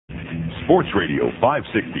Sports Radio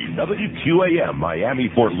 560 WQAM Miami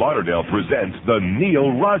Fort Lauderdale presents The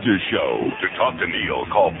Neil Rogers Show. To talk to Neil,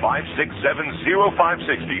 call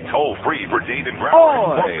 567-0560, toll free for Dave and Broward.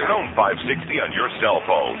 Or phone 560 on your cell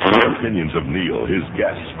phone. The opinions of Neil, his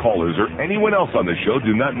guests, callers, or anyone else on the show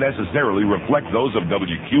do not necessarily reflect those of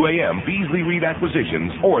WQAM, Beasley Reed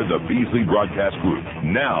Acquisitions, or the Beasley Broadcast Group.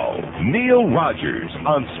 Now, Neil Rogers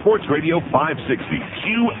on Sports Radio 560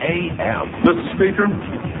 QAM. Mr. Speaker,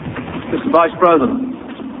 Mr. Vice President,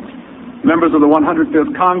 members of the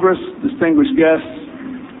 105th Congress, distinguished guests,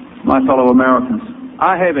 my fellow Americans,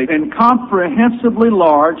 I have an incomprehensibly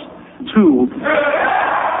large tool.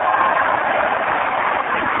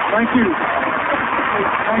 Thank you.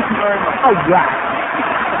 Thank you very much. All right.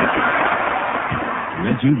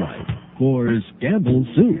 Red you like Coors Gamble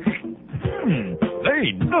Soup. There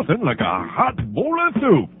ain't nothing like a hot bowl of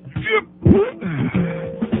soup.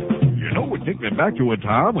 You know, it takes me back to a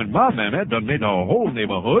time when my nana done made the whole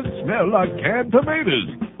neighborhood smell like canned tomatoes.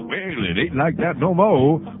 Well, it ain't like that no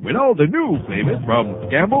more with all the new flavors from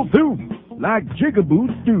Campbell Soup, like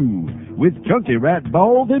Jigaboo Stew with chunky rat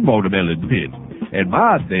balls and watermelon pits. And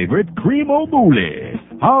my favorite, Cream O'Mooley,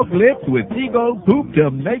 hog lips with seagull poop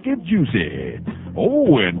to make it juicy.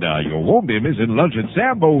 Oh, and you won't be missing lunch at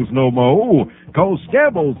Sambo's no more, 'cause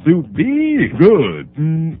Campbell Soup be good.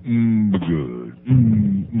 Good.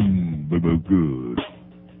 Good.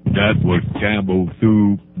 That's what Campbell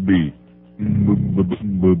Soup be.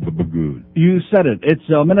 Good. You said it. It's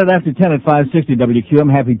a minute after 10 at 560 WQM.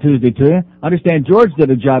 Happy Tuesday to you. I understand George did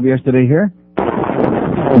a job yesterday here.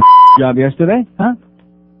 Job yesterday, huh?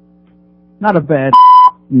 Not a bad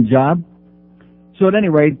job. So at any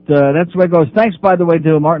rate, that's the way it goes. Thanks, by the way,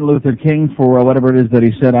 to Martin Luther King for whatever it is that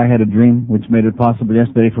he said. I had a dream, which made it possible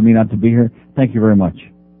yesterday for me not to be here. Thank you very much.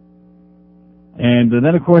 And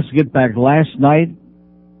then, of course, to get back last night,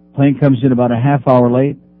 plane comes in about a half hour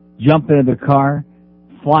late, jump into the car,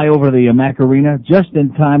 fly over the Macarena, just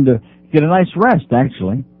in time to get a nice rest,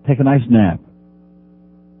 actually, take a nice nap.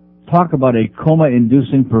 Talk about a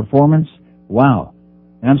coma-inducing performance. Wow.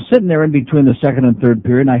 And I'm sitting there in between the second and third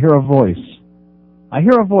period, and I hear a voice. I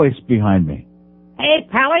hear a voice behind me. Hey,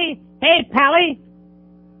 Pally! Hey, Pally!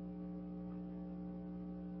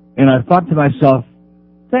 And I thought to myself,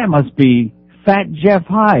 that must be Fat Jeff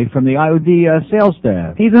High from the IOD sales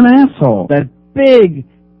staff. He's an asshole. That big,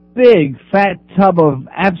 fat tub of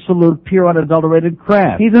absolute, pure, unadulterated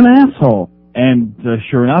crap. He's an asshole. And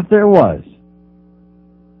sure enough, there was.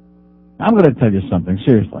 I'm going to tell you something,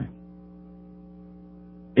 seriously.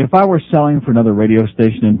 If I were selling for another radio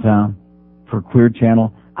station in town, for Queer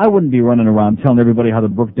Channel, I wouldn't be running around telling everybody how the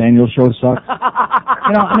Brooke Daniels show sucks.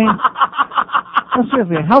 You know, I mean, no,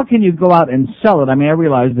 seriously, how can you go out and sell it? I mean, I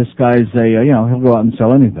realize this guy's he'll go out and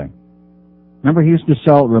sell anything. Remember, he used to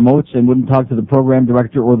sell remotes and wouldn't talk to the program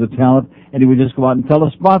director or the talent, and he would just go out and tell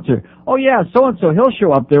the sponsor, oh yeah, so-and-so, he'll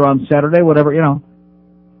show up there on Saturday, whatever,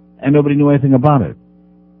 and nobody knew anything about it.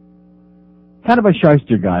 Kind of a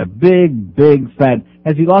shyster guy, big, fat.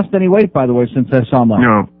 Has he lost any weight, by the way, since I saw him last?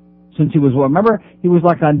 No. Since he was, remember, he was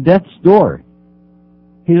like on death's door.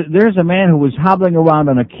 There's a man who was hobbling around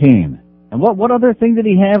on a cane. And what other thing did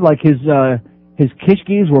he have? Like his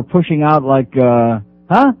kishkis were pushing out like,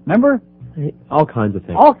 remember? All kinds of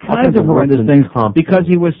things. All kinds of horrendous things. Because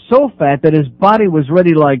he was so fat that his body was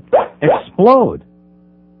ready to like explode.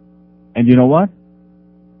 And you know what?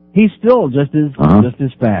 He's still just as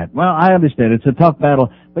fat. Well, I understand. It's a tough battle.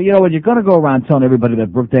 But you know what? You're going to go around telling everybody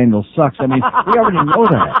that Brooke Daniels sucks. I mean, we already know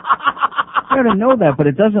that. We already know that, but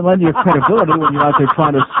it doesn't lend you credibility when you're out there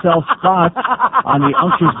trying to sell spots on the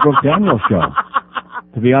unctuous Brooke Daniels show.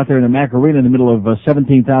 To be out there in the Macarena in the middle of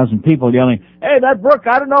 17,000 people yelling, hey, that Brooke,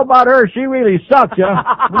 I don't know about her. She really sucks,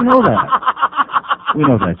 We know that. We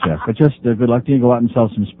know that, Jeff. But just good luck to you. Go out and sell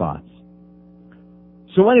some spots.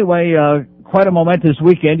 So anyway, quite a momentous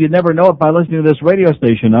weekend. You'd never know it by listening to this radio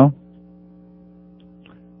station, though.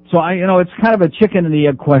 So it's kind of a chicken and the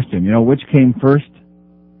egg question. Which came first?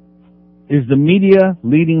 Is the media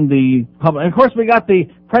leading the public? And of course, we got the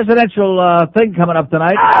presidential thing coming up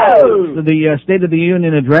tonight. Oh! The State of the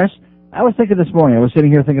Union address. I was thinking this morning, I was sitting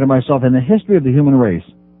here thinking to myself, in the history of the human race,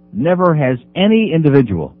 never has any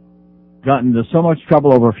individual gotten into so much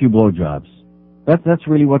trouble over a few blowjobs. That's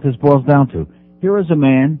really what this boils down to. Here is a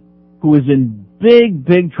man who is in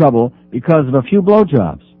big trouble because of a few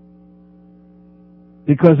blowjobs.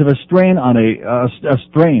 Because of a strain on a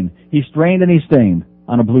strain. He strained and he stained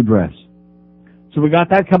on a blue dress. So we got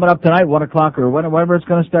that coming up tonight, 1 o'clock or whenever it's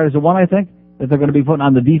going to start. Is it 1, I think, that they're going to be putting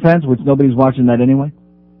on the defense, which nobody's watching that anyway?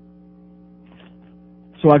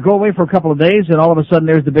 So I go away for a couple of days, and all of a sudden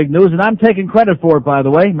there's the big news, and I'm taking credit for it, by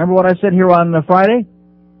the way. Remember what I said here on Friday?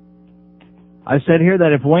 I said here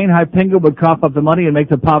that if Wayne Hypinga would cough up the money and make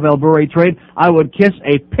the Pavel Bure trade, I would kiss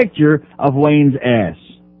a picture of Wayne's ass.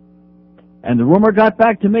 And the rumor got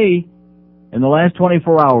back to me in the last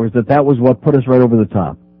 24 hours that was what put us right over the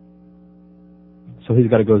top. So he's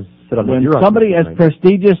got to go sit on the When Xerox somebody as machine,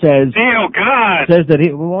 prestigious as Oh, God! says that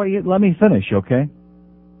he, well, let me finish, okay?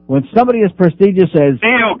 When somebody as prestigious as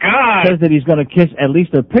Oh, God! says that he's going to kiss at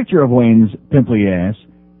least a picture of Wayne's pimply ass,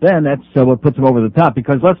 then that's what puts him over the top.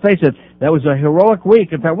 Because let's face it, that was a heroic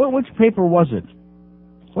week. In fact, which paper was it?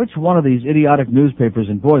 Which one of these idiotic newspapers?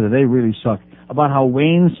 And boy, do they really suck. About how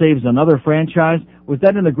Wayne saves another franchise. Was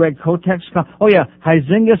that in the Greg Kotex? Oh yeah,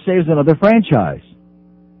 Huizenga saves another franchise.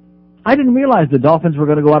 I didn't realize the Dolphins were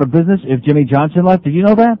going to go out of business if Jimmy Johnson left. Did you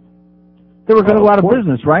know that? They were going to go out of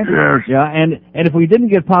business, right? Yes. Yeah, and if we didn't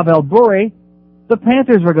get Pavel Bure, the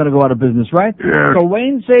Panthers were going to go out of business, right? Yes. So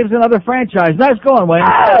Wayne saves another franchise. Nice going, Wayne.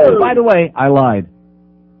 Oh! By the way, I lied.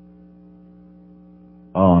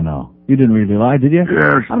 Oh, no. You didn't really lie, did you?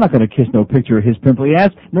 Yes. I'm not going to kiss no picture of his pimply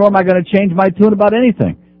ass, nor am I going to change my tune about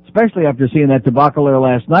anything, especially after seeing that debacle there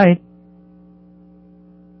last night.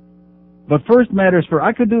 But first matters first.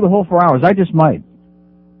 I could do the whole 4 hours. I just might.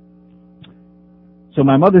 So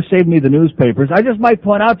my mother saved me the newspapers. I just might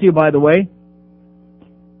point out to you, by the way,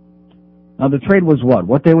 now the trade was what?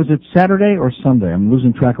 What day was it? Saturday or Sunday? I'm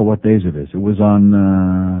losing track of what days it is. It was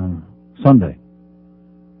on Sunday.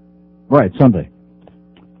 Right, Sunday.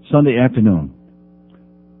 Sunday afternoon.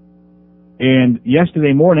 And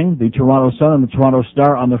yesterday morning, the Toronto Sun and the Toronto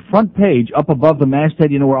Star on the front page, up above the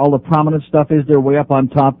masthead, you know where all the prominent stuff is, they're way up on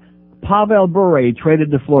top. Pavel Bure traded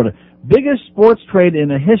to Florida. Biggest sports trade in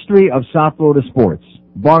the history of South Florida sports,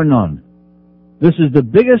 bar none. This is the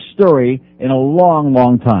biggest story in a long,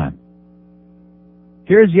 long time.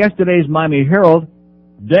 Here's yesterday's Miami Herald.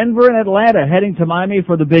 Denver and Atlanta heading to Miami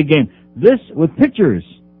for the big game. This with pictures,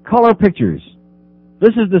 color pictures.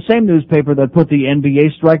 This is the same newspaper that put the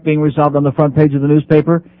NBA strike being resolved on the front page of the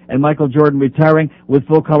newspaper and Michael Jordan retiring with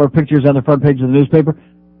full color pictures on the front page of the newspaper.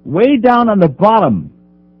 Way down on the bottom,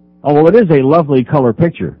 oh, well, it is a lovely color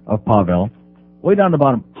picture of Pavel. Way down the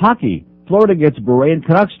bottom, hockey. Florida gets Bure and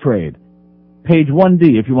Canucks trade. Page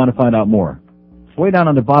 1D if you want to find out more. Way down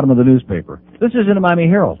on the bottom of the newspaper. This is in the Miami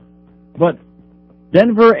Herald. But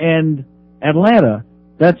Denver and Atlanta,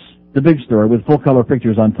 that's the big story with full color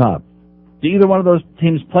pictures on top. Do either one of those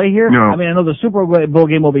teams play here? No. I mean, I know the Super Bowl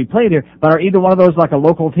game will be played here, but are either one of those like a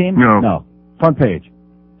local team? No. No. Front page.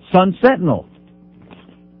 Sun Sentinel.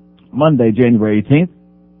 Monday, January 18th.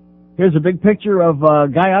 Here's a big picture of a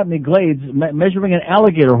guy out in the Glades measuring an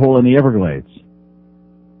alligator hole in the Everglades.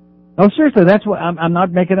 No, seriously, that's what I'm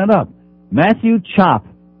not making it up. Matthew Chop,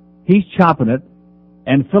 he's chopping it,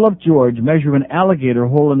 and Philip George measure an alligator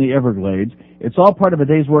hole in the Everglades. It's all part of a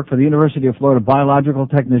day's work for the University of Florida biological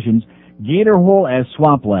technicians. Gator hole as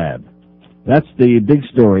swamp lab. That's the big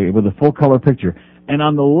story with a full color picture. And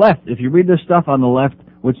on the left, if you read this stuff on the left,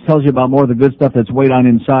 which tells you about more of the good stuff that's way down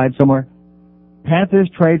inside somewhere, Panthers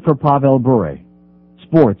trade for Pavel Bure.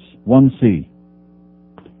 Sports, 1C.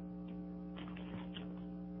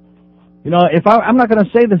 You know, if I'm not going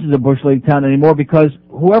to say this is a Bush League town anymore because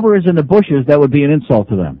whoever is in the bushes, that would be an insult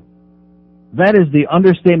to them. That is the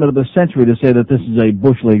understatement of the century to say that this is a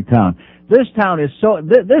Bush League town. This town is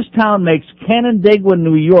this town makes Canandaigua,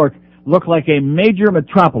 New York look like a major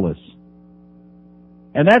metropolis.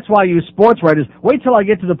 And that's why you sports writers, wait till I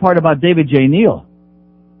get to the part about David J. Neal,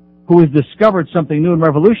 who has discovered something new and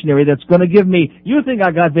revolutionary that's going to give me, you think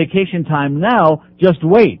I got vacation time now, just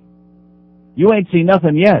wait. You ain't seen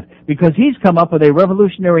nothing yet, because he's come up with a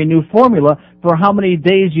revolutionary new formula for how many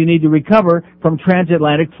days you need to recover from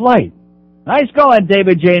transatlantic flight. Nice going,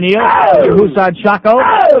 David J. Neal. Husad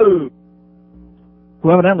Shako.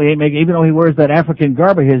 Who evidently ain't making, even though he wears that African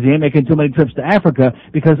garb of his, he ain't making too many trips to Africa,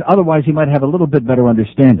 because otherwise he might have a little bit better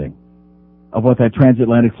understanding of what that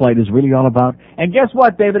transatlantic flight is really all about. And guess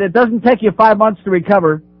what, David? It doesn't take you 5 months to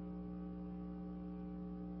recover.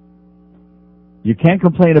 You can't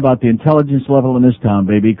complain about the intelligence level in this town,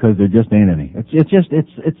 baby, because there just ain't any.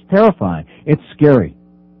 It's terrifying. It's scary.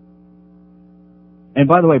 And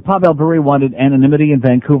by the way, Pavel Bure wanted anonymity in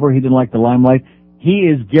Vancouver. He didn't like the limelight. He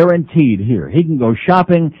is guaranteed here. He can go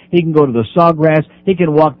shopping. He can go to the Sawgrass. He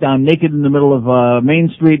can walk down naked in the middle of Main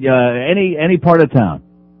Street, any part of town.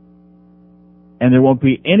 And there won't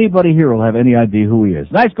be anybody here who'll have any idea who he is.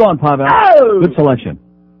 Nice going, Pavel. Good selection.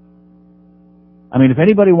 I mean, if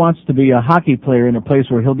anybody wants to be a hockey player in a place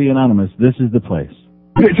where he'll be anonymous, this is the place.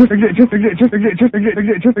 Just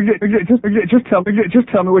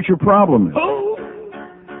tell me what your problem is.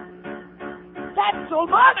 Oh,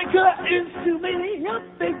 Monica is to me a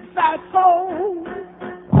big fat fool.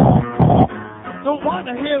 Don't want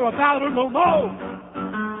to hear about her no more.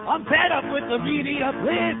 I'm fed up with the media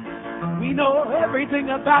blitz. We know everything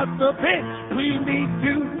about the bitch we need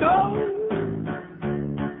to know.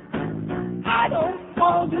 I don't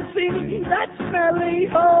want to see that smelly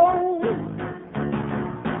hoe.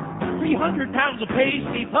 300 pounds of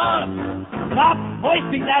pasty puff. Stop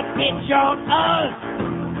hoisting that bitch on us.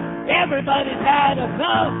 Everybody's had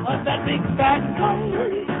enough of that big fat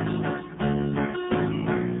hoe.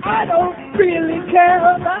 I don't really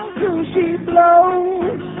care about who she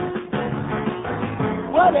blows.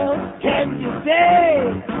 What else can you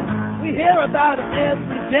say? We hear about it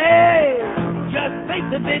every day. Just make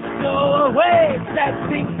the bitch go away. That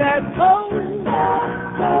big fat hoe.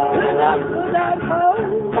 Enough of that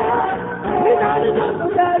hoe. We're not enough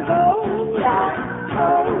of that hoe.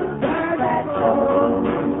 That hoe.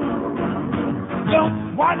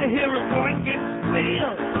 Don't want to hear a woman get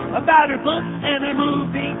squeal about her book and her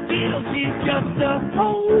movie deal. She's just a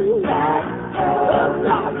hoe.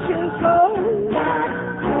 Obnoxious hoe.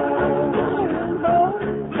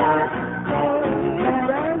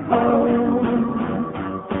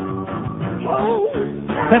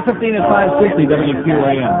 10:15 at 560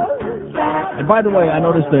 WQAM. And by the way, I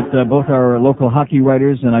noticed that both our local hockey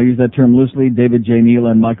writers, and I use that term loosely, David J. Neal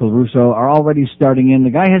and Michael Russo, are already starting in.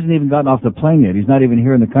 The guy hasn't even gotten off the plane yet. He's not even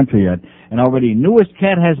here in the country yet. And already, newest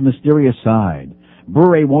cat has mysterious side.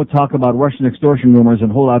 Bure won't talk about Russian extortion rumors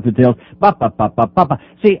and hold out details.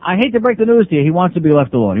 See, I hate to break the news to you. He wants to be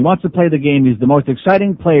left alone. He wants to play the game. He's the most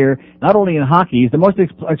exciting player, not only in hockey, he's the most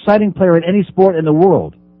exciting player in any sport in the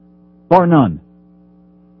world. Bar none.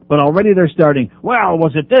 But already they're starting, well,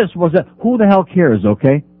 was it this? Was it? Who the hell cares,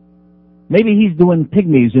 okay? Maybe he's doing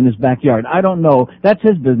pygmies in his backyard. I don't know. That's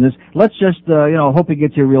his business. Let's just, hope he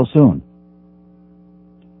gets here real soon.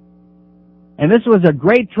 And this was a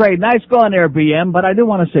great trade. Nice going there, BM. But I do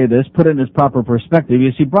want to say this, put it in its proper perspective.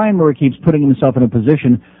 You see, Brian Murray keeps putting himself in a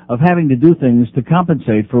position of having to do things to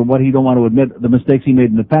compensate for what he don't want to admit, the mistakes he made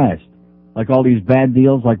in the past. Like all these bad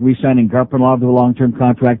deals, like re-signing Garpenlov to a long-term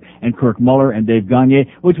contract, and Kirk Muller and Dave Gagne,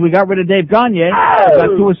 which we got rid of Dave Gagne.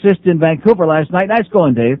 Got 2 assists in Vancouver last night. Nice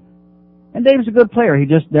going, Dave. And Dave's a good player. He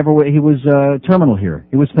just he was terminal here.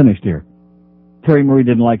 He was finished here. Terry Murray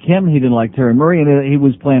didn't like him. He didn't like Terry Murray, and he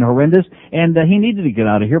was playing horrendous. And he needed to get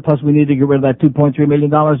out of here. Plus, we needed to get rid of that $2.3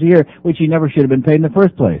 million a year, which he never should have been paid in the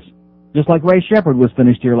first place. Just like Ray Shepard was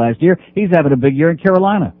finished here last year. He's having a big year in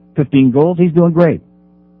Carolina. 15 goals. He's doing great.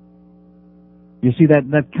 You see,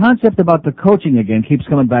 that concept about the coaching again keeps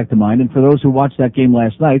coming back to mind. And for those who watched that game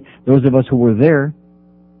last night, those of us who were there,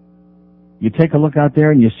 you take a look out there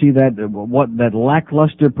and you see that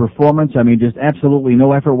lackluster performance. I mean, just absolutely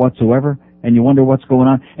no effort whatsoever. And you wonder what's going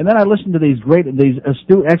on. And then I listened to these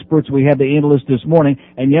astute experts we had, the analysts this morning.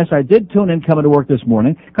 And yes, I did tune in coming to work this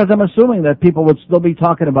morning because I'm assuming that people would still be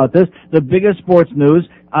talking about this, the biggest sports news.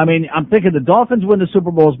 I mean, I'm thinking the Dolphins win the Super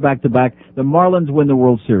Bowls back-to-back. The Marlins win the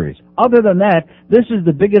World Series. Other than that, this is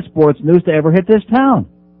the biggest sports news to ever hit this town.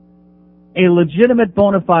 A legitimate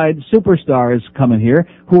bona fide superstar is coming here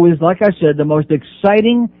who is, like I said, the most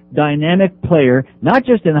exciting, dynamic player, not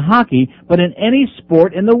just in hockey, but in any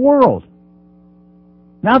sport in the world.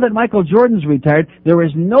 Now that Michael Jordan's retired, there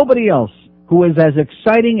is nobody else who is as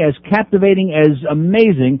exciting, as captivating, as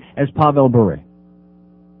amazing as Pavel Bure.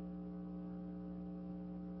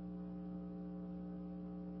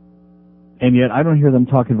 And yet, I don't hear them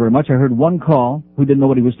talking very much. I heard one call, who didn't know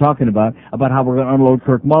what he was talking about how we're going to unload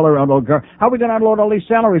Kirk Muller, how are we going to unload all these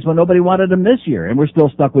salaries when nobody wanted them this year? And we're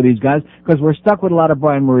still stuck with these guys because we're stuck with a lot of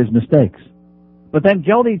Brian Murray's mistakes. But then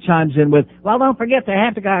Geldy chimes in with, well, don't forget they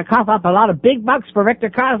have to cough up a lot of big bucks for Victor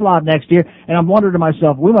Kozlov next year. And I'm wondering to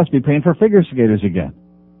myself, we must be paying for figure skaters again.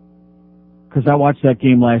 Because I watched that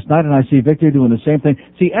game last night and I see Victor doing the same thing.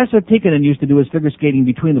 See, Esa Tikkanen used to do his figure skating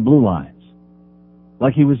between the blue lines.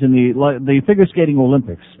 Like he was in the figure skating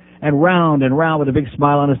Olympics. And round with a big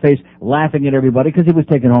smile on his face, laughing at everybody because he was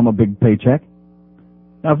taking home a big paycheck.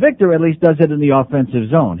 Now, Victor at least does it in the offensive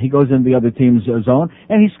zone. He goes in the other team's zone,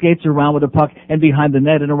 and he skates around with the puck and behind the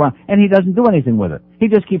net and around, and he doesn't do anything with it. He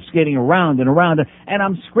just keeps skating around and around, and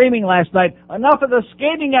I'm screaming last night, enough of the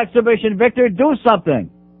skating exhibition, Victor, do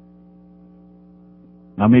something.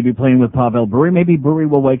 Now, maybe playing with Pavel Bure, maybe Bure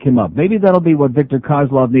will wake him up. Maybe that'll be what Victor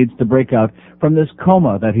Kozlov needs to break out from this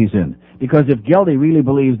coma that he's in. Because if Geldy really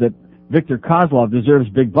believes that Victor Kozlov deserves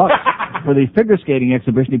big bucks for the figure skating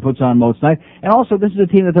exhibition he puts on most nights. And also, this is a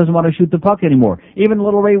team that doesn't want to shoot the puck anymore. Even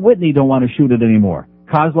little Ray Whitney don't want to shoot it anymore.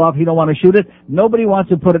 Kozlov, he don't want to shoot it. Nobody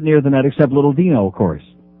wants to put it near the net except little Dino, of course.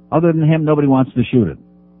 Other than him, nobody wants to shoot it.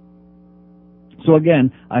 So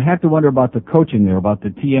again, I have to wonder about the coaching there, about the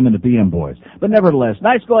TM and the BM boys. But nevertheless,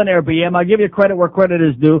 nice going there, BM. I'll give you credit where credit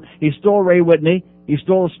is due. He stole Ray Whitney. He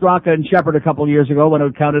stole Straka and Shepard a couple of years ago when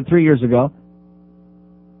it counted 3 years ago.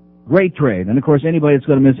 Great trade. And of course, anybody that's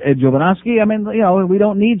going to miss Ed Jovanovski, I mean, you know, we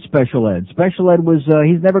don't need special ed. Special ed was,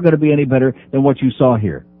 he's never going to be any better than what you saw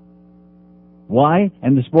here. Why?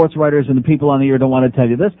 And the sports writers and the people on the air don't want to tell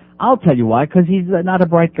you this. I'll tell you why, because he's not a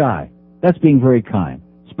bright guy. That's being very kind.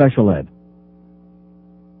 Special ed.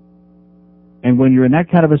 And when you're in that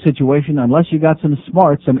kind of a situation, unless you got some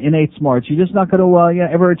smarts, some innate smarts, you're just not going to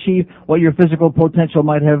ever achieve what your physical potential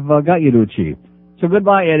might have got you to achieve. So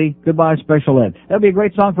goodbye, Eddie. Goodbye, Special Ed. That'd be a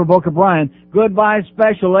great song for Boca Brian. Goodbye,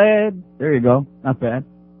 Special Ed. There you go. Not bad.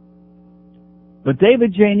 But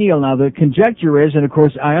David J. Neal, now the conjecture is, and of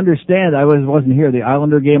course I understand, I wasn't here, the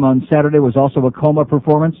Islander game on Saturday was also a coma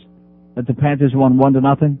performance, that the Panthers won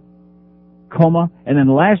 1-0. Coma, and then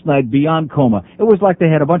last night beyond coma. It was like they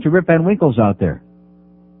had a bunch of Rip Van Winkles out there.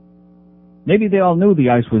 Maybe they all knew the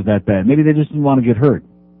ice was that bad. Maybe they just didn't want to get hurt.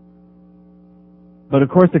 But of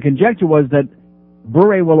course the conjecture was that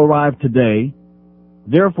Bure will arrive today,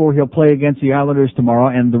 therefore he'll play against the Islanders tomorrow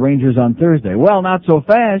and the Rangers on Thursday. Well, not so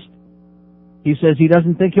fast. He says he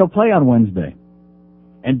doesn't think he'll play on Wednesday.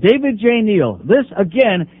 And David J. Neal, this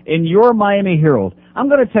again in your Miami Herald. I'm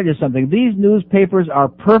going to tell you something. These newspapers are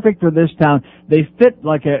perfect for this town. They fit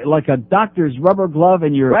like a doctor's rubber glove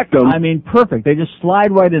in your rectum. I mean, perfect. They just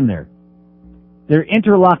slide right in there. They're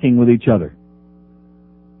interlocking with each other.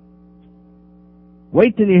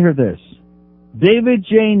 Wait till you hear this. David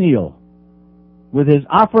J. Neal, with his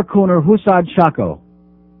Afrikaner Husad Shako,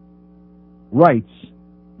 writes,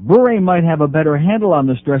 Bure might have a better handle on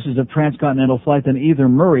the stresses of transcontinental flight than either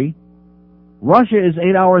Murray. Russia is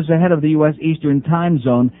 8 hours ahead of the U.S. Eastern Time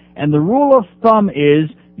Zone, and the rule of thumb is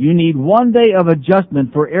you need 1 day of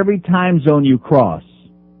adjustment for every time zone you cross.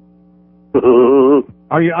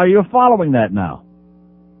 Are you following that now?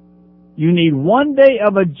 You need 1 day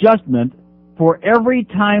of adjustment for every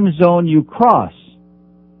time zone you cross.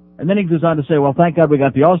 And then he goes on to say, well, thank God we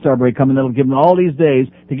got the All-Star break coming. That'll give them all these days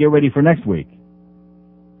to get ready for next week.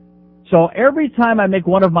 So every time I make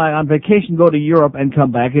one of my on vacation go to Europe and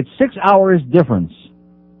come back, it's 6 hours difference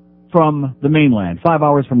from the mainland. 5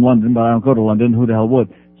 hours from London, but I don't go to London. Who the hell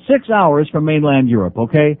would? 6 hours from mainland Europe,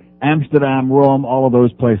 okay? Amsterdam, Rome, all of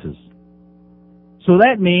those places. So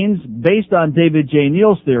that means, based on David J.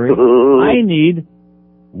 Neal's theory, I need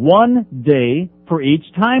 1 day for each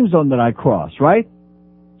time zone that I cross, right?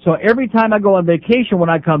 So every time I go on vacation when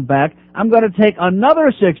I come back, I'm going to take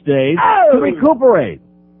another 6 days to recuperate.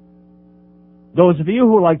 Those of you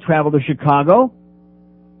who like travel to Chicago,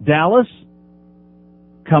 Dallas,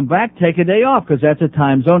 come back, take a day off, because that's a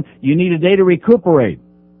time zone. You need a day to recuperate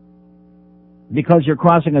because you're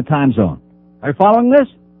crossing a time zone. Are you following this?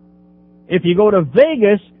 If you go to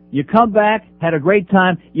Vegas, you come back, had a great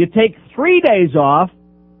time, you take 3 days off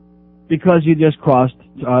because you just crossed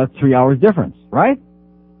 3 hours difference, right?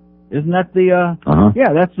 Isn't that the,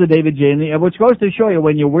 yeah, that's the David J. Neal, which goes to show you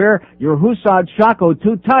when you wear your Husad Shako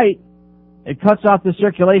too tight, it cuts off the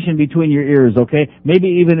circulation between your ears, okay? Maybe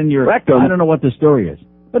even in your rectum. I don't know what the story is.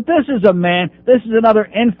 But this is a man, this is another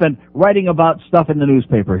infant writing about stuff in the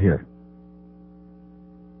newspaper here.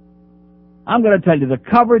 I'm going to tell you, the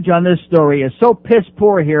coverage on this story is so piss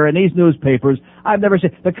poor here in these newspapers. I've never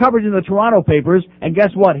seen the coverage in the Toronto papers, and guess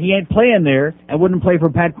what? He ain't playing there and wouldn't play for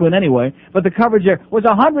Pat Quinn anyway. But the coverage there was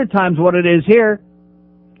 100 times what it is here.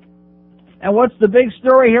 And what's the big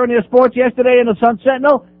story here in the sports yesterday in the Sun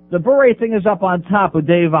Sentinel? The Bure thing is up on top with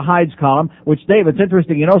Dave Hyde's column, which, Dave, it's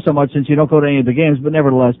interesting you know so much since you don't go to any of the games, but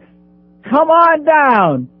nevertheless, come on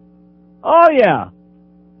down. Oh, yeah.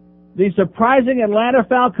 The surprising Atlanta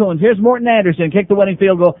Falcons. Here's Morton Anderson, kicked the winning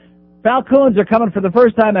field goal. Falcons are coming for the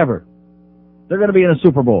first time ever. They're going to be in a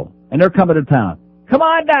Super Bowl, and they're coming to town. Come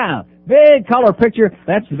on down. Big color picture.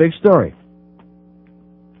 That's the big story.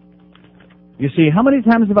 You see, how many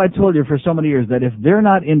times have I told you for so many years that if they're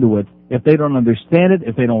not into it, if they don't understand it,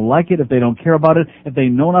 if they don't like it, if they don't care about it, if they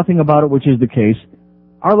know nothing about it, which is the case,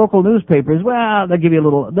 our local newspapers, well, they'll give you a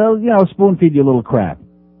little, they'll, spoon feed you a little crap.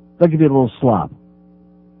 They'll give you a little slop.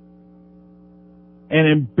 An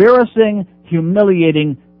embarrassing,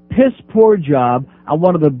 humiliating, piss-poor job on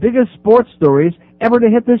one of the biggest sports stories ever to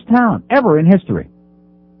hit this town, ever in history.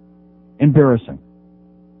 Embarrassing.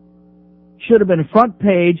 Should have been front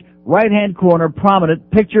page, right-hand corner,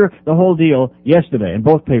 prominent, picture, the whole deal yesterday in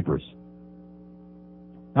both papers.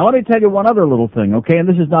 Now let me tell you one other little thing, okay? And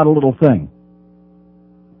this is not a little thing.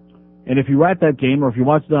 And if you were at that game or if you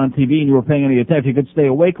watched it on TV and you were paying any attention, if you could stay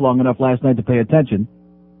awake long enough last night to pay attention,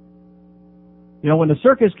 You know, when the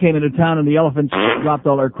circus came into town and the elephants dropped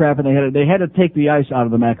all their crap and they had to take the ice out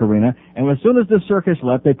of the Macarena, and as soon as the circus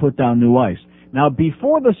left, they put down new ice. Now,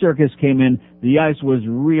 before the circus came in, the ice was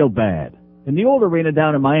real bad. In the old arena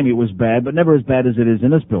down in Miami, it was bad, but never as bad as it is in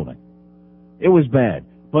this building. It was bad.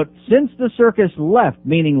 But since the circus left,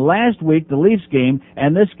 meaning last week, the Leafs game,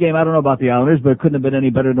 and this game, I don't know about the Islanders, but it couldn't have been any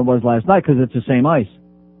better than it was last night because it's the same ice.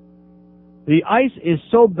 The ice is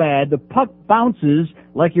so bad, the puck bounces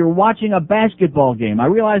like you're watching a basketball game. I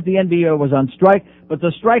realize the NBA was on strike, but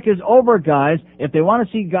the strike is over, guys. If they want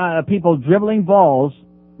to see people dribbling balls,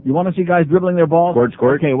 you want to see guys dribbling their balls?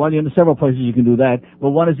 Squirt. Okay, well, in several places you can do that, but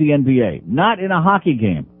one is the NBA. Not in a hockey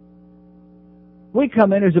game. We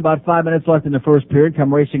come in, there's about 5 minutes left in the first period,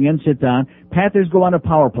 come racing in, sit down. Panthers go on a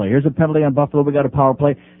power play. Here's a penalty on Buffalo, we got a power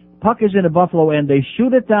play. Puck is in the Buffalo end, they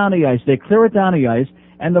shoot it down the ice, they clear it down the ice,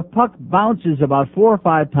 and the puck bounces about 4 or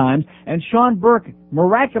 5 times, and Sean Burke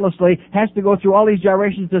miraculously has to go through all these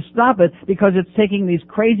gyrations to stop it because it's taking these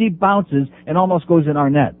crazy bounces and almost goes in our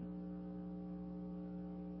net.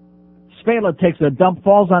 Spela takes a dump,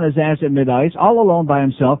 falls on his ass at mid-ice, all alone by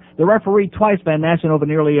himself. The referee twice, Van Nassenhoven,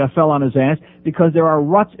 nearly fell on his ass because there are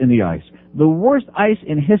ruts in the ice. The worst ice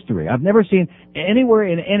in history. I've never seen anywhere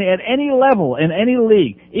at any level in any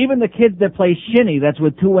league. Even the kids that play shinny, that's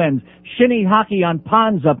with 2 ends, shinny hockey on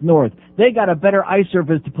ponds up north. They got a better ice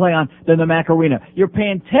surface to play on than the Macarena. You're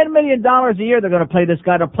paying $10 million a year they're going to play this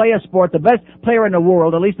guy to play a sport, the best player in the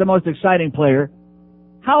world, at least the most exciting player.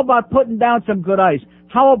 How about putting down some good ice?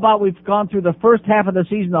 How about we've gone through the first half of the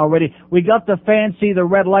season already? We got the fans see the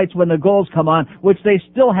red lights when the goals come on, which they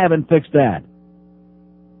still haven't fixed that.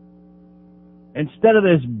 Instead of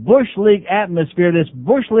this Bush League atmosphere, this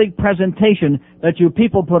Bush League presentation that you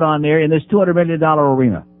people put on there in this $200 million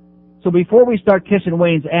arena. So before we start kissing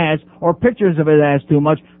Wayne's ass or pictures of his ass too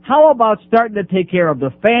much, how about starting to take care of the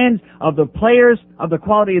fans, of the players, of the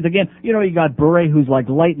quality of the game? You know, you got Bure, who's like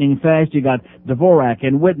lightning fast. You got Dvorak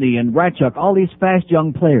and Whitney and Ratchuk, all these fast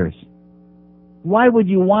young players. Why would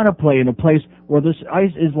you want to play in a place where this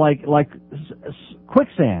ice is like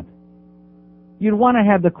quicksand? You'd want to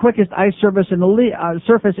have the quickest ice surface in the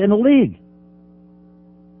league.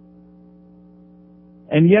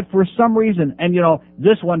 And yet, for some reason, and you know,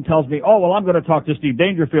 this one tells me, oh, well, I'm going to talk to Steve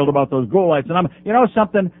Dangerfield about those goal lights. And you know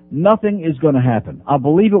something? Nothing is going to happen. I'll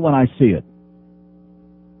believe it when I see it.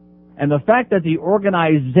 And the fact that the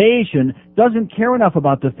organization doesn't care enough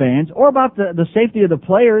about the fans or about the safety of the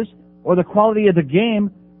players or the quality of the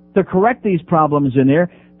game to correct these problems in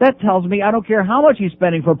there, that tells me I don't care how much he's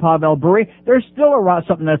spending for Pavel Bure, there's still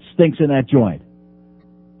something that stinks in that joint.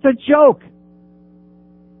 It's a joke.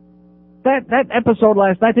 That episode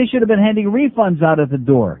last night, they should have been handing refunds out at the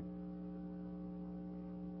door.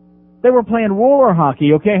 They were playing roller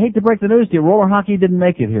hockey, okay? I hate to break the news to you. Roller hockey didn't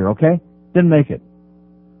make it here, okay? Didn't make it.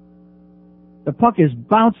 The puck is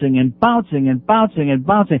bouncing and bouncing and bouncing and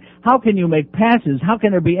bouncing. How can you make passes? How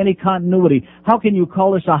can there be any continuity? How can you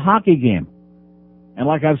call this a hockey game? And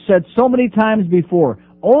like I've said so many times before,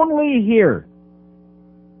 only here,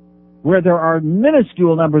 where there are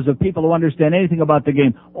minuscule numbers of people who understand anything about the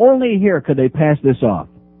game, only here could they pass this off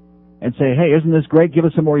and say, hey, isn't this great? Give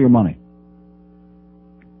us some more of your money.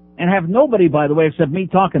 And have nobody, by the way, except me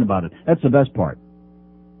talking about it. That's the best part.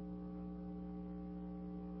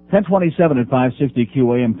 1027 at 560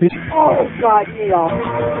 QAM. Oh, God, Neil.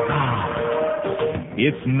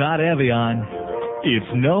 It's not Evian.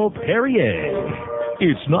 It's no Perrier.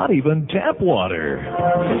 It's not even tap water.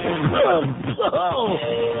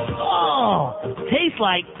 Tastes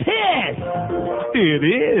like piss. It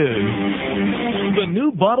is. The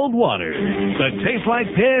new bottled water that tastes like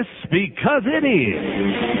piss because it is.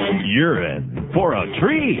 You're in for a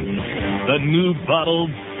treat. The new bottled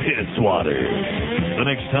piss water. The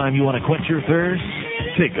next time you want to quench your thirst,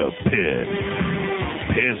 take a piss.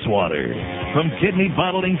 Piss water from Kidney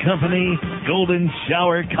Bottling Company, Golden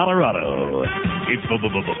Shower, Colorado. It's the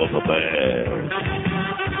best.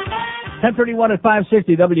 1031 at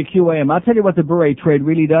 560 WQAM. I'll tell you what the Bure trade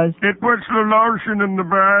really does. It puts the lotion in the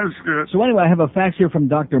basket. So anyway, I have a fax here from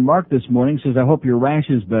Dr. Mark this morning. Says, I hope your rash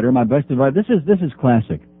is better. My best advice, this is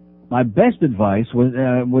classic. My best advice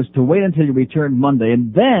was to wait until you return Monday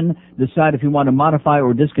and then decide if you want to modify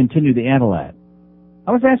or discontinue the Adalat.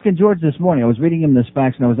 I was asking George this morning, I was reading him this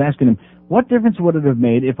fax and I was asking him, what difference would it have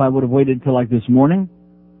made if I would have waited till like this morning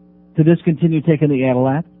to discontinue taking the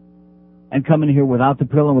Adalat and come in here without the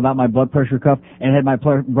pill and without my blood pressure cuff and had my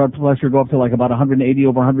blood pressure go up to like about 180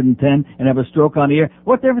 over 110 and have a stroke on the air?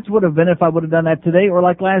 What difference would it have been if I would have done that today or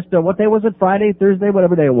like last, what day was it? Friday, Thursday,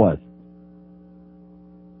 whatever day it was?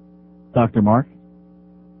 Dr. Mark?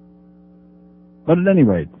 But at any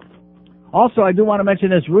rate, Also, I do want to mention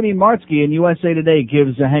this. Rudy Martzke in USA Today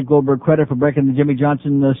gives Hank Goldberg credit for breaking the Jimmy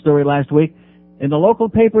Johnson story last week. In the local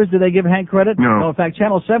papers, do they give Hank credit? No. In fact,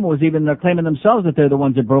 Channel 7 was even claiming themselves that they're the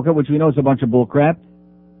ones that broke it, which we know is a bunch of bull crap.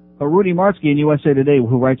 But Rudy Martzke in USA Today,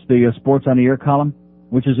 who writes the Sports on the Air column,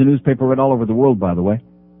 which is a newspaper read all over the world, by the way,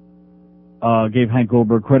 gave Hank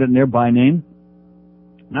Goldberg credit in there by name.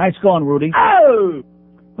 Nice going, Rudy. Oh!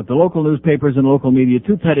 But the local newspapers and local media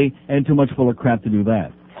too petty and too much full of crap to do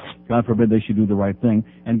that. God forbid they should do the right thing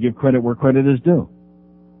and give credit where credit is due.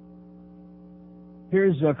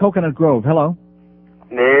 Here's Coconut Grove. Hello.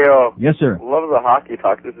 Neil. Yes, sir. Love the hockey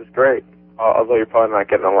talk. This is great. Although you're probably not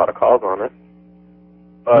getting a lot of calls on it.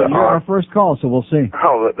 But you're our first call, so we'll see.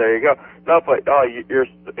 Oh, there you go. No, but your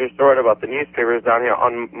story about the newspapers down here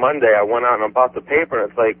on Monday, I went out and I bought the paper, and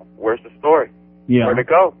it's like, where's the story? Yeah. Where'd it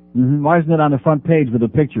go? Mm-hmm. Why isn't it on the front page with a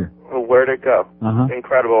picture? Well, where'd it go?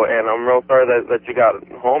 Incredible. And I'm real sorry that you got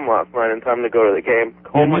home last night in time to go to the game.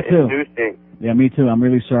 Coma-inducing. Yeah, me too. I'm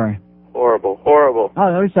really sorry. Horrible.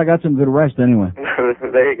 Oh, at least I got some good rest anyway.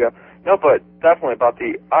 There you go. No, but definitely about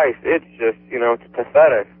the ice. It's just, it's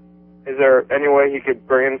pathetic. Is there any way he could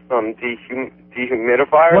bring in some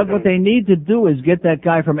dehumidifiers? What they need to do is get that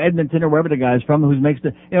guy from Edmonton or wherever the guy's from who makes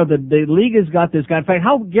the league has got this guy. In fact,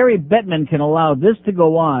 how Gary Bettman can allow this to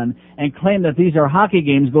go on and claim that these are hockey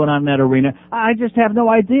games going on in that arena, I just have no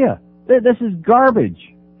idea. This is garbage.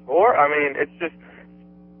 It's just,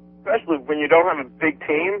 especially when you don't have a big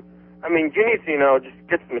team, you need to, just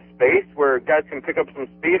get some space where guys can pick up some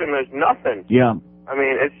speed and there's nothing. Yeah.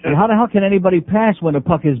 It's just... And how the hell can anybody pass when the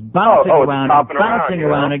puck is bouncing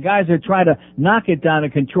around, and guys are trying to knock it down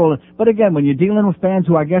and control it? But again, when you're dealing with fans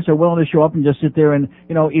who I guess are willing to show up and just sit there and,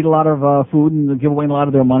 eat a lot of food and give away a lot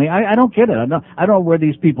of their money, I don't get it. I don't know where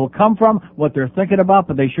these people come from, what they're thinking about,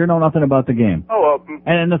 but they sure know nothing about the game.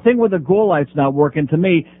 And the thing with the goal lights not working, to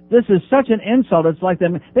me, this is such an insult. It's like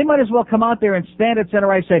they might as well come out there and stand at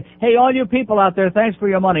center ice and say, hey, all you people out there, thanks for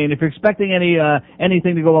your money. And if you're expecting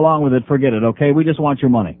anything to go along with it, forget it, okay? We just want your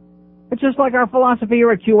money. It's just like our philosophy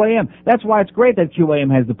here at QAM. That's why it's great that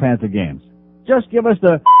QAM has the Panther games. Just give us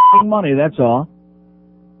the money, that's all.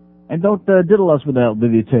 And don't diddle us with the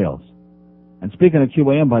details. And speaking of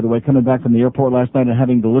QAM, by the way, coming back from the airport last night and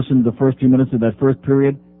having to listen to the first few minutes of that first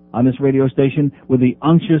period on this radio station with the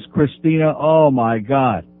unctuous Christina, oh my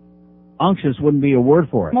God. Unctuous wouldn't be a word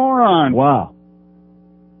for it. Moron. Wow.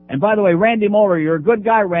 And by the way, Randy Moeller, you're a good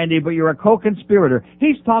guy, Randy, but you're a co-conspirator.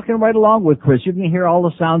 He's talking right along with Chris. You can hear all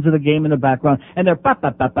the sounds of the game in the background, and they're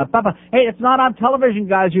pa-pa-pa-pa-pa-pa. Hey, it's not on television,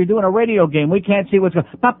 guys. You're doing a radio game. We can't see what's going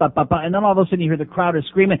pa-pa-pa-pa. And then all of a sudden you hear the crowd is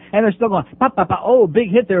screaming, and they're still going pa-pa-pa. Oh,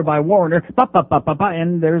 big hit there by Warner. Pa-pa-pa-pa-pa.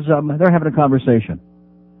 And they're having a conversation.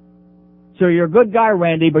 So you're a good guy,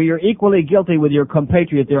 Randy, but you're equally guilty with your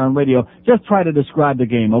compatriot there on radio. Just try to describe the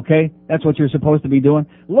game, okay? That's what you're supposed to be doing.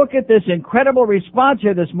 Look at this incredible response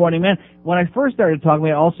here this morning, man. When I first started talking, we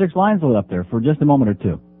had all 6 lines lit up there for just a moment or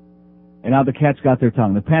two. And now the Cats got their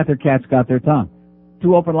tongue. The Panther Cats got their tongue.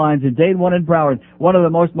 2 open lines in Dade, 1 in Broward. One of the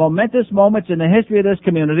most momentous moments in the history of this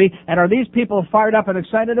community. And are these people fired up and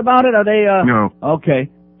excited about it? Are they, No. Okay.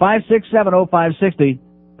 5670560,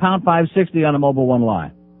 pound 560 on the Mobile 1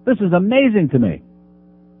 line. This is amazing to me.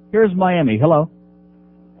 Here's Miami. Hello.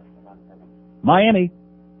 Miami.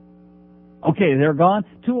 Okay, they're gone.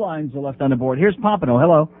 2 lines are left on the board. Here's Pompano.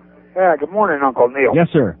 Hello. Yeah, good morning, Uncle Neil. Yes,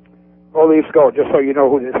 sir. Go Leafs go, just so you know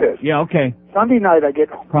who this is. Yeah, okay. Sunday night I get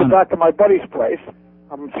back to my buddy's place.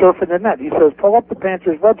 I'm surfing the net. He says, pull up the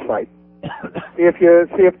Panthers website. see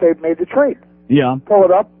if they've made the trade. Yeah. Pull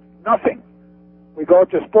it up. Nothing. We go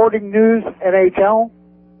to Sporting News NHL.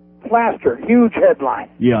 Plastered, huge headline.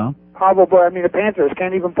 Yeah. Probably, the Panthers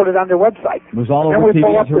can't even put it on their website. It was all over TV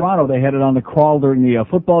in Toronto. They had it on the crawl during the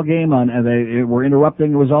football game, and they were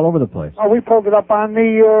interrupting. It was all over the place. Oh, we pulled it up on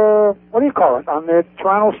the, on the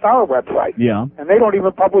Toronto Star website. Yeah. And they don't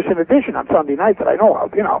even publish an edition on Sunday night that I know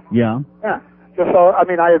of, Yeah. Yeah. Just so,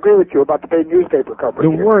 I agree with you about the big newspaper coverage.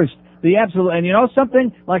 The worst. The absolute, and you know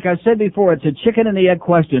something? Like I said before, it's a chicken and the egg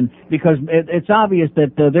question because it's obvious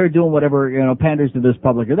that they're doing whatever, panders to this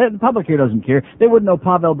public. The public here doesn't care. They wouldn't know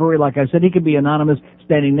Pavel Bure, like I said. He could be anonymous,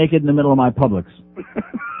 standing naked in the middle of my Publix.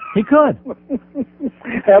 He could.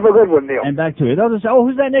 Have a good one, Neil. And back to it. They'll just say, oh,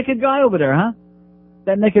 who's that naked guy over there, huh?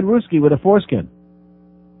 That naked Ruski with a foreskin.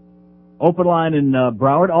 Open line in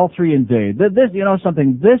Broward, all 3 in Dade. This,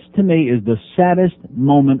 something? This, to me, is the saddest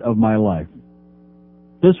moment of my life.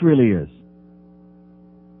 This really is.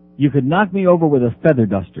 You could knock me over with a feather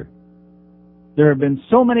duster. There have been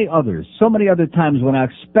so many other times when I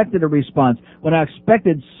expected a response, when I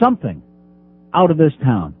expected something out of this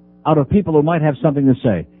town, out of people who might have something to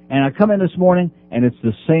say. And I come in this morning, and it's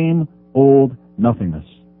the same old nothingness.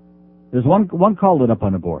 There's one call lit up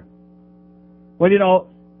on the board. Well, you know,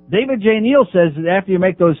 David J. Neal says that after you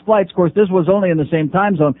make those flights, of course, this was only in the same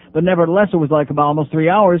time zone, but nevertheless, it was like about almost 3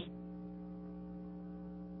 hours.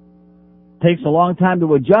 Takes a long time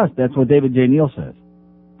to adjust. That's what David J. Neal says.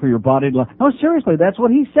 For your body to... No, seriously, that's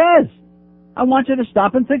what he says. I want you to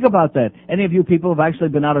stop and think about that. Any of you people have actually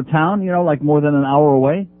been out of town, you know, like more than an hour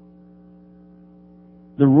away?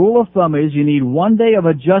 The rule of thumb is you need 1 day of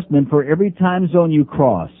adjustment for every time zone you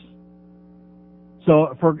cross.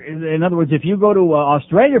 So, in other words, if you go to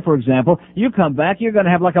Australia, for example, you come back, you're going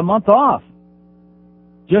to have like a month off.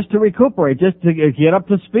 Just to recuperate, just to get up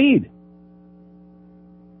to speed.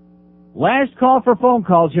 Last call for phone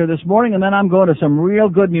calls here this morning, and then I'm going to some real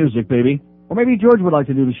good music, baby. Or maybe George would like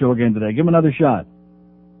to do the show again today. Give him another shot.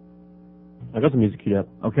 I got some music queued up.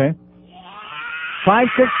 Okay.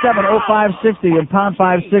 567-0560 and pound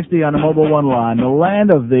 560 on the Mobile One line. The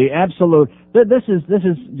land of the absolute... This is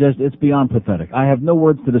just, it's beyond pathetic. I have no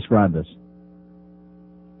words to describe this.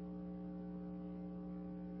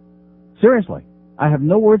 Seriously. I have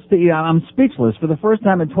no words to... I'm speechless. For the first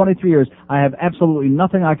time in 23 years, I have absolutely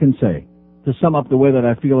nothing I can say to sum up the way that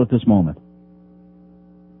I feel at this moment.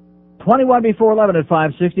 21 before 11 at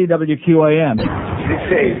 560 WQAM.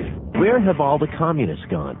 Where have all the communists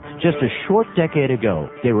gone? Just a short decade ago,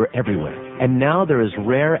 they were everywhere. And now they're as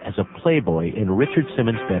rare as a Playboy in Richard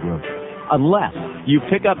Simmons' bedroom. Unless you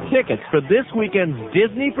pick up tickets for this weekend's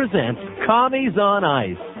Disney Presents Commies on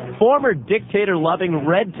Ice. Former dictator-loving,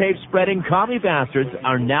 red-tape-spreading commie bastards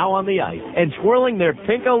are now on the ice and twirling their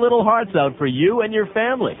pinko little hearts out for you and your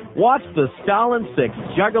family. Watch the Stalin Six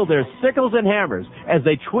juggle their sickles and hammers as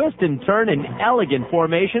they twist and turn in elegant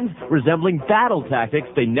formations resembling battle tactics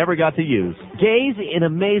they never got to use. Gaze in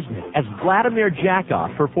amazement as Vladimir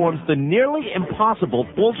Jakov performs the nearly impossible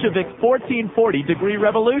Bolshevik 1440-degree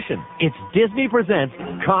revolution. It's Disney Presents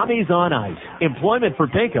Commies on Ice. Employment for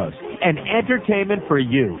pinkos and entertainment for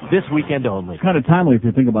you. This weekend only. Kind of timely if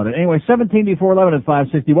you think about it. Anyway, 17 before 11 at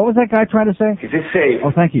 560. What was that guy trying to say? Is it safe?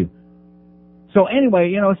 Oh, thank you. So anyway,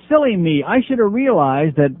 you know, silly me. I should have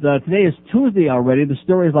realized that today is Tuesday already. The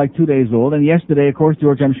story is like 2 days old. And yesterday, of course,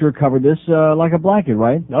 George, I'm sure, covered this like a blanket,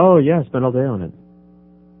 right? Oh, yeah. Spent all day on it.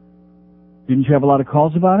 Didn't you have a lot of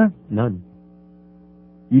calls about it? None.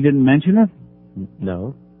 You didn't mention it?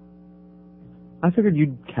 No. I figured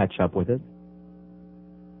you'd catch up with it.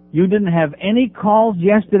 You didn't have any calls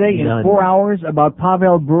yesterday None. in 4 hours about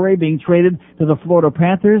Pavel Bure being traded to the Florida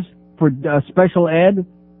Panthers for special ed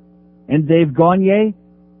and Dave Gagne?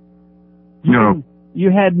 No.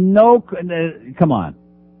 You had no... come on.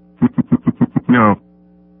 No.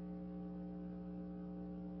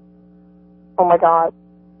 Oh, my God.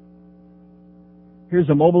 Here's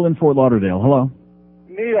a mobile in Fort Lauderdale. Hello.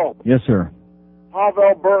 Neil, Yes, sir.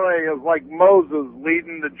 Pavel Bure is like Moses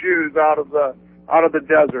leading the Jews out of the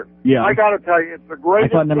desert. Yeah. I got to tell you, it's the I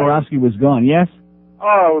greatest. thought Nemirovsky was gone. Yes?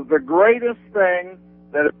 Oh, it was the greatest thing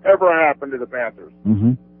that has ever happened to the Panthers.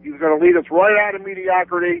 Mm-hmm. He's going to lead us right out of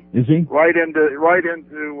mediocrity. Is he? Right into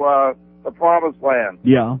the promised land.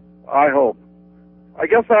 Yeah. I hope. I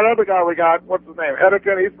guess that other guy we got, what's his name?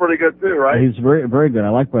 Hedican, he's pretty good too, right? He's very, very good. I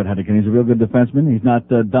like Brett Hedican. He's a real good defenseman. He's not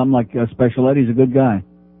dumb like Special Ed. He's a good guy.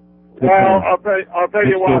 Good Well, player. I'll tell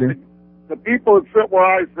you what. Skater. The people that sit where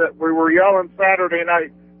I sit, we were yelling Saturday night.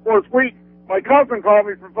 Of course, my cousin called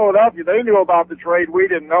me from Philadelphia. They knew about the trade. We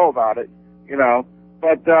didn't know about it, you know.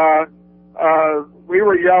 But we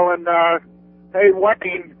were yelling, "Hey,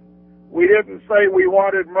 Wayne, we didn't say we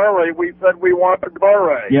wanted Murray. We said we wanted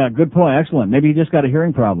Bure." Yeah, good point. Excellent. Maybe he just got a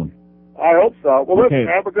hearing problem. I hope so. Well, Okay.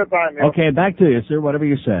 listen, have a good time, Neil. Okay, back to you, sir. Whatever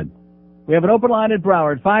you said. We have an open line at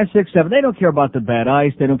Broward, 567. They don't care about the bad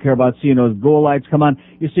ice. They don't care about seeing those goal lights come on.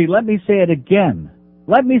 You see, let me say it again.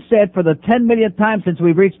 Let me say it for the 10 millionth time since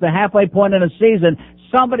we've reached the halfway point in a season.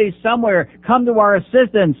 Somebody somewhere come to our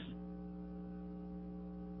assistance.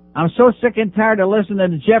 I'm so sick and tired of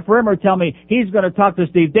listening to Jeff Rimmer tell me he's going to talk to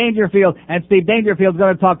Steve Dangerfield, and Steve Dangerfield's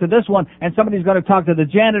going to talk to this one, and somebody's going to talk to the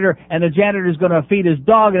janitor, and the janitor's going to feed his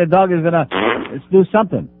dog, and the dog is going to do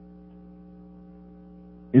something.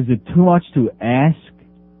 Is it too much to ask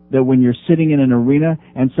that when you're sitting in an arena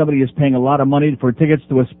and somebody is paying a lot of money for tickets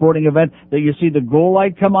to a sporting event that you see the goal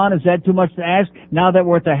light come on? Is that too much to ask? Now that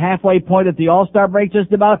we're at the halfway point at the All-Star break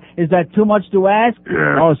just about, is that too much to ask?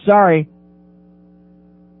 Yeah. Oh, sorry.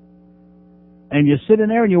 And you sit in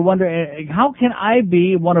there and you wonder, how can I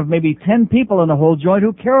be one of maybe 10 people in the whole joint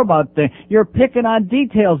who care about things? You're picking on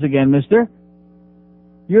details again, mister.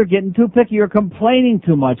 You're getting too picky. You're complaining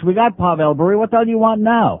too much. We got Pavel Bure. What the hell do you want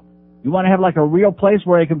now? You want to have like a real place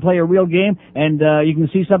where you can play a real game and you can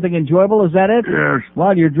see something enjoyable? Is that it? Yes.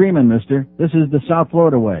 Well, you're dreaming, mister. This is the South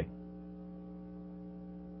Florida way.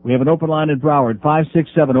 We have an open line in Broward,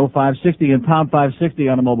 567-0560 and pound 560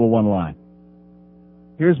 on a mobile one line.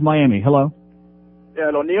 Here's Miami. Hello. Yeah,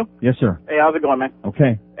 hello, Neil? Yes, sir. Hey, how's it going, man?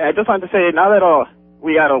 Okay. Hey, I just wanted to say, now that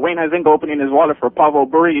we got Wayne Huizenga opening his wallet for Pavel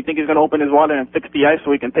Bure, you think he's going to open his wallet and fix the ice so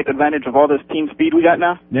we can take advantage of all this team speed we got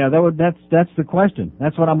now? Yeah, that's the question.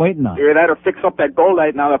 That's what I'm waiting on. Either that or fix up that goal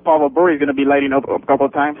light now that Pavel Bure is going to be lighting up a couple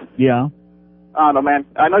of times. Yeah. I don't know, man.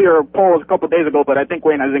 I know your poll was a couple of days ago, but I think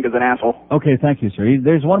Wayne Huizenga is an asshole. Okay, thank you, sir.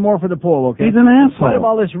 There's one more for the poll, okay? He's an asshole. What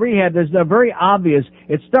about this rehab? There's a very obvious.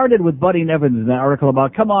 It started with Buddy Nevins in that article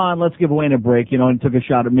about, come on, let's give Wayne a break, and took a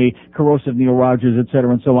shot at me, corrosive Neil Rogers, et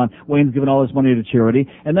cetera, and so on. Wayne's given all his money to charity.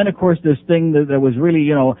 And then, of course, this thing that was really,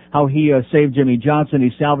 how he saved Jimmy Johnson.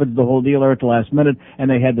 He salvaged the whole deal there at the last minute, and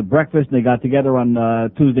they had the breakfast, and they got together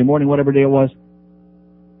on Tuesday morning, whatever day it was.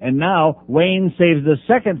 And now, Wayne saves the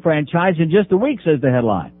second franchise in just a week, says the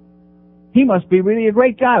headline. He must be really a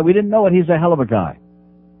great guy. We didn't know it. He's a hell of a guy.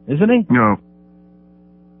 Isn't he? No.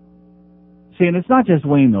 See, and it's not just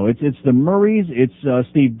Wayne, though. It's the Murrays, it's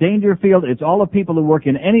Steve Dangerfield, it's all the people who work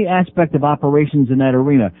in any aspect of operations in that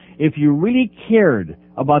arena. If you really cared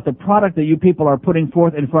about the product that you people are putting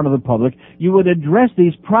forth in front of the public, you would address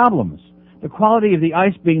these problems. The quality of the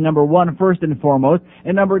ice being number one, first and foremost,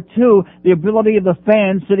 and number two, the ability of the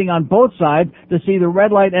fans sitting on both sides to see the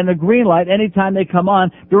red light and the green light anytime they come on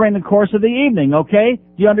during the course of the evening, okay?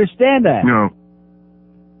 Do you understand that? No.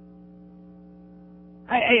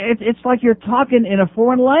 It's like you're talking in a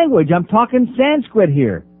foreign language. I'm talking Sanskrit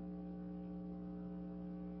here.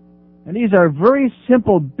 And these are very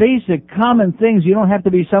simple, basic, common things. You don't have to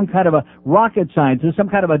be some kind of a rocket scientist, some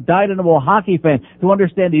kind of a dyed-in-the-wool hockey fan to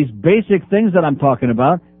understand these basic things that I'm talking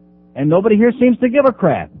about. And nobody here seems to give a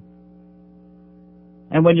crap.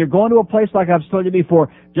 And when you're going to a place like I've told you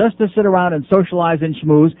before, just to sit around and socialize and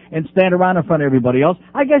schmooze and stand around in front of everybody else,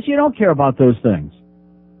 I guess you don't care about those things.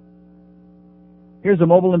 Here's a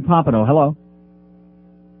mobile in Pompano. Hello.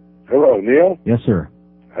 Hello, Neil. Yes, sir.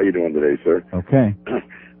 How you doing today, sir? Okay.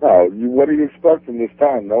 What do you expect from this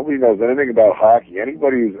time? Nobody knows anything about hockey.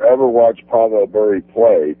 Anybody who's ever watched Pavel Bure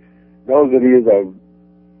play knows that he is a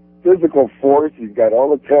physical force. He's got all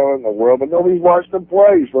the talent in the world, but nobody's watched him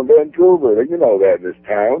play. He's from Vancouver. You know that in this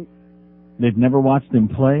town. They've never watched him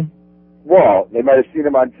play? Well, they might have seen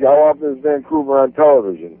him on, how often is Vancouver on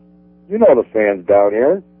television? You know the fans down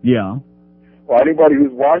here. Yeah. Well, anybody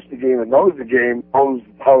who's watched the game and knows the game knows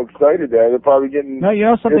how excited they are. They're probably getting. No, you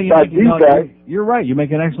know something. You're right. You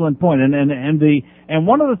make an excellent point. And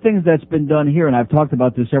one of the things that's been done here, and I've talked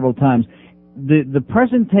about this several times, the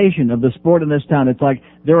presentation of the sport in this town. It's like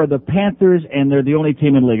there are the Panthers and they're the only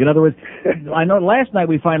team in the league. In other words, I know last night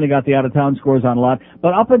we finally got the out of town scores on a lot,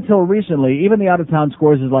 but up until recently, even the out of town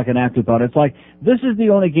scores is like an afterthought. It's like this is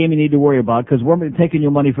the only game you need to worry about because we're taking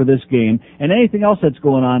your money for this game, and anything else that's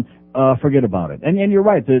going on. Forget about it. And you're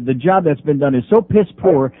right. The job that's been done is so piss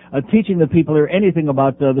poor teaching the people here anything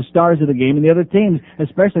about the stars of the game and the other teams,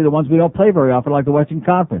 especially the ones we don't play very often, like the Western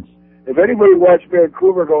Conference. If anybody watched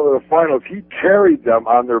Vancouver go to the finals, he carried them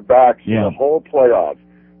on their backs the whole playoffs.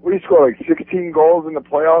 What, he scored like 16 goals in the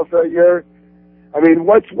playoffs that year? I mean, you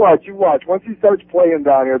watch. Once he starts playing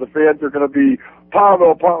down here, the fans are going to be,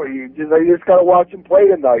 Pavel. You just got to watch him play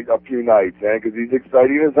tonight, a few nights, man, because he's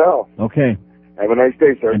exciting as hell. Okay. Have a nice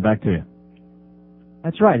day, sir. And back to you.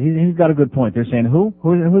 That's right. He's got a good point. They're saying, who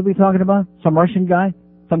are we talking about? Some Russian guy?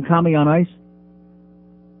 Some commie on ice?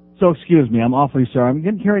 So excuse me, I'm awfully sorry. I'm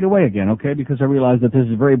getting carried away again, okay, because I realize that this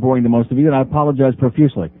is very boring to most of you, and I apologize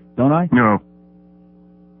profusely. Don't I? No.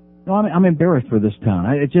 No, I'm embarrassed for this town.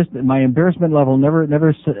 My embarrassment level never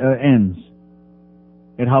ends.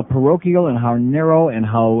 And how parochial and how narrow and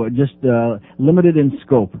how just limited in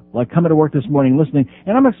scope. Like coming to work this morning listening,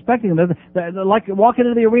 and I'm expecting like walking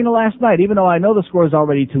into the arena last night, even though I know the score is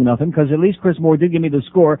already 2-0, because at least Chris Moore did give me the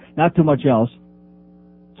score, not too much else.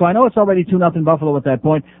 So I know it's already 2-0 Buffalo at that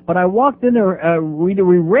point, but I walked in there, we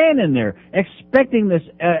ran in there expecting this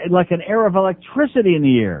like an air of electricity in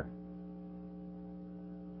the air.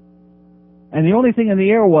 And the only thing in the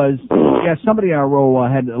air was, somebody in our row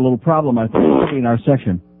had a little problem, I think, somebody in our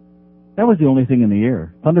section. That was the only thing in the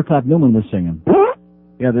air. Thunderclap Newman was singing.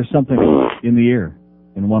 Yeah, there's something in the air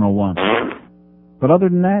in 101. But other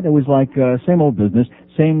than that, it was like same old business.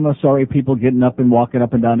 Same sorry people getting up and walking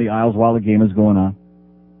up and down the aisles while the game is going on.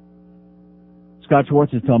 Scott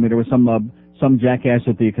Schwartz is telling me there was some jackass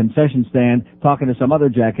at the concession stand talking to some other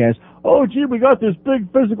jackass. Oh, gee, we got this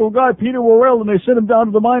big physical guy, Peter Worrell, and they sent him down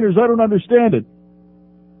to the minors. I don't understand it.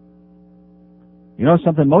 You know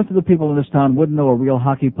something? Most of the people in this town wouldn't know a real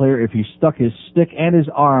hockey player if he stuck his stick and his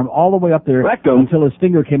arm all the way up there until his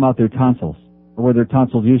finger came out their tonsils, or where their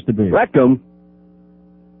tonsils used to be. Rectum.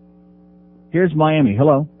 Here's Miami.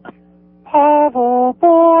 Hello. Pavel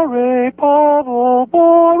Bure,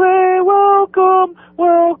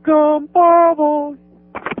 welcome, Pavel.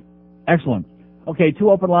 Excellent. Okay, 2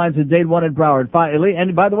 open lines in Dade 1 in Broward.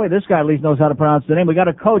 And by the way, this guy at least knows how to pronounce the name. We got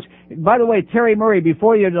a coach. By the way, Terry Murray,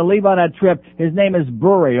 before you leave on that trip, his name is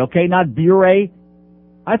Bure, okay, not Bure.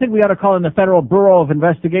 I think we ought to call in the Federal Bureau of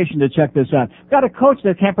Investigation to check this out. We got a coach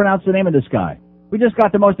that can't pronounce the name of this guy. We just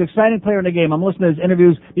got the most exciting player in the game. I'm listening to his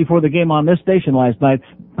interviews before the game on this station last night.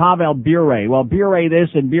 Pavel Bure. Well, Bure this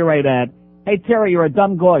and Bure that. Hey, Terry, you're a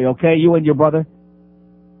dumb goy, okay? You and your brother.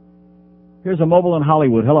 Here's a mobile in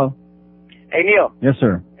Hollywood. Hello. Hey, Neil. Yes,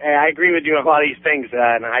 sir. Hey, I agree with you on a lot of these things,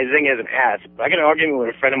 and Huizenga is an ass. But I got an argument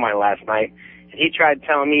with a friend of mine last night, and he tried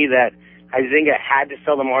telling me that Huizenga had to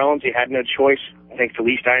sell the Marlins. He had no choice, thanks to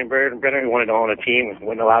Lee Steinbrenner, who wanted to own a team,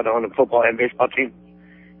 wasn't allowed to own a football and baseball team.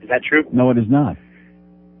 Is that true? No, it is not.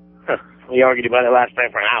 Huh. We argued about it last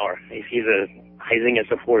night for an hour. He's a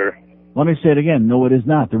Huizenga supporter. Let me say it again. No, it is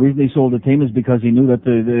not. The reason he sold the team is because he knew that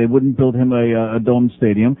they wouldn't build him a domed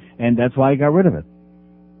stadium, and that's why he got rid of it.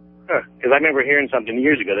 Because I remember hearing something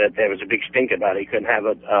years ago that there was a big stink about it. He couldn't have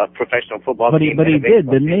a professional football team. But he did,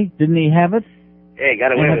 didn't he? Didn't he have it? Yeah, he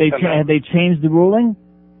got away with it somehow. Had they changed the ruling?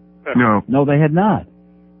 No. No, they had not.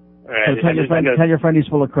 All right, so tell your friend he's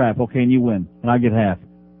full of crap, okay, and you win, and I get half.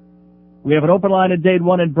 We have an open line at Dade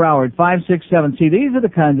 1 in Broward, 567. See, these are the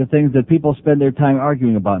kinds of things that people spend their time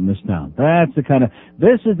arguing about in this town.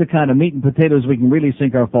 This is the kind of meat and potatoes we can really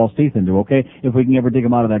sink our false teeth into, okay, if we can ever dig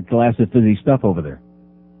them out of that glass of fizzy stuff over there.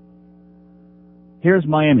 Here's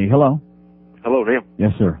Miami. Hello. Hello, Neil.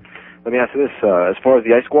 Yes, sir. Let me ask you this. As far as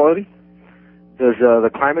the ice quality, does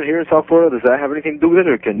the climate here in South Florida, does that have anything to do with it,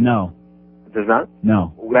 or can... No. It does not?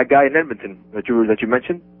 No. That guy in Edmonton that you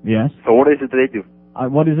mentioned? Yes. So what is it that they do?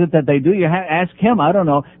 What is it that they do? Ask him. I don't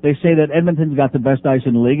know. They say that Edmonton's got the best ice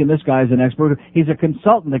in the league, and this guy's an expert. He's a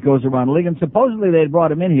consultant that goes around the league, and supposedly they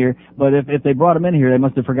brought him in here, but if they brought him in here, they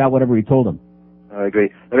must have forgot whatever he told them.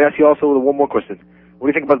 Great. Let me ask you also one more question. What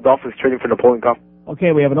do you think about the Dolphins trading for Napoleon Kaufman?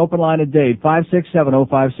 Okay, we have an open line at Dade,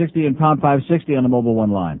 567-0560 and pound 560 on the mobile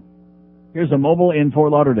one line. Here's a mobile in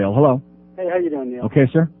Fort Lauderdale. Hello. Hey, how you doing, Neil? Okay,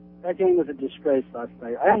 sir. That game was a disgrace last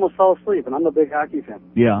night. I almost fell asleep, and I'm a big hockey fan.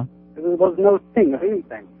 Yeah. There was no thing of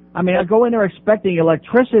anything. I mean, I go in there expecting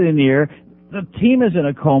electricity in the air. The team is in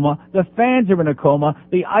a coma. The fans are in a coma.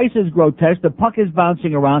 The ice is grotesque. The puck is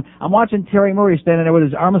bouncing around. I'm watching Terry Murray standing there with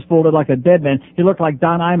his arms folded like a dead man. He looked like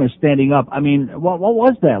Don Imus standing up. I mean, what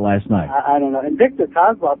was that last night? I don't know. And Victor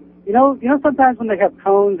Kozlov, you know, sometimes when they have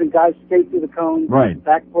cones and guys skate through the cones, right?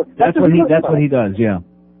 Back and forth. That's what he does. Yeah.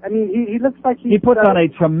 I mean, he looks like he puts on a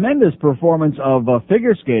tremendous performance of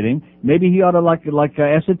figure skating. Maybe he ought to like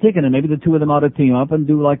Esa Tikkanen. Maybe the two of them ought to team up and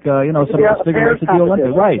do some figure skating at the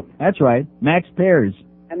Olympics. Right, that's right. Max Pairs.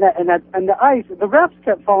 And the ice. The refs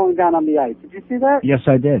kept falling down on the ice. Did you see that? Yes,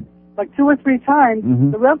 I did. Like 2 or 3 times,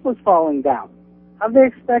 the ref was falling down. How do they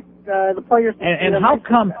expect the players to... And how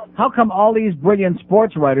come all these brilliant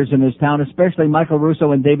sports writers in this town, especially Michael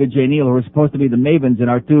Russo and David J. Neal, who are supposed to be the mavens in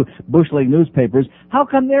our 2 Bush League newspapers, how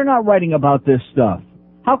come they're not writing about this stuff?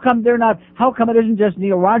 How come it isn't just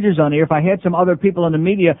Neil Rogers on here? If I had some other people in the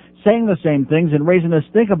media saying the same things and raising us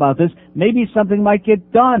think about this, maybe something might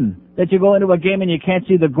get done. That you go into a game and you can't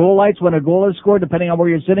see the goal lights when a goal is scored, depending on where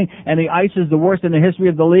you're sitting, and the ice is the worst in the history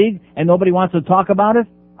of the league, and nobody wants to talk about it?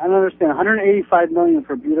 I don't understand. $185 million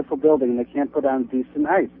for a beautiful building, and they can't put down decent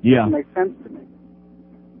ice. Yeah. It doesn't make sense to me.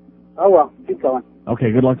 Oh, well. Keep going.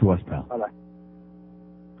 Okay, good luck to us, pal. Bye-bye.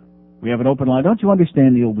 We have an open line. Don't you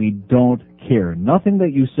understand, Neil? We don't care. Nothing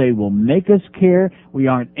that you say will make us care. We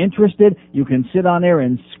aren't interested. You can sit on there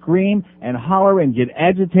and scream and holler and get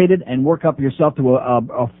agitated and work up yourself to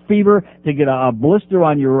a fever, to get a blister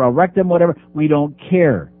on your rectum, whatever. We don't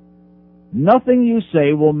care. Nothing you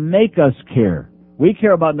say will make us care. We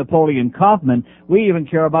care about Napoleon Kaufman. We even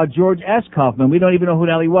care about George S. Kaufman. We don't even know who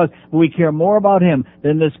the hell he was, but we care more about him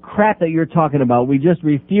than this crap that you're talking about. We just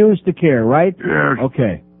refuse to care, right? Yes.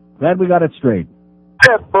 Okay. Glad we got it straight.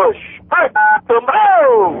 Bush.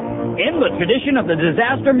 In the tradition of the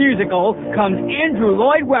disaster musical comes Andrew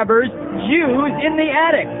Lloyd Webber's Jews in the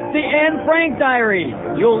Attic, the Anne Frank Diary.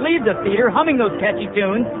 You'll leave the theater humming those catchy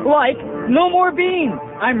tunes like No More Beans,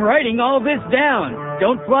 I'm writing all this down,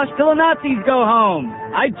 Don't Flush Till the Nazis Go Home,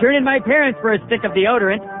 I'd turn in my parents for a stick of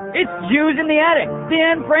deodorant. It's Jews in the Attic, the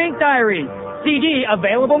Anne Frank Diary. CD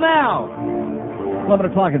available now. 11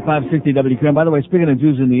 o'clock at 560 WQAM. By the way, speaking of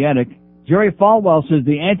Jews in the Attic, Jerry Falwell says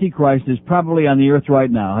the Antichrist is probably on the earth right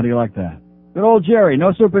now. How do you like that? Good old Jerry.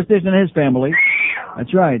 No superstition in his family.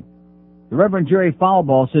 That's right. The Reverend Jerry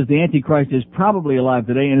Falwell says the Antichrist is probably alive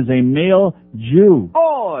today and is a male Jew.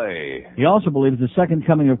 Oi! He also believes the second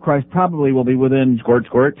coming of Christ probably will be within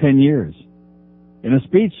 10 years. In a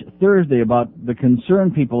speech Thursday about the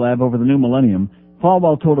concern people have over the new millennium,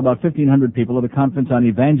 Falwell told about 1,500 people at a conference on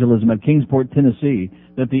evangelism at Kingsport, Tennessee,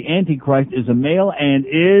 that the Antichrist is a male and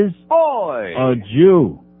is a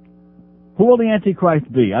Jew. Who will the Antichrist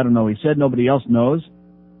be? I don't know. He said nobody else knows.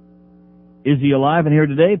 Is he alive and here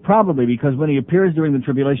today? Probably, because when he appears during the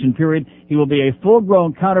tribulation period, he will be a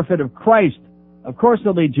full-grown counterfeit of Christ. Of course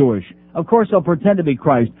he'll be Jewish. Of course he'll pretend to be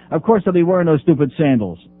Christ. Of course he'll be wearing those stupid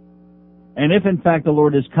sandals. And if, in fact, the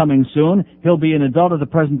Lord is coming soon, he'll be an adult of the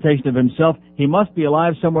presentation of himself. He must be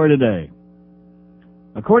alive somewhere today.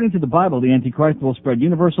 According to the Bible, the Antichrist will spread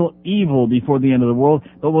universal evil before the end of the world,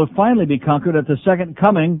 but will finally be conquered at the second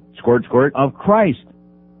coming of Christ.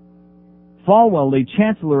 Falwell, the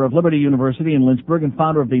chancellor of Liberty University in Lynchburg and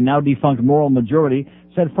founder of the now-defunct Moral Majority,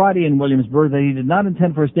 said Friday in Williamsburg that he did not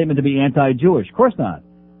intend for a statement to be anti-Jewish. Of course not.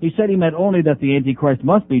 He said he meant only that the Antichrist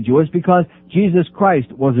must be Jewish because Jesus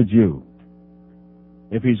Christ was a Jew.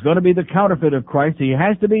 If he's going to be the counterfeit of Christ, he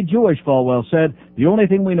has to be Jewish, Falwell said. The only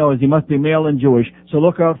thing we know is he must be male and Jewish, so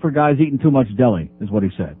look out for guys eating too much deli, is what he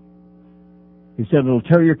said. He said it'll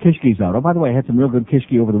tear your kishkis out. Oh, by the way, I had some real good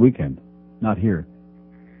kishki over the weekend. Not here.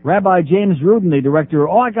 Rabbi James Rudin, the director,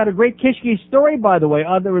 I got a great kishki story, by the way.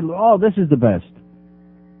 This is the best.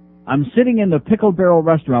 I'm sitting in the Pickle Barrel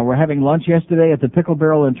restaurant. We're having lunch yesterday at the Pickle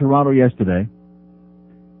Barrel in Toronto yesterday.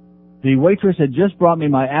 The waitress had just brought me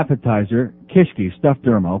my appetizer, kishki, stuffed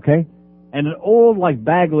derma, okay? And an old,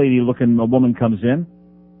 bag lady-looking woman comes in,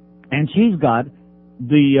 and she's got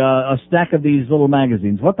a stack of these little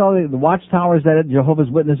magazines. What the Watchtower, is that it? Jehovah's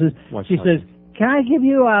Witnesses? She says, can I give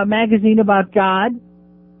you a magazine about God?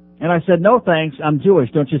 And I said, no thanks, I'm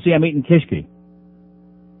Jewish. Don't you see I'm eating kishki?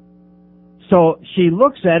 So she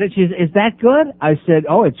looks at it, she says, is that good? I said,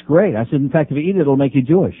 oh, it's great. I said, in fact, if you eat it, it'll make you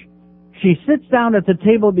Jewish. She sits down at the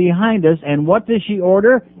table behind us, and what does she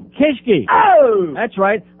order? Kishki. Oh! That's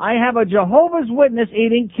right. I have a Jehovah's Witness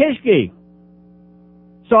eating kishki.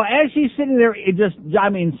 So as she's sitting there,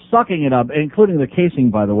 sucking it up, including the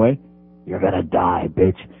casing, by the way. You're gonna die,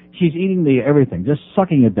 bitch. She's eating everything, just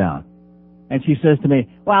sucking it down. And she says to me,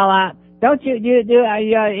 well, don't you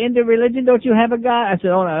into religion? Don't you have a God? I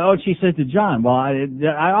said, oh, no. She says to John, well,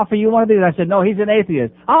 I offer you one of these. I said, no, he's an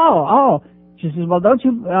atheist. Oh. She says, well, don't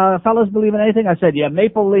you fellows believe in anything? I said, yeah,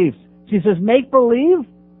 maple leaves. She says, make believe?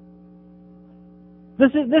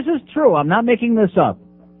 This is true. I'm not making this up.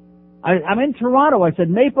 I'm in Toronto. I said,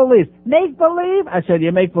 maple leaves. Make believe? I said,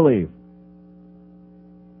 yeah, make believe.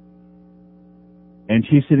 And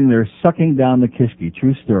she's sitting there sucking down the kishki.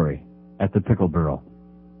 True story. At the Pickle Barrel.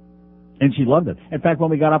 And she loved it. In fact,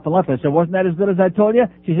 when we got up and left, I said, wasn't that as good as I told you?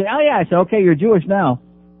 She said, oh yeah. I said, okay, you're Jewish now.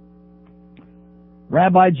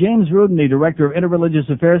 Rabbi James Rudin, the director of Interreligious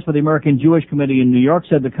Affairs for the American Jewish Committee in New York,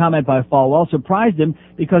 said the comment by Falwell surprised him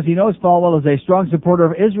because he knows Falwell is a strong supporter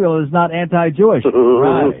of Israel and is not anti-Jewish.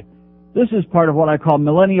 Right. This is part of what I call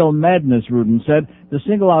millennial madness, Rudin said. To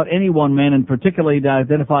single out any one man and particularly to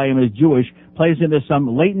identify him as Jewish plays into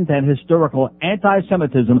some latent and historical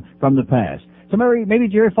anti-Semitism from the past. So maybe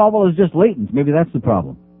Jerry Falwell is just latent. Maybe that's the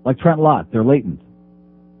problem. Like Trent Lott, they're latent.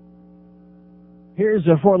 Here's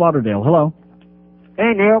Fort Lauderdale. Hello.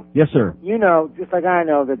 Hey, Neil. Yes, sir. You know, just like I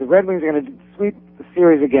know, that the Red Wings are going to sweep the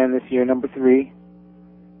series again this year, number 3.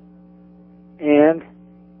 And?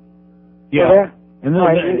 Yeah. And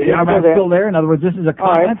I'm still there. In other words, this is a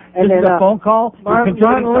comment. Right. This is a phone call. Martin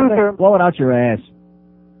Luther. Blow it out your ass.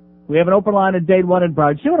 We have an open line at Dade 1 in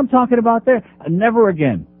Broward. See what I'm talking about there? Never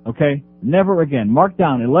again. Okay? Never again. Mark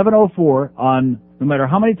down 11:04 on, no matter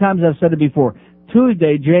how many times I've said it before,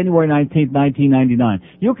 Tuesday, January 19th, 1999.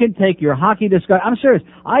 You can take your hockey discussion. I'm serious.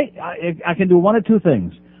 I can do one of two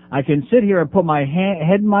things. I can sit here and put my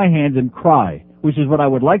head in my hands and cry, which is what I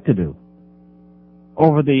would like to do,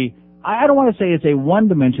 over the, I don't want to say it's a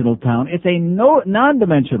one-dimensional town. It's a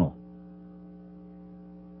non-dimensional.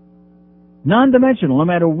 Non-dimensional, no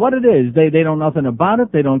matter what it is. They don't know nothing about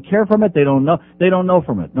it. They don't care from it. They don't know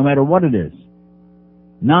from it, no matter what it is.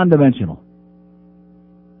 Non-dimensional.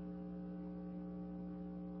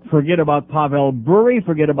 Forget about Pavel Bure.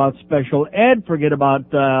 Forget about Special Ed. Forget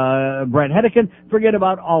about Brent Hedican. Forget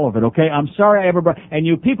about all of it, okay? I'm sorry I ever brought... And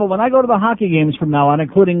you people, when I go to the hockey games from now on,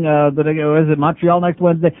 including, is it Montreal next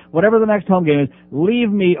Wednesday? Whatever the next home game is,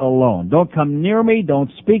 leave me alone. Don't come near me.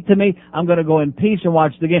 Don't speak to me. I'm going to go in peace and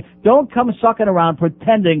watch the game. Don't come sucking around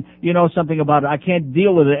pretending you know something about it. I can't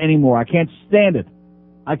deal with it anymore. I can't stand it.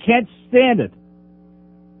 I can't stand it.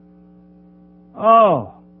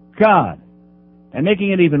 Oh, God. And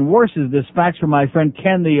making it even worse is this fax from my friend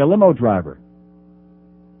Ken, the limo driver.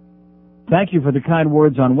 Thank you for the kind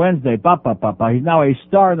words on Wednesday. He's now a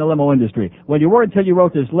star in the limo industry. Well, you were until you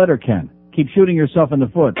wrote this letter, Ken. Keep shooting yourself in the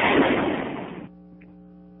foot.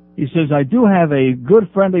 He says, I do have a good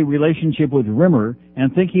friendly relationship with Rimmer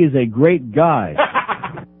and think he is a great guy.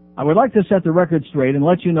 I would like to set the record straight and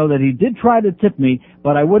let you know that he did try to tip me,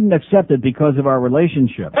 but I wouldn't accept it because of our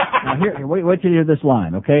relationship. Now here, wait till you hear this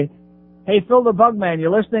line, okay? Hey, Phil the Bugman,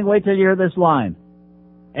 you listening? Wait till you hear this line.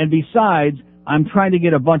 And besides, I'm trying to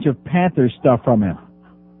get a bunch of Panther stuff from him.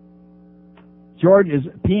 George is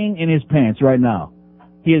peeing in his pants right now.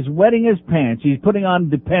 He is wetting his pants. He's putting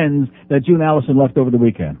on Depends that June Allison left over the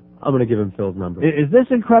weekend. I'm going to give him Phil's number. Is this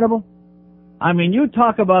incredible? I mean, you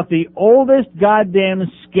talk about the oldest goddamn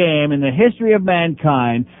scam in the history of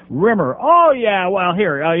mankind, Rimmer. Oh, yeah, well,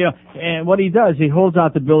 here, and what he does, he holds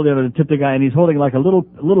out the bill to tip the guy, and he's holding like a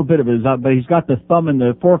little bit of his up, but he's got the thumb and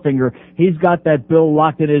the forefinger. He's got that bill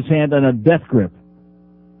locked in his hand on a death grip.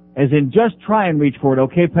 As in, just try and reach for it,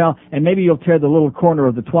 okay, pal? And maybe you'll tear the little corner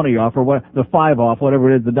of the 20 off, or what, the 5 off,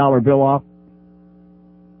 whatever it is, the dollar bill off.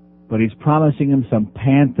 But he's promising him some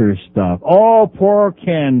Panther stuff. Oh, poor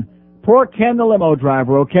Ken. Poor Ken the limo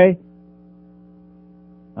driver, okay?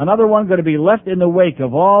 Another one going to be left in the wake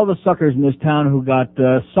of all the suckers in this town who got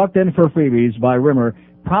sucked in for freebies by Rimmer,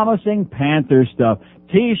 promising Panther stuff.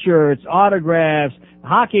 T-shirts, autographs,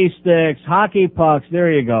 hockey sticks, hockey pucks,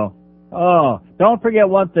 there you go. Oh, don't forget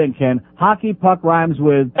one thing, Ken. Hockey puck rhymes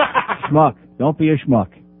with schmuck. Don't be a schmuck.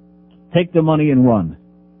 Take the money and run.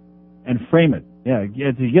 And frame it. Yeah,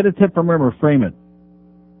 if you get a tip from Rimmer, frame it.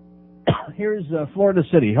 Here's Florida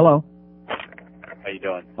City. Hello. How you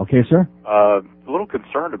doing? Okay, sir. A little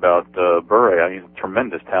concerned about Bure. I mean, he's a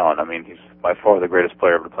tremendous talent. I mean, he's by far the greatest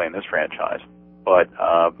player ever to play in this franchise. But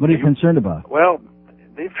what are you concerned about? Well,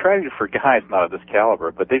 they've traded for guys not of this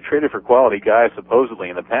caliber, but they've traded for quality guys supposedly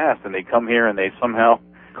in the past, and they come here and they somehow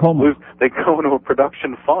they go into a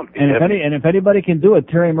production funk. And if anybody can do it,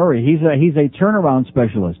 Terry Murray. He's a turnaround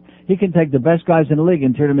specialist. He can take the best guys in the league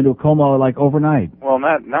and turn them into a coma like overnight. Well,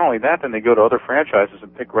 not only that, then they go to other franchises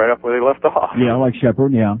and pick right up where they left off. Yeah, like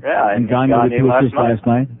Shepard, yeah. Yeah, and Gagne did last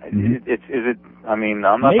night. Mm-hmm. I mean,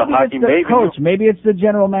 I'm not the hockey maybe it's the coach, maybe it's the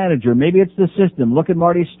general manager, maybe it's the system. Look at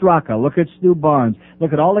Marty Straka, look at Stu Barnes,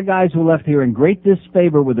 look at all the guys who left here in great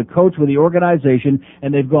disfavor with the coach, with the organization,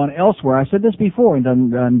 and they've gone elsewhere. I said this before and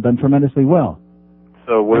done tremendously well.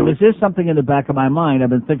 So this is something in the back of my mind. I've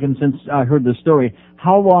been thinking since I heard the story,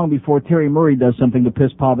 how long before Terry Murray does something to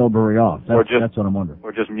piss Pavel Bure off? That's what I'm wondering.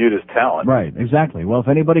 Or just mute his talent. Right, exactly. Well, if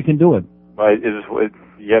anybody can do it. But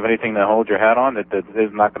you have anything to hold your hat on that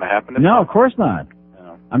is not going to happen? No, of course not.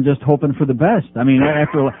 No. I'm just hoping for the best. I mean,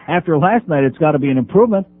 after last night, it's got to be an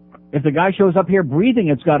improvement. If the guy shows up here breathing,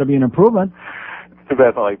 it's got to be an improvement. It's too bad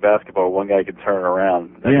it's not like basketball. One guy can turn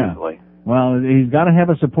around easily. Well, he's got to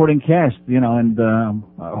have a supporting cast, and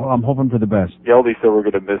I'm hoping for the best. Geldy said we're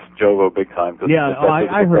going to miss Jovo big time. Yeah,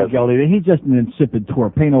 I heard Geldy. He's just an insipid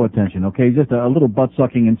twerp. Pay no attention, okay? He's just a little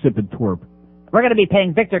butt-sucking insipid twerp. We're going to be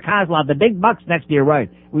paying Victor Kozlov the big bucks next year, right?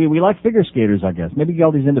 We like figure skaters, I guess. Maybe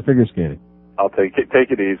Geldy's into figure skating. I'll take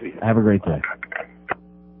it easy. Have a great day.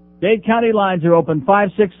 Dade County lines are open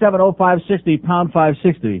 5670560 pound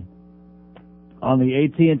 560 on the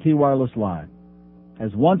AT&T wireless line.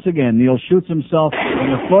 As once again, Neil shoots himself in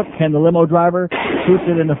the foot. Ken, the limo driver, shoots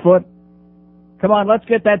it in the foot. Come on, let's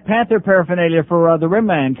get that Panther paraphernalia for the Rim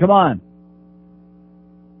Man. Come on.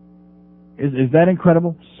 Is that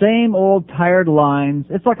incredible? Same old tired lines.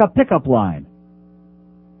 It's like a pickup line.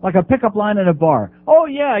 Like a pickup line in a bar. Oh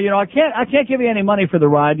yeah, I can't give you any money for the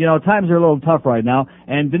ride. Times are a little tough right now.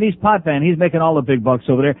 And Denise Potvin, he's making all the big bucks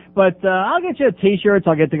over there. But I'll get you T-shirts.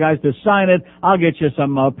 I'll get the guys to sign it. I'll get you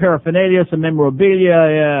some paraphernalia, some memorabilia.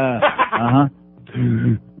 Yeah.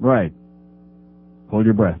 Right. Hold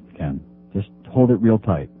your breath, Ken. Just hold it real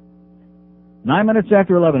tight. 9 minutes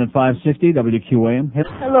after 11 at 560 WQAM.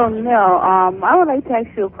 Hello, Neil. I would like to ask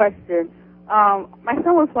you a question. My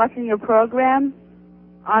son was watching your program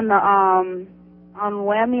on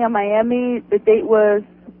Whammy on Miami. The date was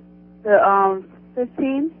the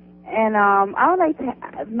 15th, and I would like to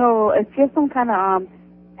know if you're some kind of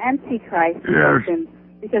Antichrist person.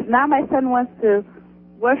 Because now my son wants to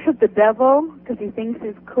worship the devil because he thinks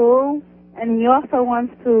he's cool, and he also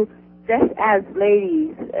wants to dress as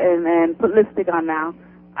ladies and put lipstick on now.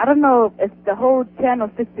 I don't know if the whole channel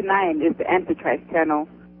 69 is the Antichrist channel.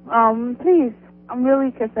 Please, I'm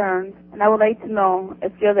really concerned, and I would like to know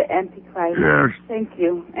if you're the Antichrist. Yes. Thank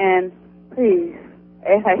you. And please,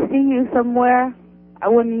 if I see you somewhere, I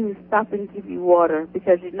wouldn't even stop and give you water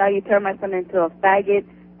because now you turned my son into a faggot,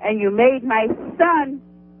 and you made my son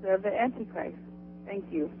serve the Antichrist. Thank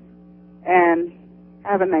you. And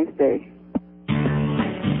have a nice day.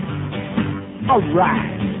 All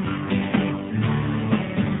right.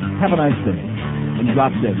 Have a nice day. And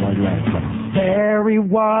drop dead while you're at it. There he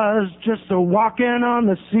was, just walking on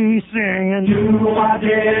the sea, singing,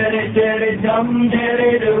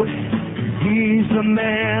 do-I-did-it-dum-did-it-do. He's the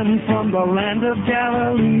man from the land of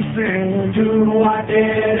Galilee, singing,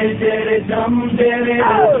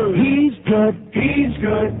 do-I-did-it-dum-did-it-do. He's good,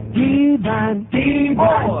 divine,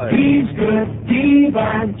 he's good,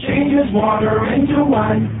 divine, changes water into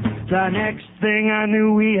wine. The next thing I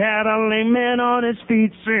knew, we had a lame man on his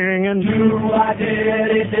feet singing,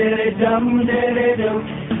 do-I-did-it-dum-did-it-do.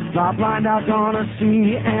 The blind are gonna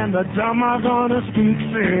see and the dumb are gonna speak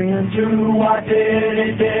singing,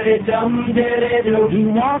 do-I-did-it-dum-did-it-do. He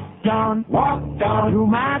walked on through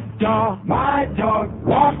my door,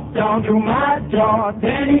 walked on through my door,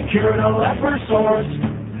 then he cured a leper sores.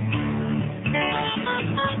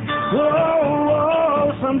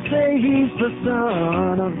 Whoa, some say he's the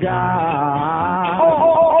Son of God.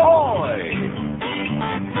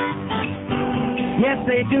 Yes,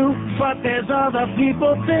 they do, but there's other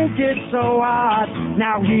people think it's so odd.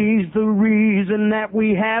 Now he's the reason that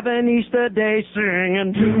we have an Easter day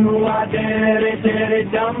singing,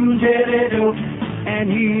 do-I-did-it-dum-did-it-do.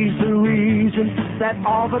 And he's the reason that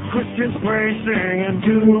all the Christians pray singing,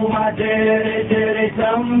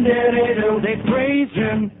 do-I-did-it-dum-did-it-do. They praise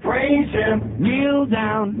him, kneel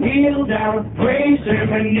down, praise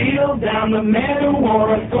him and kneel down, the man who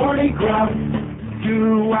wore a thorny crown.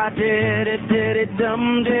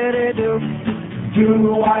 Do-I-did-it-dum-did-it-do.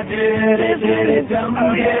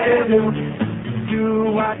 Do-I-did-it-dum-did-it-do.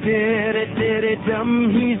 Do-I-did-it-dum,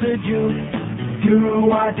 he's a Jew.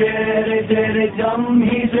 Do-I-did-it-dum,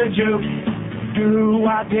 he's a Jew.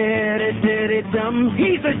 Do-I-did-it-dum,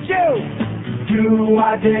 he's a Jew.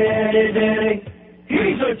 Do-I-did-it,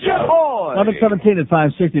 he's a Jew. 11:17 at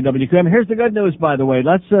 560 WQAM. Here's the good news, by the way.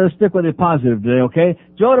 Let's stick with the positive today, okay?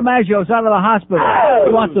 Joe DiMaggio's out of the hospital.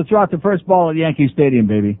 He wants to throw out the first ball at Yankee Stadium,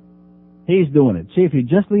 baby. He's doing it. See, if you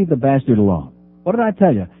just leave the bastard alone. What did I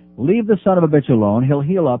tell you? Leave the son of a bitch alone. He'll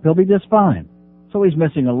heal up. He'll be just fine. So he's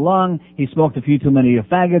missing a lung. He smoked a few too many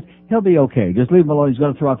faggots. He'll be okay. Just leave him alone. He's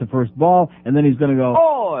going to throw out the first ball, and then he's going to go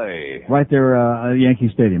right there at Yankee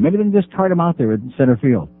Stadium. Maybe they can just cart him out there at center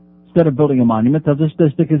field. Instead of building a monument, they'll just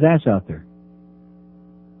stick his ass out there.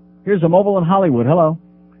 Here's a mobile in Hollywood. Hello.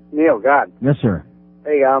 Neil, God. Yes, sir.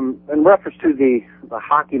 Hey, in reference to the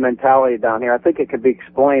hockey mentality down here, I think it could be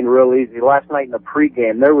explained real easy. Last night in the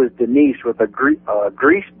pregame, there was Denise with a grease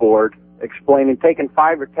board taking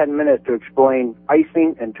 5 or 10 minutes to explain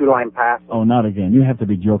icing and two-line passing. Oh, not again. You have to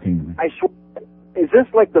be joking to me. I swear. Is this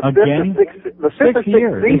like the fifth or sixth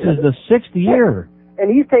year? season? This is the 6th year. And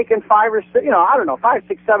he's taken 5 or 6, 5,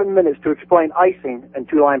 6, 7 minutes to explain icing and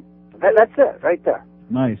two-line. That's it, right there.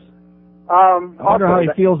 Nice. I wonder how he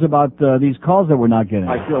feels about these calls that we're not getting.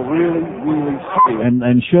 I feel really, really sorry.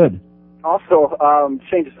 And should. Also,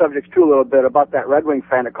 change the subject too a little bit about that Red Wing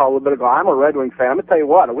fan that called a little bit ago. I'm a Red Wing fan. I'm going to tell you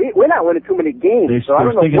what, we're not winning too many games. They're so I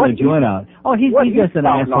don't know sticking what the joint out. Oh, he's just an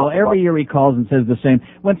asshole. Every year he calls and says the same.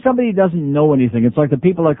 When somebody doesn't know anything, it's like the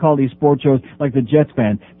people that call these sports shows, like the Jets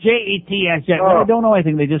fan. Jets. They don't know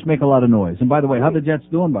anything. They just make a lot of noise. And by the way, how the Jets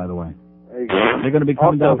doing, by the way? There you go. They're going to be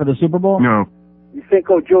coming down for the Super Bowl? No. You think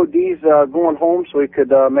Joe D's going home so he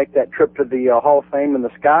could make that trip to the Hall of Fame in the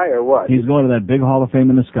sky, or what? He's going to that big Hall of Fame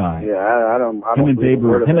in the sky. Yeah, I don't. Him and Babe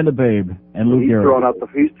Ruth. Him and the Babe and Lou Gehrig.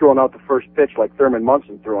 He's throwing out the first pitch like Thurman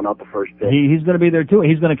Munson throwing out the first pitch. He's going to be there too.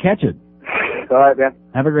 He's going to catch it. All right, man.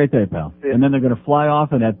 Have a great day, pal. And then they're going to fly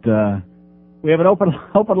off, and we have an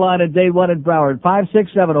open line at day one in Broward,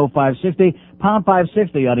 5670560, pound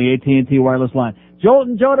 560 on the AT&T wireless line. Joe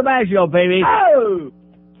DiMaggio, baby. Oh!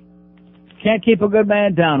 Can't keep a good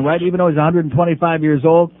man down, right? Even though he's 125 years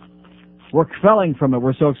old. We're felling from it.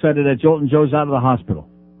 We're so excited that Jolton Joe's out of the hospital.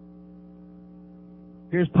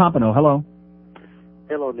 Here's Pompano. Hello.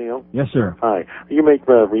 Hello, Neil. Yes, sir. Hi. You may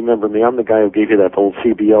remember me. I'm the guy who gave you that old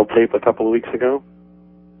CBL tape a couple of weeks ago.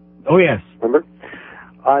 Oh, yes. Remember?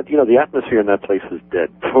 The atmosphere in that place is dead.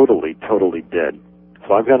 Totally, totally dead.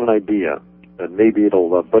 So I've got an idea that maybe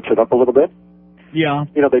it'll butch it up a little bit. Yeah.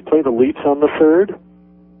 You know, they play the Leafs on the 3rd.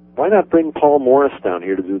 Why not bring Paul Morris down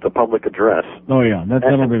here to do the public address? Oh, yeah,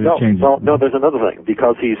 that'll really change it. Well, no, there's another thing.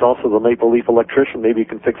 Because he's also the Maple Leaf electrician, maybe he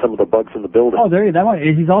can fix some of the bugs in the building. Oh, there you go.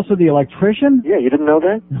 He's also the electrician? Yeah, you didn't know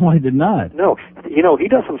that? No, I did not. No. You know, he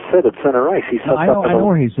doesn't sit at center ice. He sits I know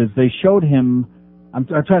where he sits. They showed him. I'm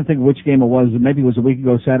trying to think which game it was. Maybe it was a week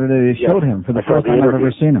ago Saturday. They showed him for the first time I've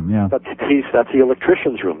ever seen him. Yeah. That's the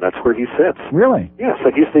electrician's room. That's where he sits. Really? Yeah.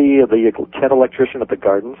 So he's the head electrician at the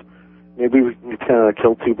Gardens. Maybe we can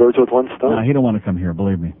kill two birds with one stone. No, he don't want to come here.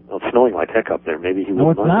 Believe me. Well, it's snowing like heck up there. Maybe he No,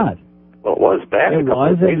 wouldn't it's mind. not. Well, it was bad. It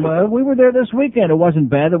was. We were there this weekend. It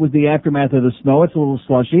wasn't bad. It was the aftermath of the snow. It's a little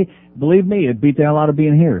slushy. Believe me, it beat the hell out of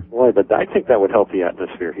being here. Boy, but I think that would help the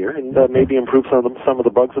atmosphere here and maybe improve some of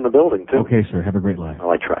the bugs in the building, too. Okay, sir. Have a great life.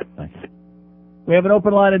 Well, I tried. Thanks. We have an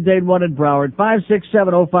open line at Dade 1 in Broward,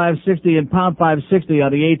 567-0560 and pound 560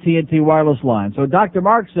 on the AT&T wireless line. So Dr.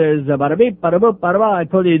 Mark says, bada beep, bada boop, bada ba, I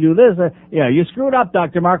told you to do this. Yeah, you screwed up,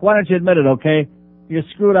 Dr. Mark. Why don't you admit it, okay? You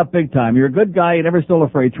screwed up big time. You're a good guy. You never stole a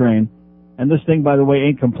freight train. And this thing, by the way,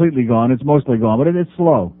 ain't completely gone. It's mostly gone, but it's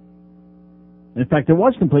slow. In fact, it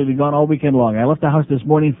was completely gone all weekend long. I left the house this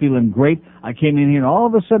morning feeling great. I came in here, and all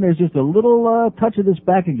of a sudden there's just a little touch of this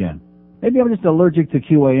back again. Maybe I'm just allergic to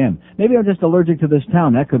QAM. Maybe I'm just allergic to this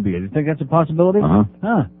town. That could be it. You think that's a possibility?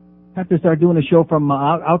 Uh-huh. Have to start doing a show from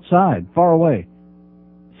outside, far away.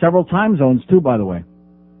 Several time zones, too, by the way.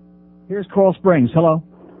 Here's Coral Springs. Hello.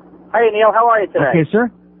 Hey, Neil. How are you today? Okay,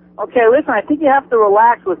 sir. Okay, listen, I think you have to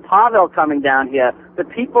relax with Pavel coming down here. The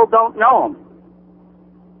people don't know him,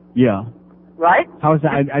 Yeah. right? How is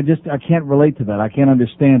that? I can't relate to that. I can't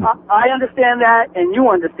understand it. I understand that, and you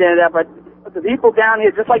understand that, but the people down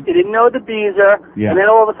here, just like they didn't know the Beezer, Yeah. and then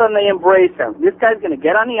all of a sudden they embrace him. This guy's going to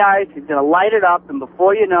get on the ice, he's going to light it up, and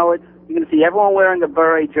before you know it, you're going to see everyone wearing a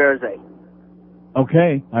Bure jersey.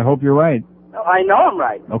 Okay. I hope you're right. I know I'm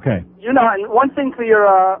right. Okay. You know, and one thing for your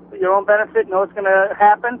own benefit, you know what's going to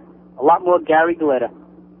happen? A lot more Gary Glitter.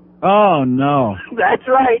 Oh, no. That's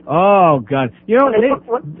right. Oh, God. You know,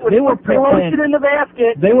 they were playing... in the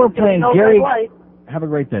basket. They were playing no Gary... red light. Have a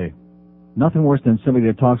great day. Nothing worse than somebody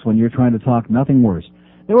that talks when you're trying to talk. Nothing worse.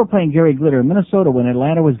 They were playing Gary Glitter in Minnesota when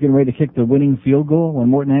Atlanta was getting ready to kick the winning field goal, when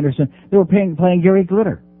Morton Anderson... They were playing Gary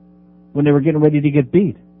Glitter when they were getting ready to get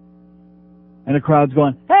beat. And the crowd's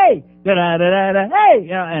going, hey! Da-da-da-da-da, hey! You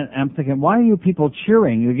know, and I'm thinking, why are you people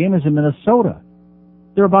cheering? The game is in Minnesota.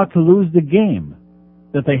 They're about to lose the game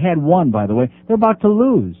that they had won, by the way. They're about to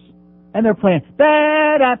lose. And they're playing,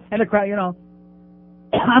 da-da, and the crowd, you know.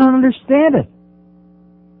 I don't understand it.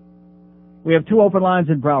 We have two open lines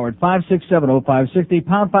in Broward, 567-0560,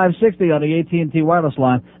 pound 560 on the AT&T wireless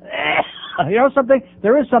line. You know something?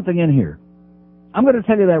 There is something in here. I'm going to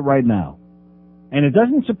tell you that right now. And it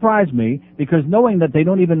doesn't surprise me, because knowing that they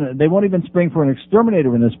won't even spring for an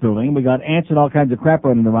exterminator in this building, we got ants and all kinds of crap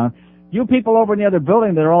running around. You people over in the other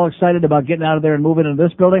building that are all excited about getting out of there and moving into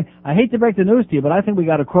this building, I hate to break the news to you, but I think we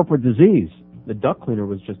got a corporate disease. The duck cleaner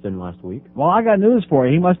was just in last week. Well, I got news for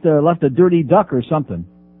you. He must have left a dirty duck or something.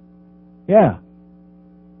 Yeah.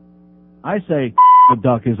 I say the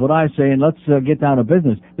duck is what I say, and let's get down to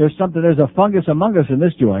business. There's a fungus among us in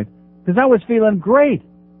this joint, because I was feeling great.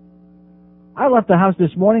 I left the house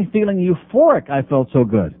this morning feeling euphoric. I felt so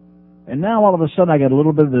good. And now all of a sudden I got a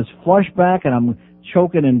little bit of this flush back, and I'm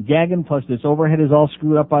choking and gagging, plus this overhead is all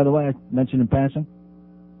screwed up, by the way, I mentioned in passing.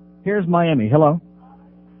 Here's Miami. Hello.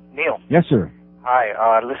 Neil. Yes, sir.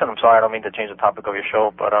 Hi. Listen, I'm sorry, I don't mean to change the topic of your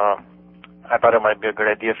show, but I thought it might be a good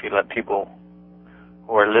idea if you let people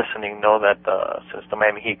who are listening know that since the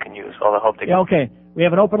Miami Heat can use all the help they Yeah, okay. We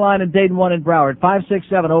have an open line in Dayton 1 in Broward,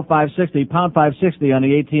 567-0560, pound 560 on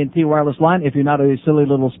the AT&T wireless line. If you're not a silly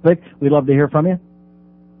little spick, we'd love to hear from you.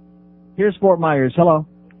 Here's Fort Myers. Hello.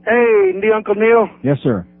 Hey, Uncle Neil. Yes,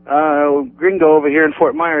 sir. Gringo over here in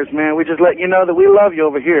Fort Myers, man. We just let you know that we love you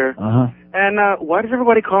over here. Uh-huh. And why does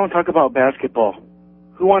everybody call and talk about basketball?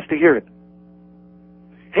 Who wants to hear it?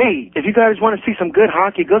 Hey, if you guys want to see some good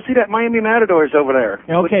hockey, go see that Miami Matadors over there.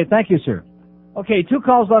 Okay, thank you, sir. Okay, two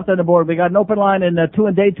calls left on the board. We got an open line in 2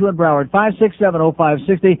 and Dade, 2 in Broward,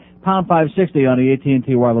 567-0560, pound 560 on the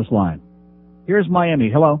AT&T wireless line. Here's Miami.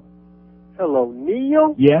 Hello. Hello,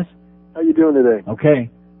 Neil. Yes. How you doing today? Okay.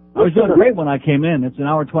 I was doing great when I came in. It's an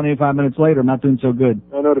hour 25 minutes later. I'm not doing so good.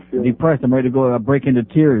 I know the feeling. Depressed. I'm ready to go break into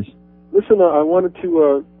tears. Listen, I wanted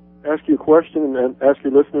to ask you a question and ask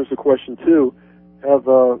your listeners a question too. Have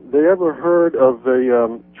they ever heard of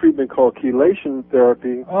a treatment called chelation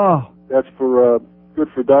therapy? Oh. That's for good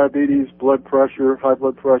for diabetes, blood pressure, high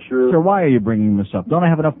blood pressure. Sir, why are you bringing this up? Don't I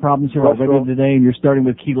have enough problems here already today, and you're starting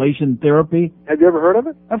with chelation therapy? Have you ever heard of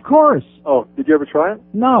it? Of course. Oh, did you ever try it?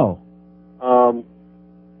 No.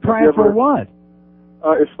 Try it for what?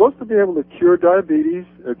 It's supposed to be able to cure diabetes,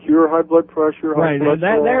 cure high blood pressure, high Right,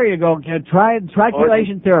 cholesterol. there you go. Try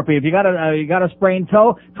chelation therapy. If you got a sprained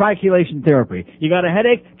toe, try chelation therapy. You got a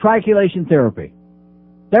headache, try chelation therapy.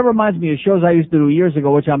 That reminds me of shows I used to do years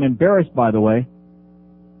ago, which I'm embarrassed, by the way.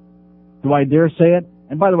 Do I dare say it?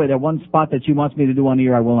 And by the way, that one spot that she wants me to do on the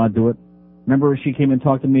air, I will not do it. Remember she came and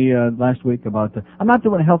talked to me last week about I'm not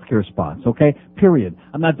doing healthcare spots, okay? Period.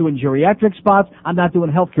 I'm not doing geriatric spots. I'm not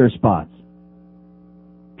doing healthcare spots.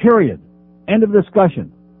 Period. End of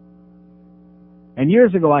discussion. And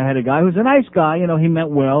years ago I had a guy who's a nice guy, you know, he meant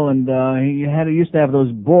well, and he used to have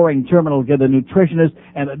those boring terminals, get the nutritionist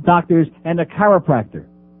and the doctors and the chiropractor.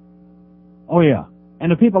 Oh yeah.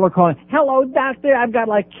 And the people are calling, hello doctor, I've got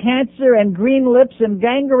like cancer and green lips and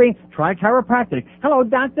gangrene. Try chiropractic. Hello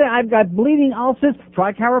doctor, I've got bleeding ulcers.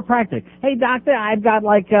 Try chiropractic. Hey doctor, I've got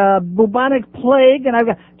like bubonic plague and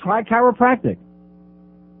try chiropractic.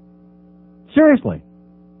 Seriously.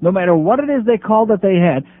 No matter what it is they called that they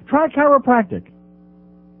had, try chiropractic.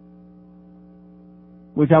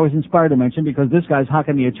 Which I was inspired to mention because this guy's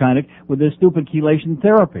hocking me a chinik with this stupid chelation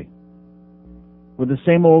therapy. With the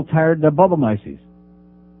same old tired bubble-myces.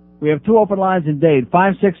 We have 2 open lines in Dade,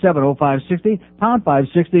 5670560, pound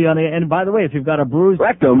 560 on the, and by the way, if you've got a bruised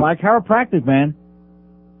rectum, try chiropractic, man.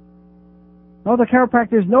 No, the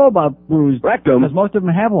chiropractors know about bruised rectum because most of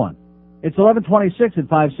them have one. It's 11:26 at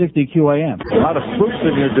 560 QAM. A lot of spooks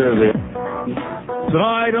in New Jersey.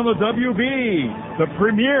 Tonight on the WB, the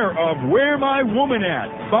premiere of Where My Woman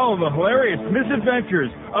At. Follow the hilarious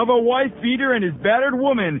misadventures of a wife beater and his battered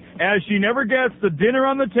woman as she never gets the dinner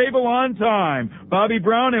on the table on time. Bobby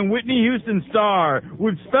Brown and Whitney Houston star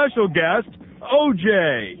with special guest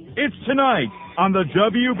OJ. It's tonight on the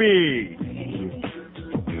WB.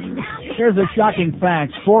 Here's a shocking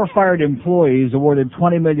fact. 4 fired employees awarded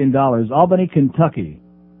 $20 million. Albany, Kentucky.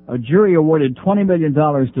 A jury awarded $20 million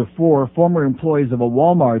to 4 former employees of a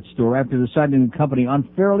Walmart store after deciding the company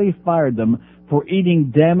unfairly fired them for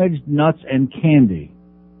eating damaged nuts and candy.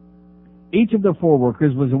 Each of the 4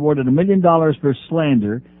 workers was awarded $1 million for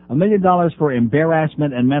slander, $1 million for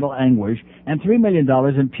embarrassment and mental anguish, and $3 million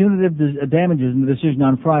in punitive damages in the decision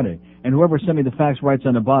on Friday. And whoever sent me the facts writes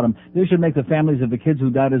on the bottom, this should make the families of the kids who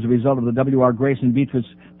died as a result of the W.R. Grace and Beatrice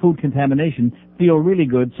food contamination feel really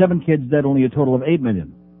good. 7 kids dead, only a total of $8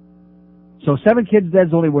 million. So 7 kids dead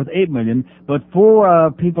is only worth $8 million, but 4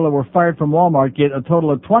 people that were fired from Walmart get a total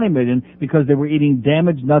of $20 million because they were eating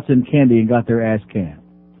damaged nuts and candy and got their ass canned.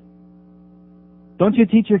 Don't you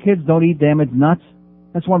teach your kids don't eat damaged nuts?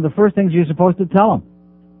 That's one of the first things you're supposed to tell them.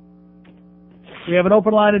 We have an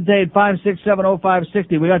open line today at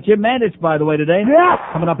 5670560. We got Jim Mandich, by the way, today. Yeah.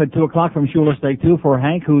 Coming up at 2 o'clock from Shula Steak 2 for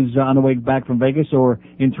Hank, who's on the way back from Vegas or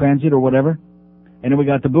in transit or whatever. And then we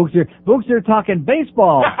got the Bookster. Bookster talking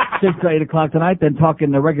baseball 6 to 8 o'clock tonight, then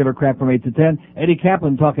talking the regular crap from 8 to 10. Eddie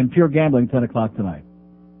Kaplan talking pure gambling 10 o'clock tonight.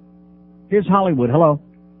 Here's Hollywood. Hello.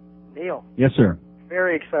 Neil. Yes, sir.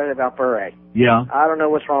 Very excited about Bure. Yeah. I don't know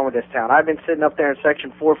what's wrong with this town. I've been sitting up there in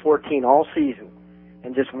section 414 all season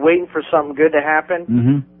and just waiting for something good to happen.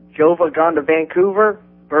 Mm-hmm. Jova gone to Vancouver.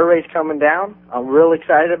 Bure's coming down. I'm real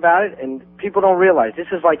excited about it, and people don't realize this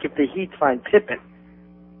is like if the Heat signed Pippen.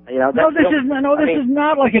 You know, No, this is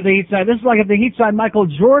not like if the Heat signed. This is like if the Heat signed Michael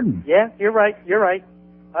Jordan. Yeah, you're right. You're right.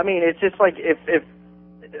 I mean, it's just like if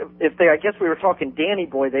they, I guess we were talking Danny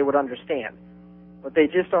Boy, they would understand. But they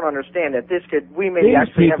just don't understand that we may These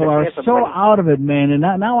actually have a people are chance of so winning. out of it, man, and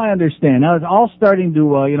now I understand. Now it's all starting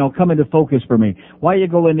to, come into focus for me. Why you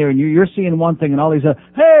go in there and you're seeing one thing and all these,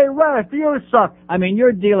 hey, ref, you suck. I mean,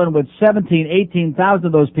 you're dealing with 18,000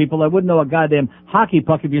 of those people that wouldn't know a goddamn hockey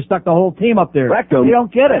puck if you stuck the whole team up there. Rectum. They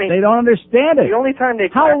don't get it. I mean, they don't understand it. The only time they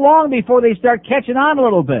How long before they start catching on a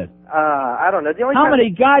little bit? I don't know. The only How time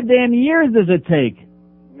many goddamn years does it take?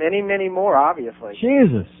 Many, many more, obviously.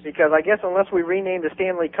 Jesus. Because I guess unless we rename the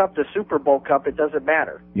Stanley Cup the Super Bowl Cup, it doesn't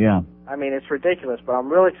matter. Yeah. I mean, it's ridiculous, but I'm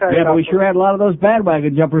really excited Yeah, about but we sure had a lot of those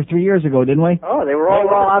bandwagon jumpers 3 years ago, didn't we? Oh, they were They all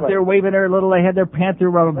were all over out the there place. waving their little, they had their Panther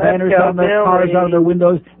banners go, on their Bill, cars, out of their lady.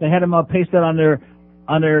 windows. They had them pasted on their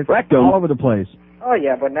Rectum. all over the place. Oh,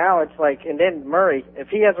 yeah, but now it's like, and then Murray, if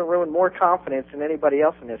he hasn't ruined more confidence than anybody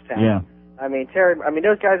else in this town. Yeah. I mean, Terry,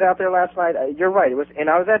 those guys out there last night, you're right. And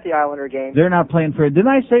I was at the Islander game. They're not playing for it. Didn't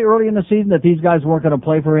I say early in the season that these guys weren't going to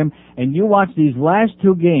play for him? And you watch these last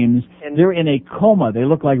 2 games, they're in a coma. They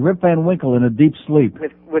look like Rip Van Winkle in a deep sleep.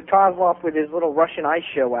 With Kozlov with his little Russian ice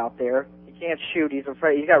show out there, he can't shoot. He's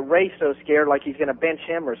afraid. He's got Ray so scared like he's going to bench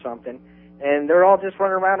him or something. And they're all just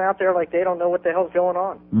running around out there like they don't know what the hell's going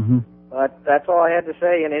on. Mm-hmm. But that's all I had to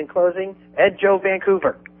say. And in closing, Ed Joe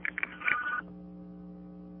Vancouver.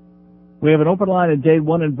 We have an open line at Day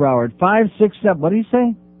 1 in Broward. 567, what did he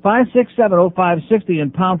say? 567-0560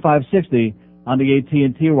 and pound 560 on the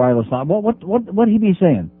AT&T wireless line. What he be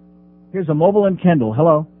saying? Here's a mobile in Kendall.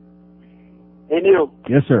 Hello. Hey, Neil.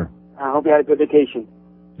 Yes, sir. I hope you had a good vacation.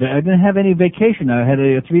 I didn't have any vacation. I had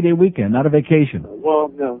a 3-day weekend, not a vacation. Well,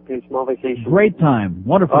 no, okay, small vacation. Great time.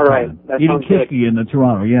 Wonderful All right. time. That Eating sounds good. kiski in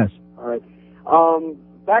Toronto, yes. All right.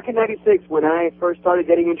 Back in '96, when I first started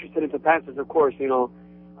getting interested into Panthers, of course,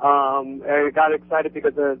 I got excited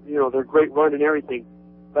because of, their great run and everything.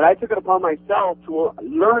 But I took it upon myself to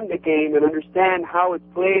learn the game and understand how it's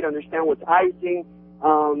played, understand what's icing,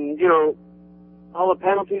 all the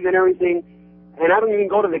penalties and everything. And I don't even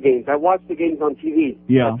go to the games. I watch the games on TV.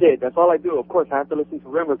 Yeah. That's it. That's all I do. Of course, I have to listen to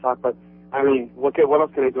Rimmer talk, but, I mean, what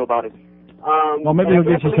else can I do about it? Well, maybe he'll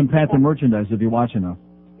get you some Panther merchandise if you watch enough.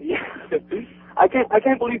 Yeah. I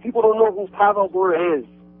can't believe people don't know who Pavel Bure is.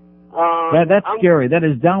 That's scary. That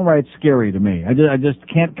is downright scary to me. I just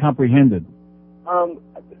can't comprehend it.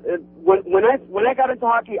 When I got into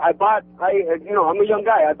hockey, I'm a young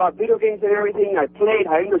guy. I bought video games and everything. I played.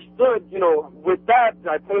 I understood, with that,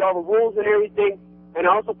 I played all the rules and everything. And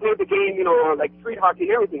I also played the game, like street hockey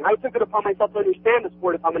and everything. I took it upon myself to understand the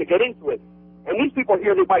sport if I'm going to get into it. And these people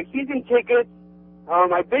here, they buy season tickets.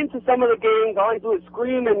 I've been to some of the games. All I do is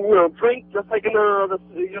scream and, drink just like in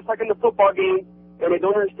the football game. And they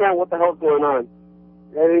don't understand what the hell's going on.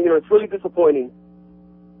 And, it's really disappointing.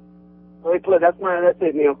 All right, that's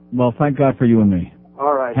it, Neil. Well, thank God for you and me.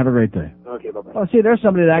 All right. Have a great day. Okay, bye-bye. Oh, see, there's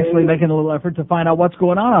somebody that's actually making a little effort to find out what's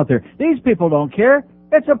going on out there. These people don't care.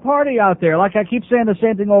 It's a party out there. Like I keep saying the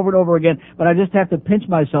same thing over and over again, but I just have to pinch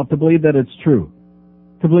myself to believe that it's true.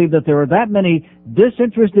 To believe that there are that many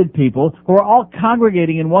disinterested people who are all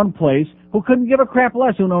congregating in one place, who couldn't give a crap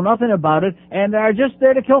less, who know nothing about it, and are just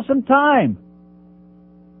there to kill some time.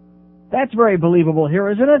 That's very believable here,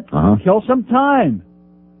 isn't it? Kill some time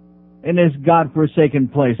in this godforsaken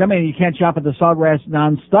place. I mean, you can't shop at the Sawgrass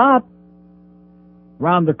nonstop,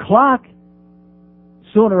 round the clock.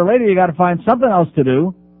 Sooner or later, you got to find something else to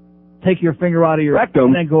do. Take your finger out of your rectum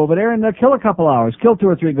and then go over there and kill a couple hours. Kill 2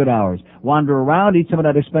 or 3 good hours. Wander around, eat some of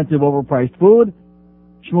that expensive, overpriced food.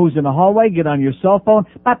 Schmooze in the hallway. Get on your cell phone.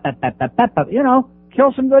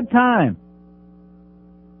 Kill some good time.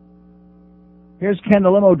 Here's Ken, the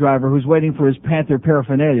limo driver, who's waiting for his Panther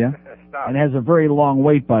paraphernalia. And has a very long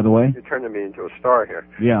wait, by the way. You're turning me into a star here.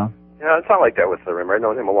 Yeah. Yeah, it's not like that with the Rimmer. I've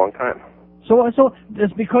known him a long time. So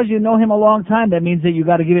just because you know him a long time, that means that you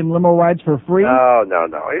got to give him limo rides for free? No.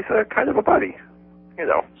 He's a kind of a buddy.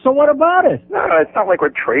 So what about it? No, it's not like we're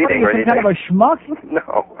trading or anything. Kind of a schmuck?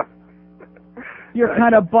 No. You're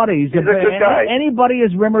kind of buddies. He's a good guy. Anybody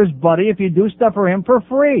is Rimmer's buddy if you do stuff for him for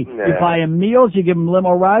free. Yeah. You buy him meals, you give him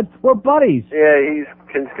limo rides. We're buddies. Yeah, he's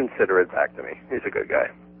considerate back to me. He's a good guy.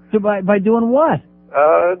 So by doing what?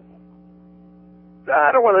 I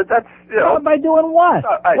don't want to. That's by doing what?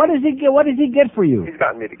 What does he get? What does he get for you? He's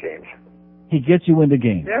gotten me to games. He gets you into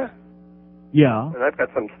games. Yeah. Yeah. And I've got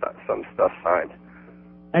some stuff signed.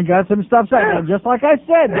 And got some stuff signed. Yeah. Just like I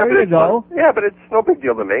said. Yeah, there you go. Yeah, but it's no big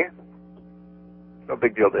deal to me. No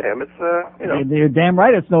big deal to him. It's You're damn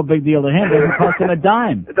right. It's no big deal to him. It doesn't cost him a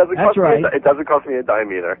dime. It doesn't That's cost right. me. It doesn't cost me a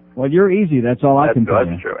dime either. Well, you're easy. That's all I can tell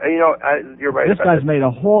you. That's true. And you're right. This guy's made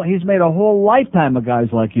a whole lifetime of guys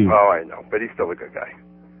like you. Oh, I know, but he's still a good guy.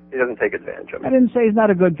 He doesn't take advantage of me. I didn't say he's not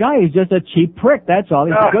a good guy. He's just a cheap prick. That's all.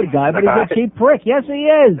 He's a good guy, but he's a cheap prick. Yes, he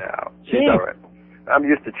is. No, cheap. He's all right. I'm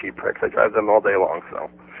used to cheap pricks. I drive them all day long, so.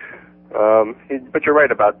 But you're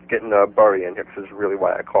right about getting Burry in here, because is really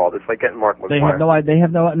why I called. It's like getting Mark McGuire. They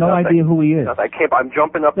have no idea who he is. I can't. I'm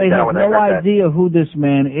jumping up and down when I heard They have no idea who this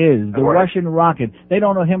man is. The Russian rocket. They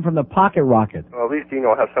don't know him from the pocket rocket. Well, at least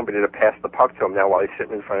Dino has somebody to pass the puck to him now while he's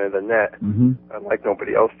sitting in front of the net. Mm-hmm. Unlike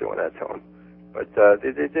nobody else doing that to him. But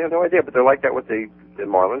they have no idea. But they're like that with the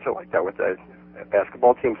Marlins. They're like that with the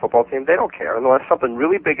basketball team, football team. They don't care unless something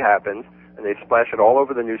really big happens. And they splash it all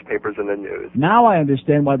over the newspapers and the news. Now I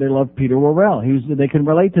understand why they love Peter Worrell. They can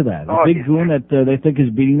relate to that. A big goon that they think is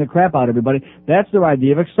beating the crap out of everybody. That's their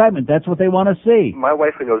idea of excitement. That's what they want to see. My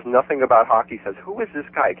wife, who knows nothing about hockey, says, "Who is this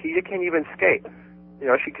guy? He can't even skate."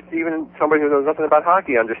 Somebody who knows nothing about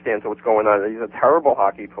hockey understands what's going on. He's a terrible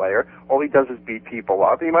hockey player. All he does is beat people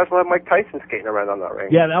up. You might as well have Mike Tyson skating around on that ring.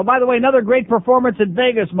 Yeah. Now, by the way, another great performance in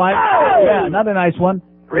Vegas, Mike. Oh! Yeah, another nice one.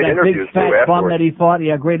 Great that interviews, big fat bum afterwards. that he fought.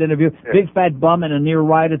 Yeah, great interview. Yeah. Big fat bum and a near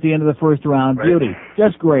ride at the end of the first round. Right. Beauty.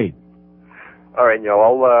 Just great. All right,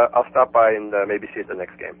 I'll stop by and maybe see you at the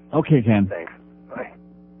next game. Okay, Ken. Thanks. Bye.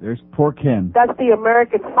 There's poor Ken. That's the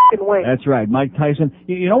American fucking way. That's right. Mike Tyson.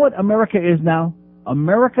 You know what America is now?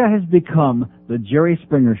 America has become the Jerry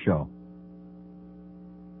Springer Show.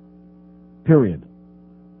 Period.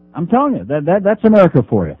 I'm telling you, that's America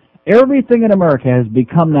for you. Everything in America has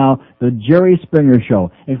become now the Jerry Springer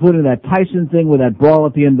Show, including that Tyson thing with that brawl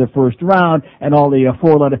at the end of the first round and all the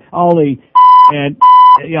and,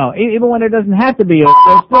 you know, even when it doesn't have to be,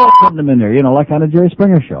 they're still putting them in there, you know, like on a Jerry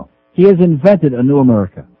Springer Show. He has invented a new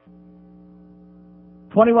America.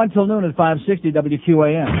 21 till noon at 560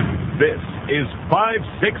 WQAM. This is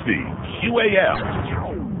 560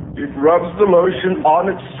 QAM. It rubs the lotion on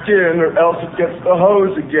its skin or else it gets the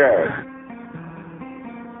hose again.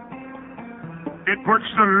 It puts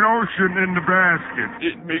the lotion in the basket.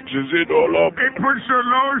 It mixes it all up. It puts the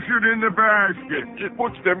lotion in the basket. It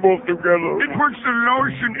puts them both together. It puts the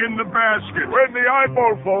lotion in the basket. When the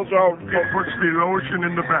eyeball falls out, it puts the lotion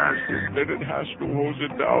in the basket. Then it has to hose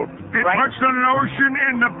it down. It puts the lotion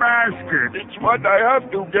in the basket. It's what I have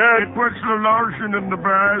to get. It puts the lotion in the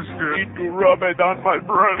basket. Need to rub it on my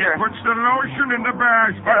breast. It puts the lotion in the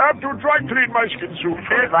basket. I have to dry clean my skin suit.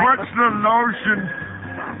 It puts the lotion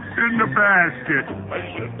in the basket. I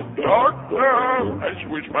said, Doctor, I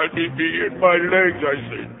switch my BB in my legs. I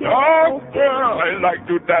said, Doctor, I like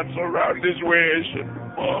to dance around this way. I said,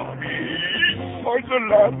 Mommy, why the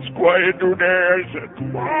lamb's quiet today? I said,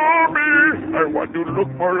 Mommy, I want to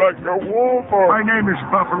look more like a woman. My name is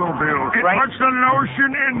Buffalo Bill. It puts the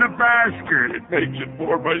lotion in the basket. It makes it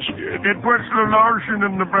for my skin. It puts the lotion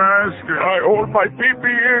in the basket. I hold my BB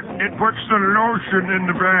in. It puts the lotion in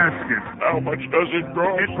the basket. How much does it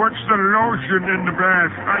cost? It puts the lotion in the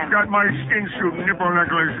basket. I've got my skin suit nipple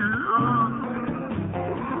necklace.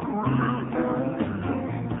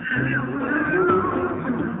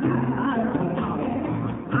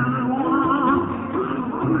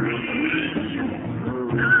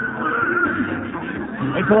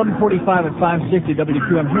 It's 11:45 at 560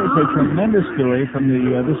 WQAM. Here's a tremendous story from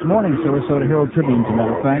the this morning's Sarasota Herald Tribune, as a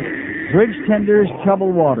matter of fact. Bridge tenders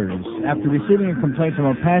trouble waters. After receiving a complaint from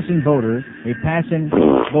a passing voter,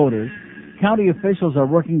 county officials are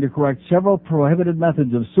working to correct several prohibited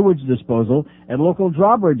methods of sewage disposal at local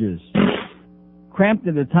drawbridges. Cramped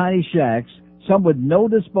into tiny shacks, some with no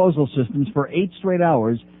disposal systems for 8 straight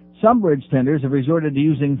hours, some bridge tenders have resorted to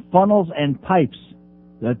using funnels and pipes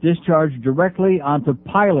that discharge directly onto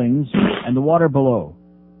pilings and the water below.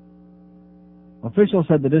 Officials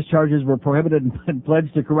said the discharges were prohibited and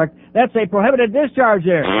pledged to correct. That's a prohibited discharge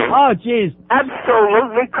there. Oh, geez.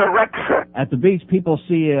 Absolutely correct, sir. At the beach, people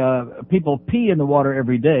pee in the water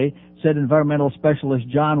every day, said environmental specialist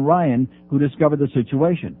John Ryan, who discovered the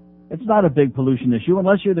situation. It's not a big pollution issue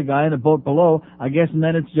unless you're the guy in the boat below, I guess, and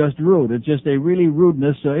then it's just rude. It's just a really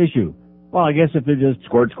rudeness issue. Well, I guess if they're just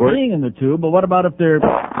peeing in the tube, but what about if they're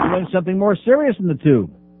doing something more serious in the tube?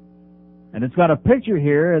 And it's got a picture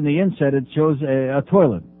here in the inset. It shows a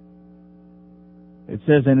toilet. It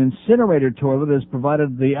says an incinerator toilet is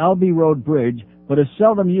provided at the Albee Road Bridge, but is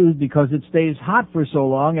seldom used because it stays hot for so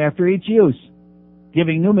long after each use,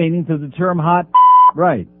 giving new meaning to the term hot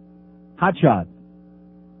shot.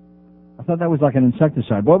 I thought that was like an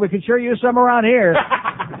insecticide. Boy, we could sure use some around here.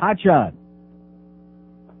 Hot shot.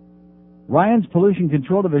 Ryan's Pollution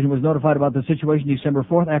Control Division was notified about the situation December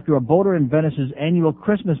 4th after a boater in Venice's annual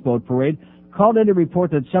Christmas boat parade called in to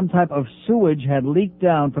report that some type of sewage had leaked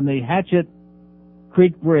down from the Hatchet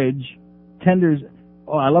Creek Bridge tenders.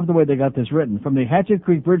 Oh, I love the way they got this written. From the Hatchet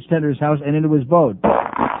Creek Bridge tender's house and into his boat.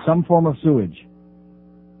 Some form of sewage.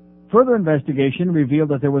 Further investigation revealed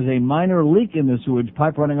that there was a minor leak in the sewage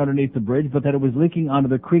pipe running underneath the bridge, but that it was leaking onto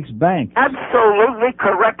the creek's bank. Absolutely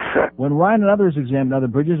correct, sir. When Ryan and others examined other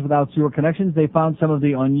bridges without sewer connections, they found some of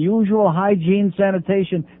the unusual hygiene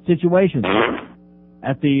sanitation situations.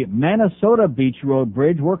 At the Minnesota Beach Road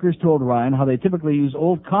Bridge, workers told Ryan how they typically use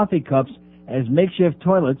old coffee cups as makeshift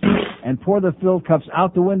toilets and pour the filled cups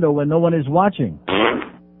out the window when no one is watching.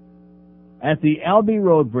 At the Albee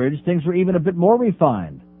Road Bridge, things were even a bit more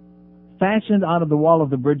refined. Fastened onto the wall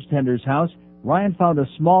of the bridge tender's house, Ryan found a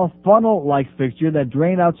small funnel-like fixture that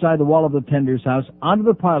drained outside the wall of the tender's house onto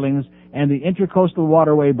the pilings and the intracoastal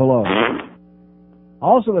waterway below.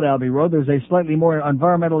 Also at Albee Road, there's a slightly more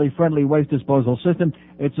environmentally friendly waste disposal system.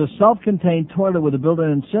 It's a self-contained toilet with a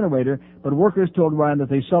built-in incinerator, but workers told Ryan that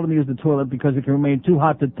they seldom use the toilet because it can remain too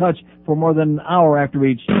hot to touch for more than an hour after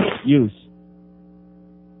each use.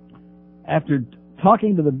 After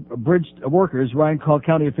talking to the bridge workers, Ryan called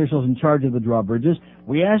county officials in charge of the drawbridges.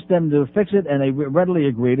 We asked them to fix it, and they readily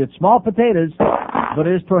agreed. It's small potatoes, but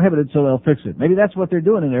it is prohibited, so they'll fix it. Maybe that's what they're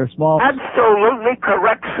doing in there, small Absolutely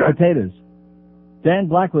correct, sir. potatoes. Dan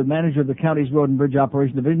Blackwood, manager of the county's Road and Bridge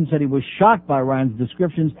Operation Division, said he was shocked by Ryan's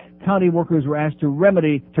descriptions. County workers were asked to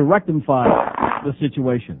rectify the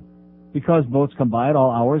situation. Because boats come by at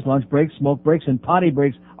all hours, lunch breaks, smoke breaks, and potty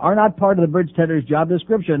breaks are not part of the bridge tender's job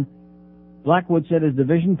description. Blackwood said his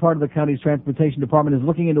division, part of the county's transportation department, is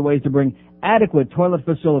looking into ways to bring adequate toilet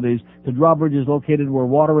facilities to drawbridges located where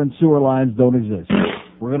water and sewer lines don't exist.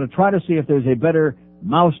 We're going to try to see if there's a better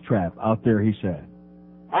mousetrap out there, he said.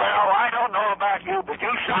 Well, I don't know about you, but you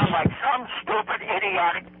sound like some stupid,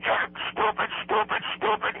 idiotic jerk. Stupid,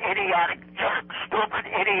 idiotic jerk. Stupid,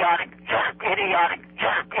 idiotic jerk. Idiotic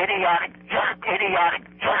jerk. Idiotic jerk. Idiotic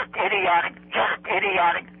jerk. Idiotic jerk.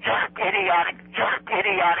 Idiotic jerk. Idiotic jerk.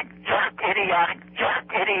 Idiotic jerk. Idiotic jerk.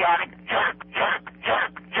 Idiotic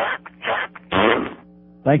jerk.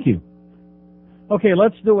 Thank you. Okay,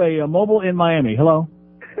 let's do a mobile in Miami. Hello.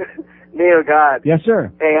 Neil God. Yes,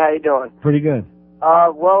 sir. Hey, how you doing? Pretty good.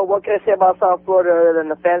 Well, what can I say about South Florida other than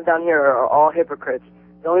the fans down here are all hypocrites?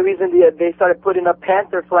 The only reason they started putting up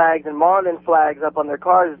Panther flags and Marlin flags up on their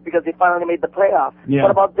cars is because they finally made the playoffs. Yeah.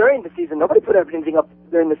 What about during the season? Nobody put everything up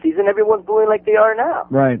during the season. Everyone's booing like they are now.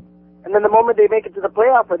 Right. And then the moment they make it to the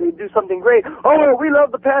playoff or they do something great, oh, we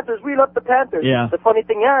love the Panthers. We love the Panthers. Yeah. The funny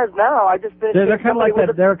thing is now I just finished. They're kind of like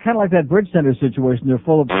that. They're kind of like that Bridge Center situation. They're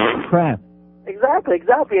full of crap. Exactly.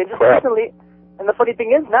 And just recently. And the funny thing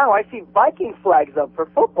is now I see Viking flags up for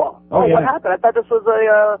football. Oh, yeah. What happened? I thought this was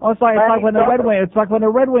a. It's like when the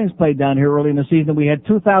Red Wings played down here early in the season. We had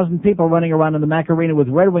 2,000 people running around in the Mac Arena with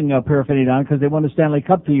Red Wing paraphernalia on because they won the Stanley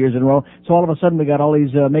Cup 2 years in a row. So all of a sudden we got all these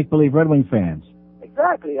make-believe Red Wing fans.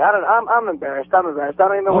 Exactly. I'm embarrassed. I don't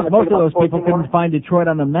even want to Most think of those about people sports anymore. couldn't find Detroit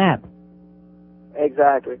on the map.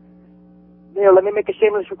 Exactly. Neil, let me make a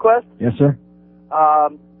shameless request. Yes, sir.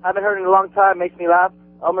 Haven't heard in a long time. Makes me laugh.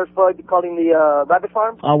 Elmer Fudd calling the rabbit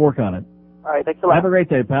farm. I'll work on it. All right, thanks a lot. Have a great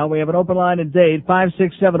day, pal. We have an open line in Dade,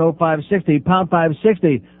 5670560, pound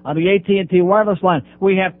 560 on the AT&T wireless line.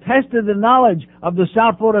 We have tested the knowledge of the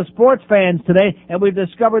South Florida sports fans today, and we've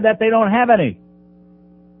discovered that they don't have any.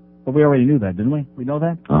 But we already knew that, didn't we? We know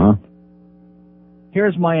that? Uh-huh.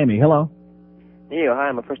 Here's Miami. Hello. Neil, hi,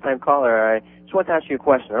 I'm a first-time caller. I just want to ask you a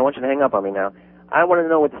question. I don't want you to hang up on me now. I want to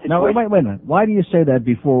know what the situation... Now, wait a minute. Why do you say that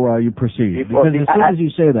before you proceed? Because as soon as you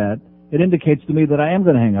say that, it indicates to me that I am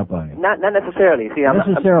going to hang up on you. Not necessarily. See, I'm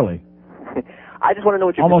necessarily. I just want to know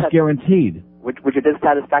what your almost guaranteed. What your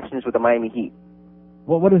dissatisfaction is with the Miami Heat.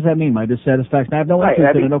 Well, what does that mean, my dissatisfaction? I have no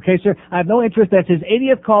interest in it, okay, sir? I have no interest. That's his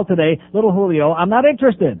 80th call today, little Julio. I'm not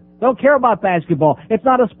interested. Don't care about basketball. It's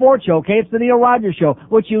not a sports show, okay? It's the Neil Rogers Show,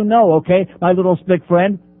 which you know, okay, my little spick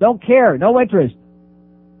friend. Don't care. No interest.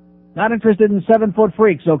 Not interested in 7-foot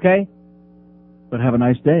freaks, okay? But have a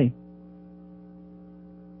nice day.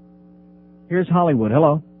 Here's Hollywood.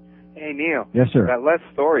 Hello. Hey, Neil. Yes, sir. That last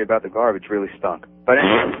story about the garbage really stunk. But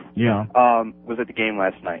anyway, yeah. Was at the game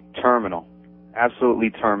last night. Terminal. Absolutely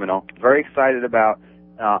terminal. Very excited about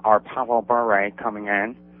our Pavel Bure coming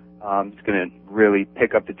in. It's going to really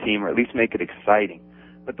pick up the team, or at least make it exciting.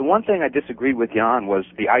 But the one thing I disagreed with you on was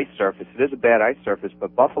the ice surface. It is a bad ice surface,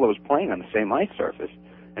 but Buffalo is playing on the same ice surface,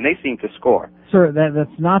 and they seem to score. Sir,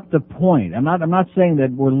 that's not the point. I'm not saying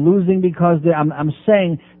that we're losing because I'm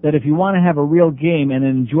saying that if you want to have a real game and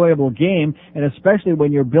an enjoyable game, and especially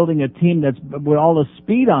when you're building a team that's with all the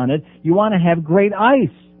speed on it, you want to have great ice.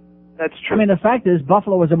 That's true. I mean, the fact is,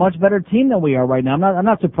 Buffalo is a much better team than we are right now. I'm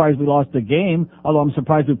not surprised we lost the game, although I'm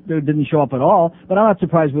surprised we didn't show up at all. But I'm not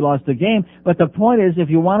surprised we lost the game. But the point is, if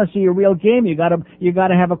you want to see a real game, you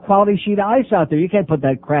gotta have a quality sheet of ice out there. You can't put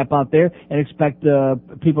that crap out there and expect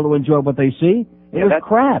people to enjoy what they see. It was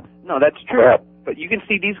crap. No, that's true. But you can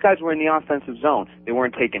see these guys were in the offensive zone. They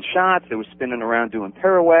weren't taking shots. They were spinning around doing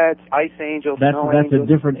pirouettes, ice angels, snow that's angels.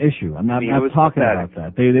 a different issue. I'm not talking pathetic.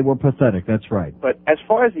 about that. They were pathetic. That's right. But as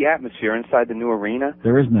far as the atmosphere inside the new arena,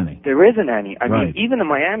 there isn't any. There isn't any. I mean, even the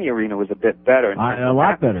Miami arena was a bit better. A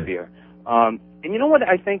lot better. And you know what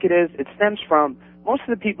I think it is? It stems from most of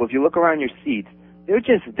the people, if you look around your seats, they're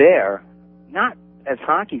just there, not as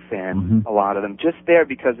hockey fans, a lot of them, just there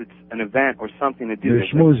because it's an event or something to do. They're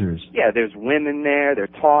schmoozers. Yeah, there's women there, they're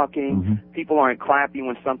talking, people aren't clapping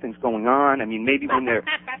when something's going on. I mean, maybe when they're...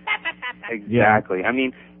 Exactly. Yeah. I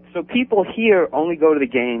mean, so people here only go to the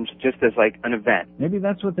games just as like an event. Maybe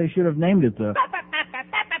that's what they should have named it, the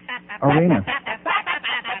arena.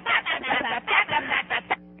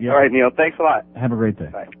 All right, Neil, thanks a lot. Have a great day.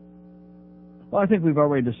 Bye. Well, I think we've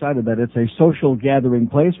already decided that it's a social gathering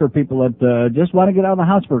place for people that just want to get out of the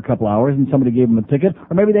house for a couple hours and somebody gave them a ticket,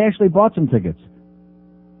 or maybe they actually bought some tickets.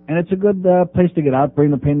 And it's a good place to get out, bring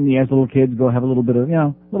the pain in the ass little kids, go have a little bit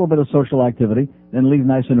of social activity, then leave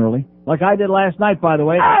nice and early. Like I did last night, by the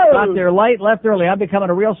way. Oh! Got there late, left early. I'm becoming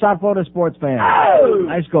a real South Florida sports fan. Oh!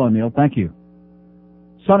 Nice going, Neil. Thank you.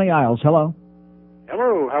 Sunny Isles, hello.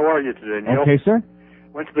 Hello, how are you today, Neil? Okay, sir.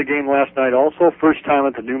 Went to the game last night also. First time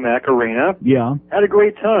at the new Mac Arena. Yeah. Had a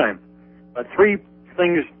great time. But three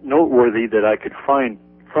things noteworthy that I could find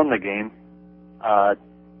from the game.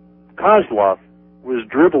 Kozlov was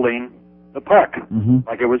dribbling the puck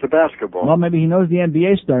like it was a basketball. Well, maybe he knows the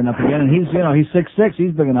NBA's starting up again, and he's 6'6",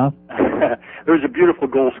 he's big enough. There was a beautiful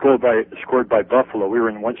goal scored by Buffalo. We were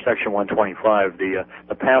in section 125.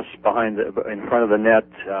 The pass in front of the net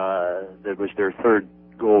that was their third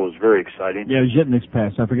goal was very exciting. Yeah, it was Zhitnik's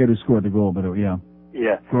pass. I forget who scored the goal, but yeah.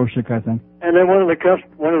 Yeah. Groshek, I think. And then one of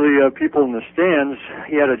the people in the stands,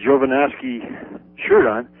 he had a Jovanovski shirt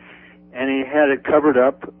on, and he had it covered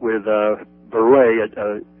up with a beret,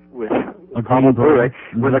 with a pommel beret,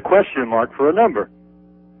 with a question mark for a number.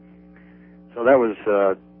 So that was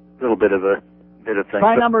a little bit of thing.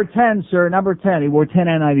 Try number 10, sir. Number 10. He wore 10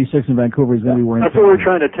 and 96 in Vancouver. He's going to be wearing. That's what we were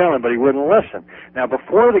trying to tell him, but he wouldn't listen. Now,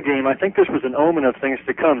 before the game, I think this was an omen of things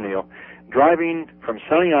to come, Neil. Driving from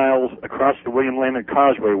Sunny Isles across the William Lehman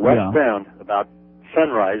Causeway westbound about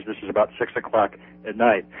sunrise, this is about 6 o'clock at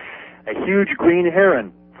night, a huge green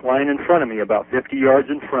heron flying in front of me about 50 yards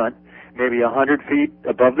in front, maybe 100 feet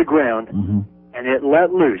above the ground, and it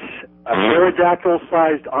let loose a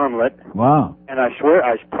pterodactyl-sized omelet. Wow. And I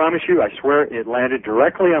promise you, it landed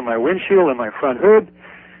directly on my windshield and my front hood,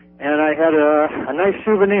 and I had a nice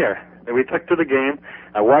souvenir that we took to the game.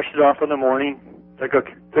 I washed it off in the morning, took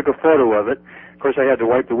a photo of it. Of course, I had to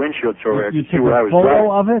wipe the windshield so I could see where I was driving. You took a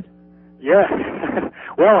photo of it? Yeah.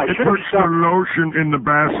 Well, I should have puts the lotion in the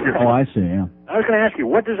basket. Oh, I see, yeah. I was going to ask you,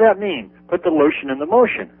 what does that mean? Put the lotion in the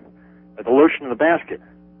motion. Or the lotion in the basket.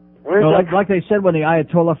 Like they said when the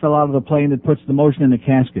Ayatollah fell out of the plane, it puts the motion in the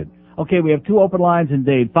casket. Okay, we have two open lines in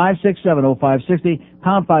Dade, 567-0560,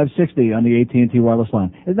 pound 560 on the AT&T wireless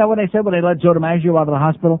line. Isn't that what they said when they let Joe DiMaggio out of the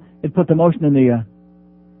hospital? It put the motion in the...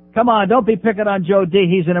 Come on, don't be picking on Joe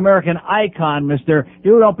D. He's an American icon, mister.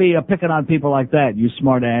 You don't be picking on people like that, you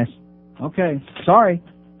smart ass. Okay, sorry.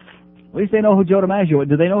 At least they know who Joe DiMaggio is.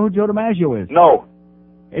 Do they know who Joe DiMaggio is? No.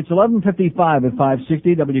 It's 11:55 at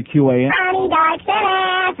 560 WQAM.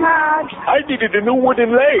 I needed a new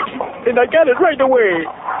wooden leg, and I got it right away.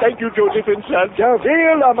 Thank you, Joseph and Son.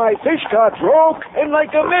 Javille, my fish caught broke, and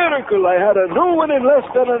like a miracle, I had a new one in less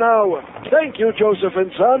than an hour. Thank you, Joseph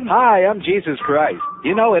and Son. Hi, I'm Jesus Christ.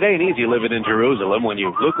 You know, it ain't easy living in Jerusalem when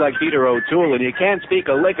you look like Peter O'Toole and you can't speak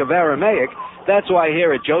a lick of Aramaic. That's why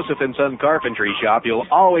here at Joseph and Son Carpentry Shop, you'll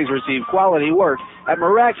always receive quality work at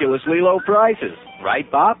miraculously low prices. Right,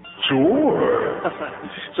 Bob? Sure.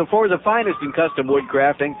 So for the finest in custom wood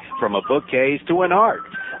crafting, from a bookcase to an ark,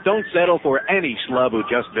 don't settle for any schlub who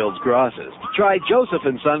just builds crosses. Try Joseph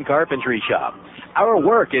and Son Carpentry Shop. Our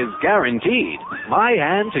work is guaranteed. My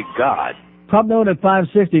hand to God. Pub note at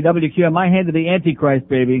 560 WQAM. My hand to the Antichrist,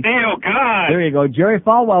 baby. Oh, God. There you go. Jerry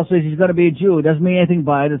Falwell says he's going to be a Jew. It doesn't mean anything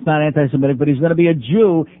by it. It's not anti-Semitic, but he's going to be a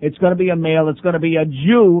Jew. It's going to be a male. It's going to be a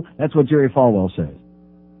Jew. That's what Jerry Falwell says.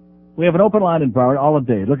 We have an open line in Broward all of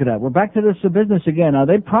day. Look at that. We're back to this business again. Now,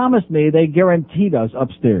 they promised me, they guaranteed us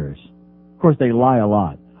upstairs. Of course, they lie a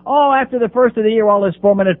lot. Oh, after the first of the year, all this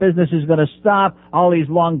 4-minute business is going to stop. All these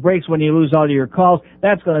long breaks when you lose all of your calls,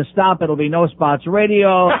 that's going to stop. It'll be no spots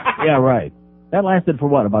radio. Yeah, right. That lasted for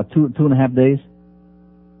what, about two and a half days?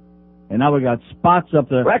 And now we got spots up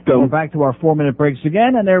the... We're back to our 4-minute breaks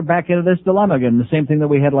again, and they're back into this dilemma again. The same thing that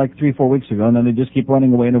we had like 3-4 weeks ago, and then they just keep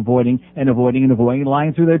running away and avoiding and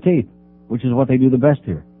lying through their teeth, which is what they do the best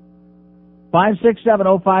here.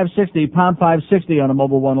 567-0560, pound 560 on a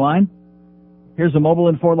mobile one line. Here's a mobile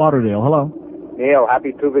in Fort Lauderdale. Hello. Neil,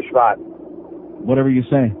 happy Tu B'Shvat. Whatever you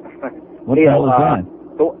say. What Neil, the hell is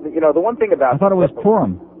that? The one thing about... I thought it was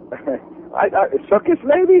Purim. Circus,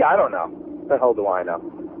 maybe? I don't know. What the hell do I know?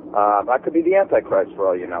 I could be the Antichrist for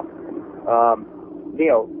all you know.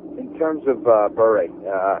 Neil, in terms of Bure,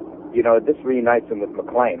 this reunites him with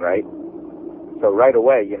McLean, right? So right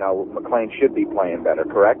away, McLean should be playing better,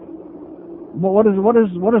 correct? Well, what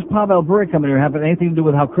does Pavel Bure come in here have anything to do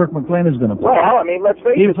with how Kirk McLean is going to play? Well, I mean, let's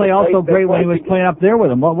face it. He played also great when he was playing up there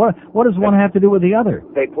with him. What does one have to do with the other?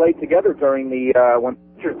 They played together during the when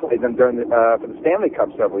Pitcher played them during for the Stanley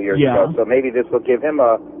Cup several years ago. So maybe this will give him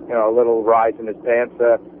a little rise in his pants.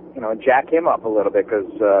 And jack him up a little bit because,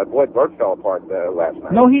 boy, Burke fell apart last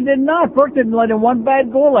night. No, he did not. Burke didn't let in one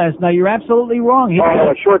bad goal last night. You're absolutely wrong.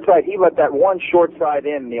 A short side. He let that one short side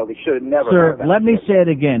in, Neil. He should have never. Sir, let me say it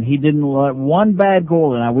again. He didn't let one bad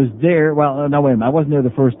goal in. I was there. Well, no, wait a minute. I wasn't there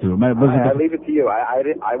the first two. I leave it to you.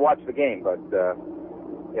 I watched the game, but,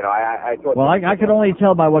 I thought... Well, I could only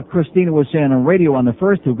tell by what Christina was saying on radio on the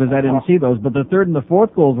first two because I didn't see those. But the third and the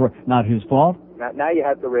fourth goals were not his fault. Now you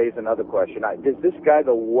have to raise another question. Is this guy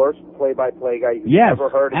the worst play-by-play guy you've Yes, ever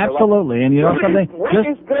heard in your life? absolutely. And you know something?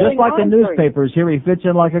 Just like the newspapers here, he fits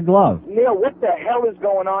in like a glove. Neil, what the hell is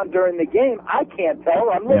going on during the game? I can't tell.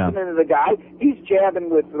 I'm listening to the guy. He's jabbing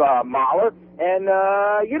with Mahler, and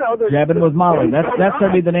there's Jabbing with Mahler. That's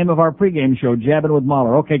going to be the name of our pregame show, Jabbing with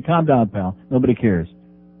Mahler. Okay, calm down, pal. Nobody cares.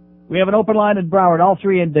 We have an open line at Broward, all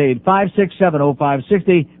three in Dade,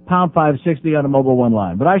 567-0560, pound 560 on the mobile one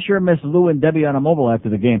line. But I sure miss Lou and Debbie on a mobile after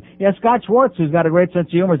the game. Yeah, Scott Schwartz, who's got a great sense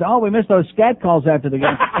of humor, said, we missed those scat calls after the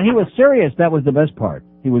game. And he was serious. That was the best part.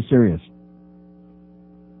 He was serious.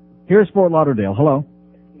 Here's Fort Lauderdale. Hello.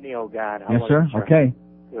 Neil, God. Yes, sir? Okay.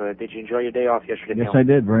 Did you enjoy your day off yesterday, Yes, Neil? I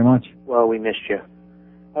did, very much. Well, we missed you.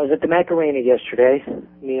 I was at the Macarena yesterday,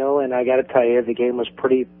 Neil, and I got to tell you, the game was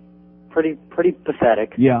pretty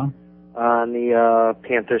pathetic. Yeah. On the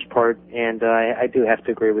Panthers' part, and I do have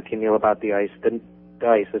to agree with you, Neil, about the ice. The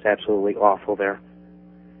ice is absolutely awful there,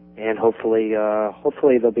 and hopefully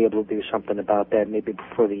they'll be able to do something about that maybe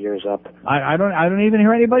before the year's up. I don't even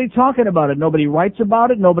hear anybody talking about it. Nobody writes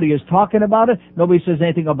about it. Nobody is talking about it. Nobody says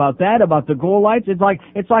anything about that, about the goal lights. It's like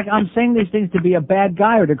I'm saying these things to be a bad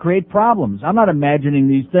guy or to create problems. I'm not imagining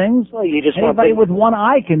these things. Well, you just anybody with one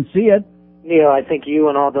eye can see it. Neil, I think you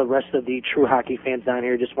and all the rest of the true hockey fans down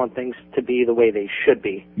here just want things to be the way they should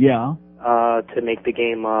be. Yeah. To make the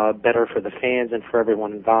game better for the fans and for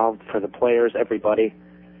everyone involved, for the players, everybody.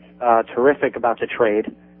 Terrific about the trade.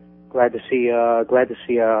 Glad to see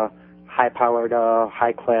a high-powered,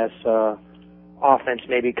 high-class offense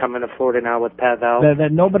maybe coming to Florida now with Pavel.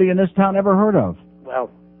 That nobody in this town ever heard of. Well,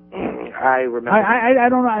 I remember. I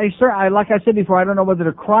don't know. Sir, like I said before, I don't know whether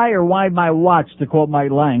to cry or wind my watch, to quote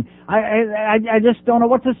Mike Lang. I just don't know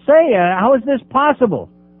what to say. How is this possible?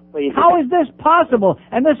 How is this possible?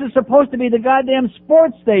 And this is supposed to be the goddamn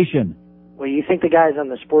sports station. Well, you think the guys on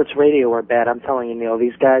the sports radio are bad? I'm telling you, Neil,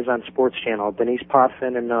 these guys on Sports Channel, Denise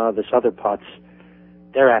Potvin and this other putz,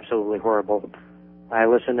 they're absolutely horrible. I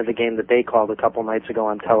listened to the game that they called a couple nights ago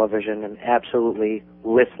on television, and absolutely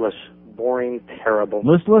listless, boring, terrible.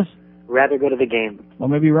 Listless? Rather go to the game. Well,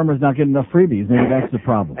 maybe Rimmer's not getting enough freebies. Maybe that's the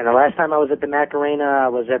problem. And the last time I was at the Macarena, I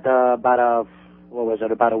was at about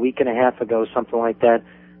a week and a half ago, something like that.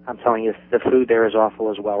 I'm telling you, the food there is awful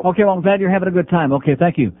as well. Okay, well, I'm glad you're having a good time. Okay,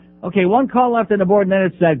 thank you. Okay, one call left on the board, and then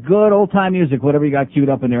it's that good old-time music, whatever you got queued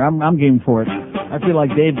up in there. I'm game for it. I feel like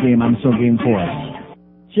Dave game. I'm so game for it.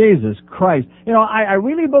 Jesus Christ. You know, I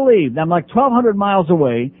really believe, I'm like 1,200 miles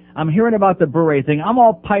away. I'm hearing about the beret thing. I'm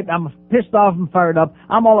all piped. I'm pissed off and fired up.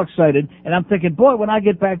 I'm all excited. And I'm thinking, boy, when I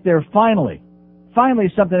get back there, finally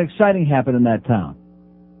something exciting happened in that town.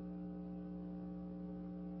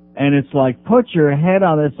 And it's like, put your head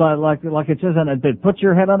on, it's like it says on it, put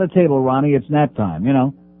your head on the table, Ronnie, it's nap time, you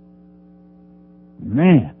know.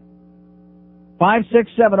 Man.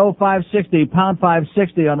 567-0560, pound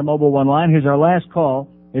 560 on the mobile one line. Here's our last call.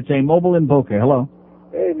 It's a mobile in Boca. Hello.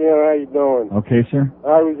 Hey, Neil, how you doing? Okay, sir.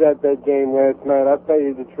 I was at that game last night. I'll tell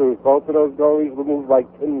you the truth. Both of those goalies were moved like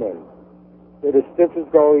tin men. They're the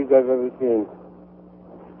stiffest goalies I've ever seen.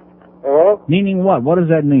 Hello? Meaning what? What does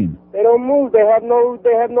that mean? They don't move. They have no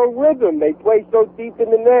rhythm. They play so deep in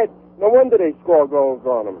the net. No wonder they score goals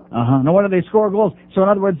on them. No wonder they score goals. So in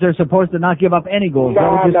other words, they're supposed to not give up any goals. No,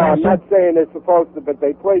 I'm not saying they're supposed to, but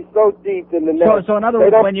they play so deep in the net. So in other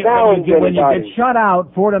words, when you get shut out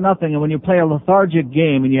 4-0, and when you play a lethargic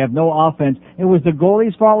game and you have no offense, it was the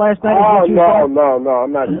goalie's fault last night? Oh, no,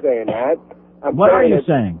 I'm not saying that. What are you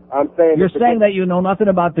saying? I'm saying you're saying that you know nothing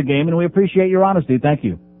about the game, and we appreciate your honesty. Thank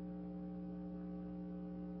you.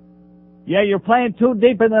 Yeah, you're playing too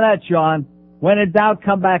deep in the net, Sean. When in doubt,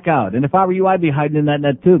 come back out. And if I were you, I'd be hiding in that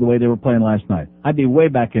net too, the way they were playing last night. I'd be way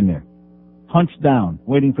back in there, hunched down,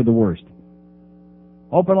 waiting for the worst.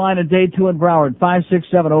 Open line at Day 2 in Broward,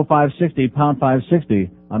 567-0560, pound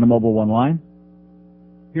 560 on the mobile one line.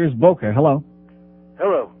 Here's Boca. Hello.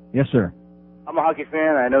 Hello. Yes, sir. I'm a hockey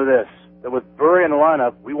fan. I know this. That with Burry in the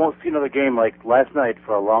lineup, we won't see another game like last night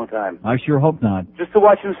for a long time. I sure hope not. Just to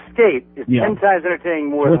watch him skate is 10 times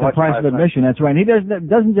entertaining more Worth than the price of admission, that's right. And he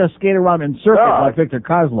doesn't just skate around in circles like Victor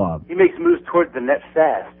Kozlov. He makes moves towards the net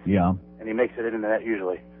fast. Yeah. And he makes it in the net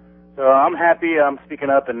usually. So I'm happy. I'm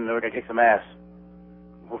speaking up, and we're going to kick some ass.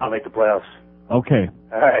 Hopefully make the playoffs. Okay.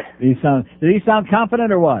 All right. Did he sound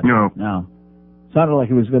confident or what? No. Sounded like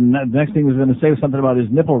he was going to, the next thing he was going to say something about his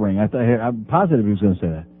nipple ring. I'm positive he was going to say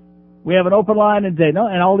that. We have an open line in Day,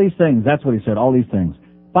 and all these things. That's what he said, all these things.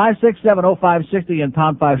 567-0560 and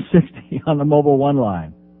pound 560 on the mobile one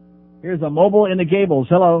line. Here's a mobile in the Gables.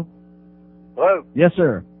 Hello. Hello. Yes,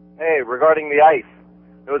 sir. Hey, regarding the ice,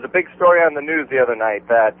 there was a big story on the news the other night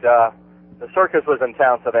that the circus was in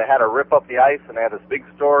town, so they had to rip up the ice, and they had this big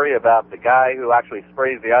story about the guy who actually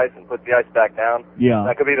sprays the ice and puts the ice back down. Yeah.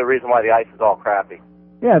 That could be the reason why the ice is all crappy.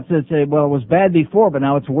 Yeah, well, it was bad before, but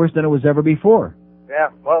now it's worse than it was ever before. Yeah,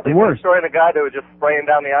 well, they Worse. destroyed a guy that was just spraying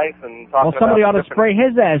down the ice and talking Well, somebody ought about to spray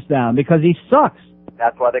his ass down because he sucks.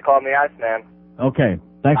 That's why they call him the Iceman. Okay,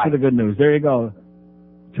 thanks for the good news. There you go.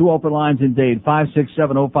 2 open lines in Dade,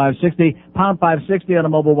 5670560, pound 560 on a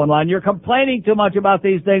mobile one line. You're complaining too much about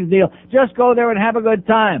these things, Neil. Just go there and have a good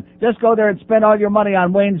time. Just go there and spend all your money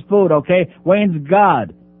on Wayne's food, okay? Wayne's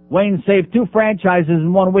God. Wayne saved 2 franchises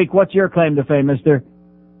in 1 week. What's your claim to fame, mister?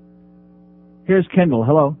 Here's Kendall.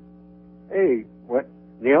 Hello. Hey, what?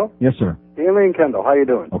 Neil? Yes, sir. Stanley and Kendall, how you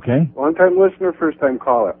doing? Okay. Long-time listener, first-time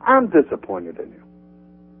caller. I'm disappointed in you.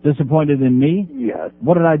 Disappointed in me? Yes.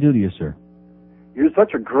 What did I do to you, sir? You're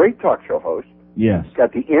such a great talk show host. Yes.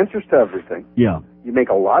 Got the answers to everything. Yeah. You make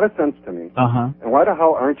a lot of sense to me. Uh-huh. And why the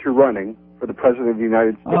hell aren't you running for the President of the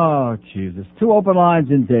United States? Oh, Jesus. 2 open lines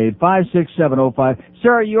in Dade, 56705.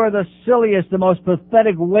 Sir, you're the silliest, the most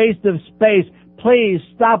pathetic waste of space. Please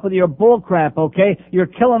stop with your bull crap, okay? You're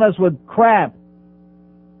killing us with crap.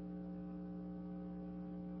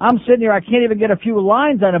 I'm sitting here, I can't even get a few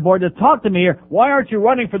lines on the board to talk to me here. Why aren't you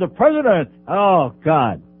running for the president? Oh,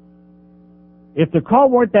 God. If the call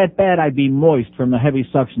weren't that bad, I'd be moist from the heavy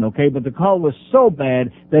suction, okay? But the call was so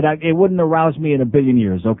bad that it wouldn't arouse me in a billion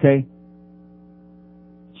years, okay?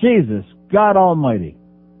 Jesus, God Almighty.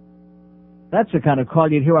 That's the kind of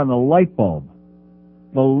call you'd hear on the light bulb.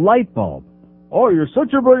 The light bulb. Oh, you're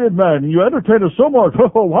such a brilliant man. You entertain us so much.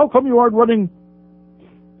 Oh, how come you aren't running?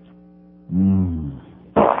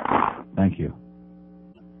 Thank you.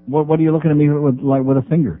 What are you looking at me with a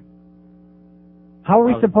finger? How are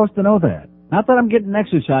we supposed to know that? Not that I'm getting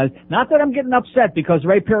exercised. Not that I'm getting upset because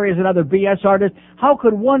Ray Perry is another BS artist. How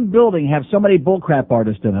could one building have so many bullcrap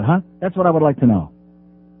artists in it, huh? That's what I would like to know.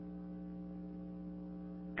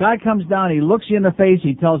 Guy comes down, he looks you in the face,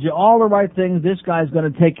 he tells you all the right things. This guy's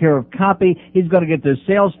going to take care of copy. He's going to get the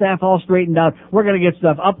sales staff all straightened out. We're going to get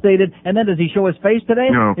stuff updated. And then does he show his face today?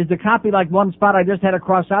 No. Is the copy like one spot I just had to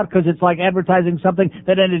cross out because it's like advertising something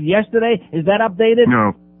that ended yesterday? Is that updated?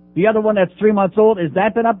 No. The other one that's 3 months old, is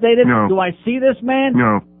that been updated? No. Do I see this man?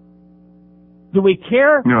 No. Do we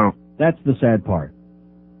care? No. That's the sad part.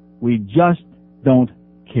 We just don't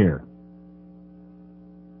care.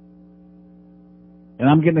 And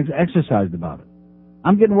I'm getting exercised about it.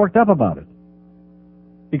 I'm getting worked up about it.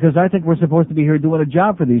 Because I think we're supposed to be here doing a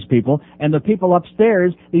job for these people, and the people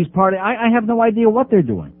upstairs, these I have no idea what they're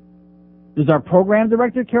doing. Does our program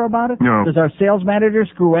director care about it? No. Does our sales manager,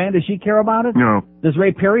 Screw Ann, does she care about it? No. Does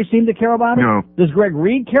Ray Perry seem to care about it? No. Does Greg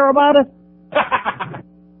Reed care about it?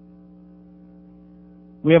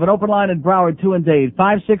 We have an open line in Broward, 2 in Dade,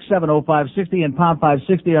 5670560 and pound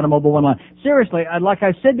 560 on a mobile one line. Seriously, like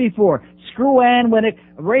I said before, Screw Ann, Winnick,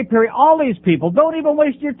 Ray Perry, all these people, don't even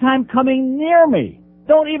waste your time coming near me.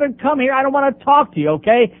 Don't even come here. I don't want to talk to you,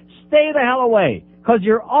 okay? Stay the hell away. Because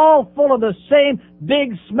you're all full of the same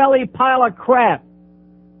big, smelly pile of crap.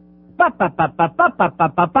 They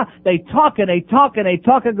talk and they talk and they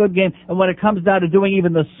talk a good game, and when it comes down to doing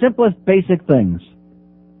even the simplest basic things,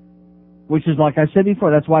 which is, like I said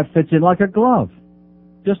before, that's why it fits in like a glove.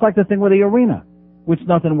 Just like the thing with the arena, which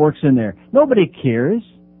nothing works in there. Nobody cares.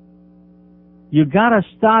 You gotta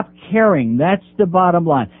stop caring. That's the bottom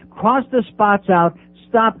line. Cross the spots out.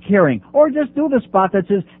 Stop caring. Or just do the spot that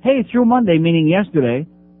says, hey, through Monday, meaning yesterday,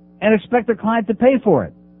 and expect the client to pay for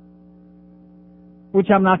it. Which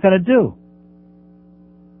I'm not going to do.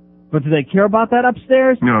 But do they care about that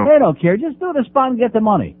upstairs? No. They don't care. Just do the spot and get the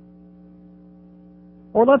money.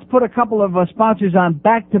 Or let's put a couple of sponsors on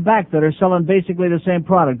back-to-back that are selling basically the same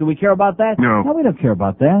product. Do we care about that? No. No, we don't care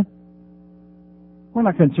about that. We're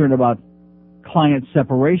not concerned about client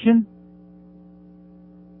separation.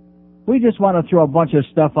 We just want to throw a bunch of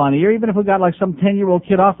stuff on here, even if we got like some 10-year-old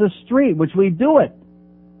kid off the street, which we do it.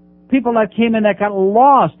 People that came in that got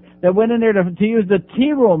lost, that went in there to use the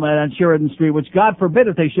tea room on Sheridan Street, which God forbid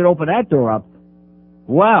if they should open that door up.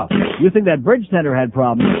 Wow. You think that bridge tender had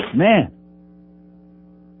problems? Man.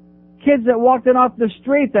 Kids that walked in off the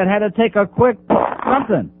street that had to take a quick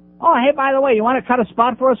something. Oh, hey, by the way, you want to cut a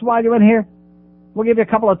spot for us while you're in here? We'll give you a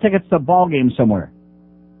couple of tickets to a ball game somewhere.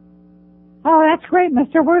 Oh, that's great,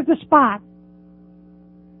 mister. Where's the spot?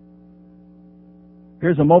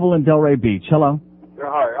 Here's a mobile in Delray Beach. Hello. Yeah,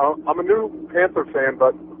 hi. I'm a new Panther fan,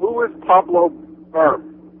 but who is Pablo Burr?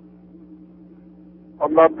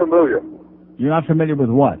 I'm not familiar. You're not familiar with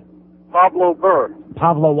what? Pablo Burr.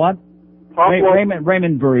 Pablo what? Pablo.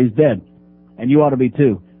 Raymond Burr, he's dead. And you ought to be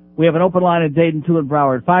too. We have an open line at Dayton, 2 in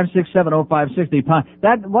Broward,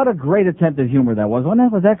 5670560. What a great attempt at humor that was.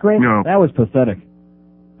 Was that great? No. That was pathetic.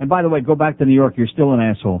 And by the way, go back to New York. You're still an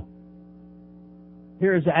asshole.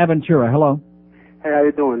 Here's Aventura. Hello. Hey, how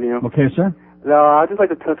you doing, Neil? Okay, sir. No, I'd just like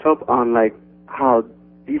to touch up on, like, how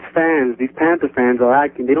these fans, these Panther fans are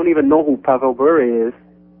acting. They don't even know who Pavel Bure is.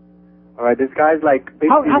 All right, this guy's like...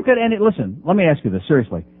 How could listen, let me ask you this,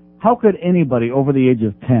 seriously. How could anybody over the age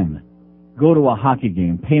of 10 go to a hockey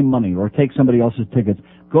game, pay money, or take somebody else's tickets,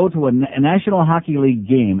 go to a National Hockey League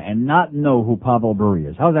game and not know who Pavel Bure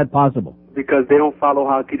is? How is that possible? Because they don't follow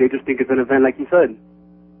hockey. They just think it's an event, like you said.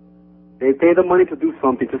 They pay the money to do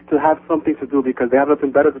something, just to have something to do, because they have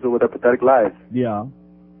nothing better to do with their pathetic lives. Yeah.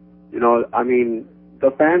 You know, I mean,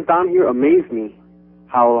 the fans down here amaze me,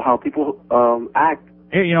 how people act.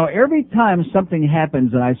 You know, every time something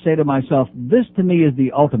happens and I say to myself, this to me is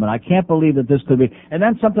the ultimate. I can't believe that this could be. And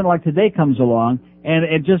then something like today comes along and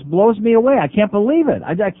it just blows me away. I can't believe it.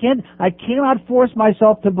 I cannot force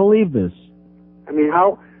myself to believe this. I mean,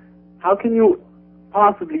 how can you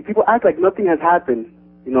possibly, people act like nothing has happened.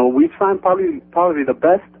 You know, we find probably the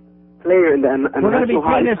best player in the We're going to be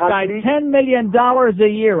paying this guy $10 million a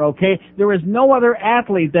year, okay? There is no other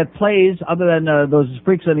athlete that plays, other than those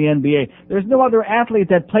freaks in the NBA, there's no other athlete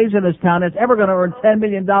that plays in this town that's ever going to earn $10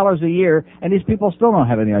 million a year, and these people still don't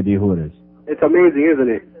have any idea who it is. It's amazing, isn't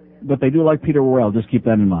it? But they do like Peter Worrell. Just keep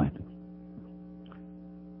that in mind.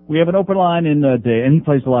 We have an open line in Dade, and he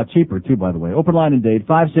plays a lot cheaper, too, by the way. Open line in Dade,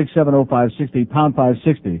 5670560, pound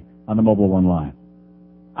 560 on the Mobile One line.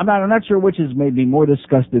 I'm not sure which has made me more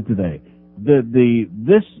disgusted today.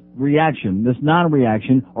 This reaction, this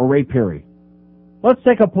non-reaction, or Ray Perry. Let's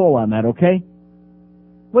take a poll on that, okay?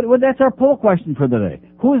 That's our poll question for the day.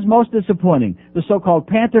 Who is most disappointing, the so-called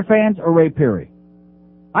Panther fans or Ray Perry?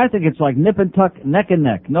 I think it's like nip and tuck, neck and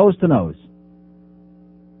neck, nose to nose.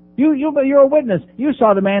 You're a witness. You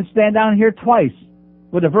saw the man stand down here twice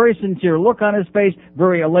with a very sincere look on his face,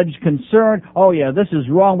 very alleged concern. Oh, yeah, this is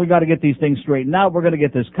wrong. We got to get these things straightened out. We're going to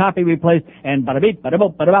get this copy replaced, and bada-beep,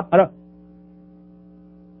 bada-boop, bada-bop, bada.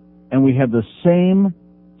 And we have the same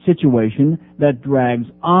situation that drags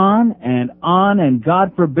on, and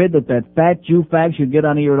God forbid that fat Jew fag should get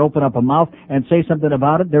on here and open up a mouth and say something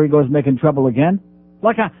about it. There he goes making trouble again.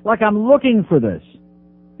 Like I'm looking for this.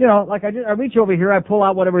 You know, like I reach over here, I pull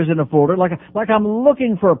out whatever's in the folder, like I'm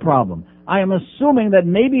looking for a problem. I am assuming that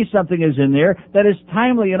maybe something is in there that is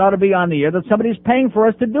timely and ought to be on the air that somebody's paying for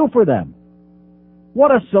us to do for them.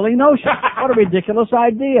 What a silly notion. What a ridiculous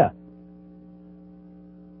idea.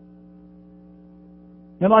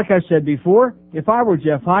 And like I said before, if I were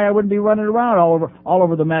Jeff High, I wouldn't be running around all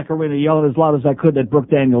over the Macarena yelling as loud as I could that Brooke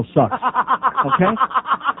Daniels sucks. Okay?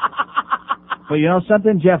 But you know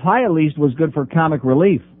something? Jeff High at least was good for comic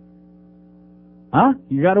relief. Huh?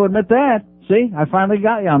 You got to admit that. See? I finally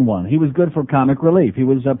got you on one. He was good for comic relief. He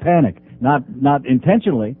was panic. Not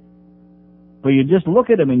intentionally. But you just look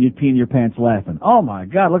at him and you'd pee in your pants laughing. Oh my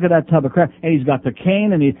God, look at that tub of crap. And he's got the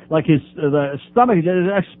cane and the stomach is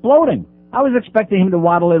exploding. I was expecting him to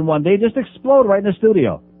waddle in one day, just explode right in the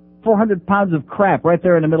studio. 400 pounds of crap right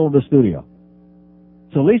there in the middle of the studio.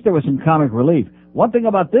 So at least there was some comic relief. One thing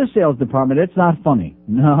about this sales department, it's not funny.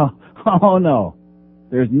 No. Oh, no.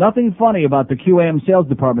 There's nothing funny about the QAM sales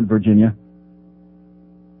department, Virginia.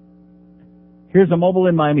 Here's a mobile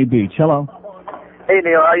in Miami Beach. Hello. Hey,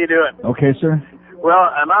 Neil. How you doing? Okay, sir. Well,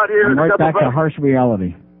 I'm out here I'm with right a couple back to harsh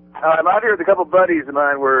reality. I'm out here with a couple buddies of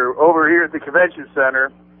mine. We're over here at the convention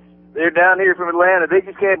center. They're down here from Atlanta. They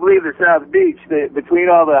just can't believe they're South Beach. Between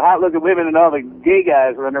all the hot-looking women and all the gay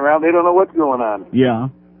guys running around, they don't know what's going on. Yeah.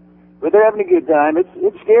 But they're having a good time.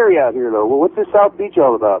 It's scary out here, though. Well, what's this South Beach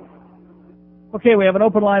all about? Okay, we have an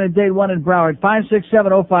open line at Dade 1 in Broward,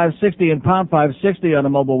 5670560 and pound 560 on the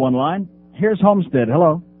Mobile One line. Here's Homestead.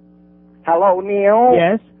 Hello. Hello, Neil.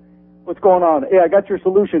 Yes? What's going on? Yeah, I got your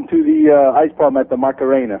solution to the ice bomb at the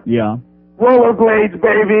Macarena. Yeah. Rollerblades,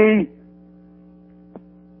 baby!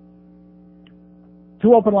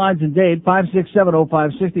 2 open lines in Dade,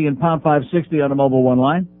 5670560 and pound 560 on the Mobile One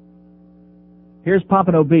line. Here's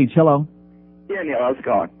Pompano Beach. Hello. Yeah, Neil, how's it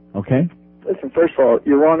going? Okay. Listen, first of all,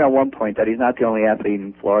 you're wrong on one point, that he's not the only athlete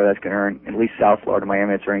in Florida that's going to earn, at least South Florida,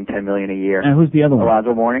 Miami, that's earning $10 million a year. And who's the other one?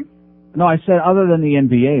 Alonzo Mourning. No, I said other than the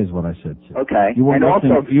NBA is what I said. Sir. Okay. You weren't and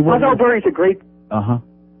listening. also, Alonzo Mourning's a great... Uh-huh.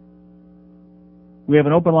 We have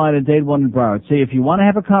an open line at Dade 1 in Broward. Say, if you want to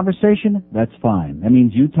have a conversation, that's fine. That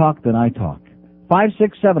means you talk, then I talk.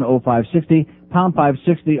 5670560, pound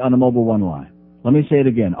 560 on the Mobile One line. Let me say it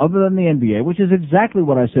again. Other than the NBA, which is exactly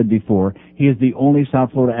what I said before, he is the only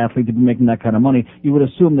South Florida athlete to be making that kind of money. You would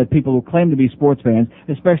assume that people who claim to be sports fans,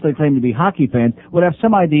 especially claim to be hockey fans, would have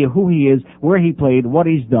some idea who he is, where he played, what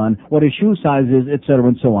he's done, what his shoe size is, etc.,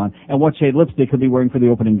 and so on, and what shade lipstick he'll be wearing for the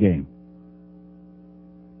opening game.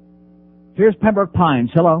 Here's Pembroke Pines.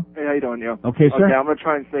 Hello. Hey, how you doing, Neil? Okay, sir. Okay, I'm going to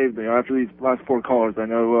try and save you. After these last 4 callers, I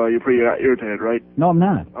know you're pretty irritated, right? No, I'm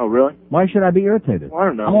not. Oh, really? Why should I be irritated? Well, I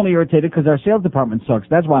don't know. I'm only irritated because our sales department sucks.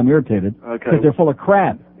 That's why I'm irritated. Okay. Because they're full of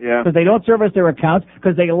crap. Yeah. Because they don't service their accounts,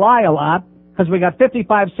 because they lie a lot, because we got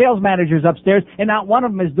 55 sales managers upstairs, and not one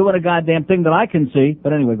of them is doing a goddamn thing that I can see.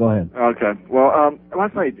 But anyway, go ahead. Okay. Well,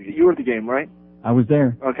 last night, you were at the game, right? I was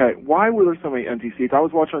there. Okay. Why were there so many empty seats? I was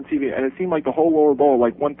watching on TV, and it seemed like the whole lower bowl,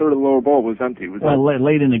 like 1/3 of the lower bowl was empty.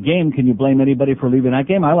 Late in the game, can you blame anybody for leaving that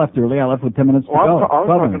game? I left early. I left with 10 minutes to go. I was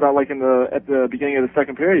talking about like at the beginning of the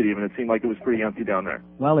second period even. It seemed like it was pretty empty down there.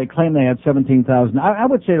 Well, they claim they had 17,000. I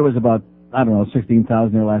would say it was about, I don't know,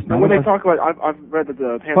 16,000 there last night. When they talk about, I've read that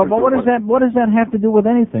the Panthers. But what does that have to do with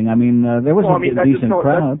anything? I mean, there was a decent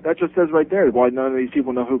crowd. That just says right there why none of these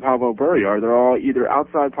people know who Pavel Bure are. They're all either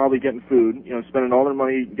outside, probably getting food, spending all their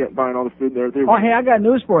money buying all the food there. Oh, hey, I got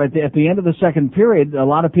news for you. At the end of the second period, a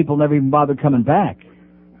lot of people never even bothered coming back.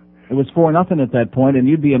 It was 4-0 at that point, and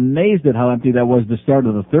you'd be amazed at how empty that was the start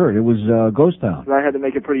of the third. It was ghost town. So I had to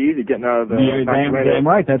make it pretty easy getting out of the. Damn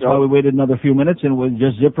right. That's why we waited another few minutes and we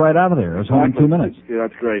just zipped right out of there. It was home in 2 minutes. Yeah,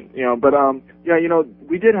 that's great.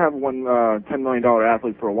 We did have one $10 million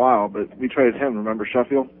athlete for a while, but we traded him. Remember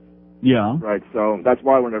Sheffield? Yeah. Right. So that's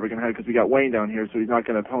why we're never going to have it, because we got Wayne down here, so he's not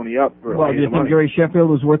going to pony up for. Well, do you think Gary Sheffield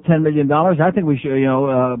was worth $10 million? I think we should.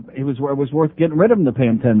 It was worth getting rid of him to pay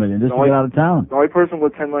him $10 million just to get out of town. The only person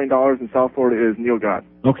with $10 million in South Florida is Neil Gott.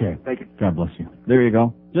 Okay. Thank you. God bless you. There you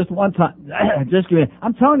go. Just one time. Just give me.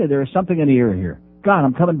 I'm telling you, there is something in the air here. God,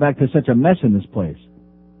 I'm coming back to such a mess in this place.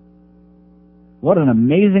 What an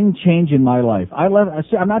amazing change in my life.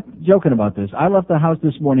 I'm not joking about this. I left the house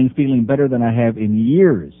this morning feeling better than I have in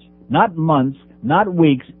years. Not months, not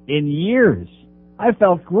weeks, in years. I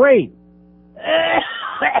felt great.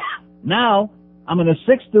 Now, I'm in a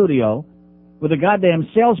sick studio with a goddamn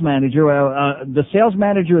sales manager, the sales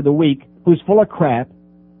manager of the week, who's full of crap,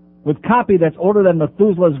 with copy that's older than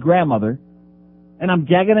Methuselah's grandmother, and I'm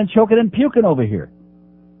gagging and choking and puking over here.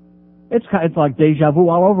 It's like deja vu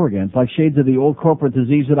all over again. It's like shades of the old corporate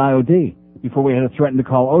disease at IOD before we had to threaten to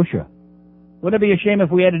call OSHA. Wouldn't it be a shame if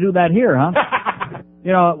we had to do that here, huh?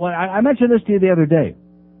 When I mentioned this to you the other day,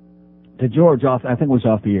 to George, I think it was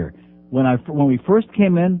off the air. When we first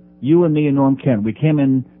came in, you and me and Norm Kent, we came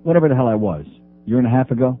in, whatever the hell I was, year and a half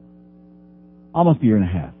ago? Almost a year and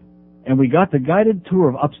a half. And we got the guided tour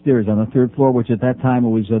of upstairs on the 3rd floor, which at that time it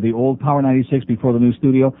was the old Power 96 before the new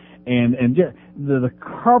studio, and the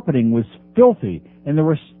carpeting was filthy, and there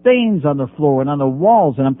were stains on the floor and on the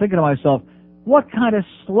walls, and I'm thinking to myself, what kind of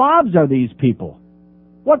slobs are these people?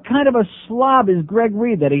 What kind of a slob is Greg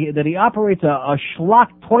Reed that he operates a schlock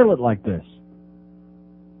toilet like this?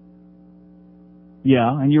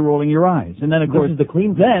 Yeah, and you're rolling your eyes. And then, of course, this is the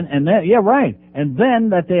clean. Yeah, right. And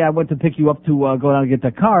then that day I went to pick you up to go down and get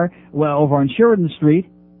the car over on Sheridan Street,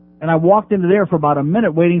 and I walked into there for about a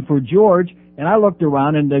minute waiting for George, and I looked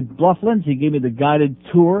around, and Bluff Lindsay gave me the guided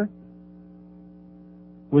tour,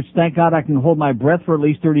 which, thank God, I can hold my breath for at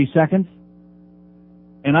least 30 seconds.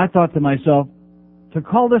 And I thought to myself, to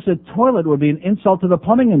call this a toilet would be an insult to the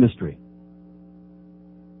plumbing industry.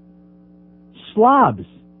 Slobs.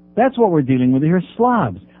 That's what we're dealing with here,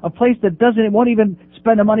 slobs. A place that won't even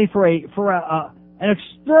spend the money for an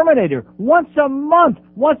exterminator once a month,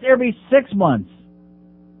 once every 6 months.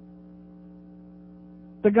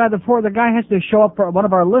 The guy has to show up for one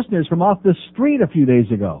of our listeners from off the street a few days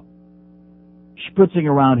ago. Spritzing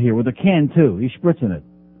around here with a can too. He's spritzing it.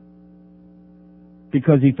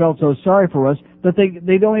 Because he felt so sorry for us that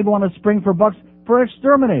they don't even want to spring for bucks for an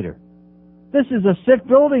exterminator. This is a sick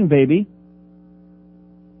building, baby.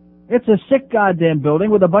 It's a sick goddamn building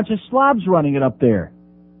with a bunch of slobs running it up there.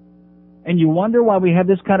 And you wonder why we have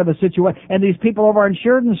this kind of a situation. And these people over on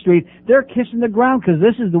Sheridan Street, they're kissing the ground because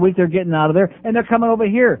this is the week they're getting out of there, and they're coming over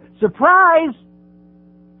here. Surprise!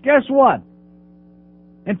 Guess what?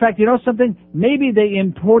 In fact, you know something? Maybe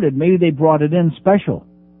they brought it in special.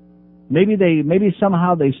 Maybe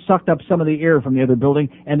somehow they sucked up some of the air from the other building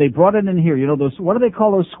and they brought it in here. You know those, what do they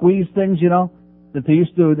call those squeeze things, that they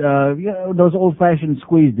used to, those old-fashioned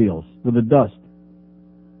squeeze deals with the dust.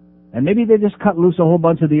 And maybe they just cut loose a whole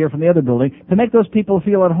bunch of the air from the other building to make those people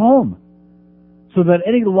feel at home. So that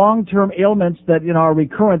any long-term ailments that, are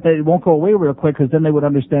recurrent, they won't go away real quick, because then they would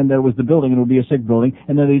understand that it was the building and it would be a sick building,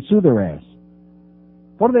 and then they'd sue their ass.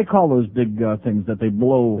 What do they call those big things that they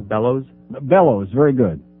blow? The bellows? Bellows, very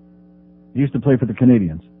good. He used to play for the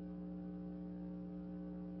Canadians.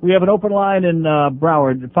 We have an open line in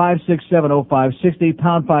Broward, 5670560,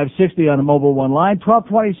 pound 560 on the Mobile One line.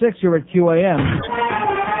 1226 here at QAM.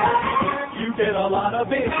 You get a lot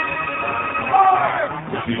of it.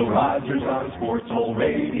 Neil Rogers on Sports Hole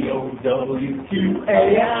Radio, WQAM.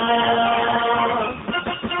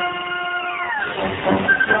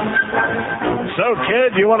 So,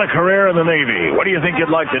 kid, you want a career in the Navy. What do you think you'd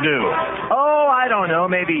like to do? Oh, I don't know.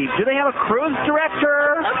 Maybe. Do they have a cruise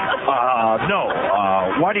director? No.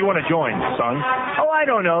 Why do you want to join, son? Oh, I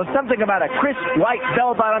don't know. Something about a crisp white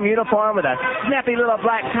bell-bottom uniform with a snappy little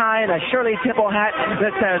black tie and a Shirley Temple hat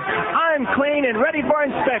that says, "I'm clean and ready for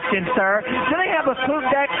inspection, sir." Do they have a flute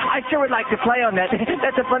deck? I sure would like to play on that.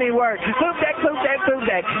 That's a funny word. Flute deck, flute deck, flute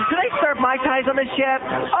deck. Do they serve Mai Tais on the ship?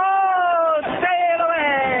 Oh, sail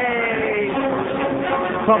away!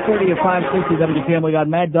 1230 at 560 WKM. We got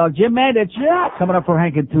Mad Dog Jim Mandich coming up for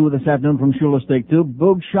Hank at 2 this afternoon from Shula Steak 2.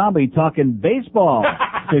 Boog Shambi talking baseball.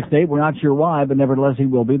 6 to 8. We're not sure why, but nevertheless he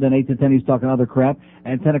will be. Then 8 to 10 he's talking other crap.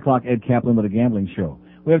 And 10 o'clock Ed Kaplan with a gambling show.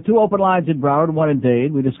 We have 2 open lines in Broward, 1 in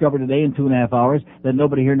Dade. We discovered today in 2.5 hours that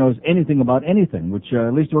nobody here knows anything about anything, which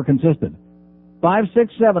at least we're consistent.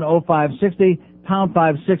 5670560, pound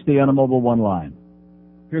 560 on a Mobile One line.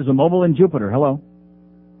 Here's a mobile in Jupiter. Hello.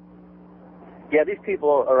 Yeah, these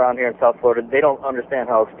people around here in South Florida, they don't understand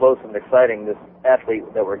how explosive and exciting this athlete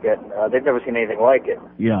that we're getting. They've never seen anything like it.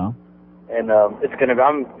 Yeah. And it's going to be,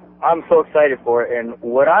 I'm so excited for it. And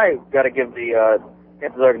what I got to give the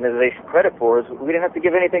Panthers organization credit for is we didn't have to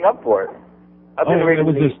give anything up for it. It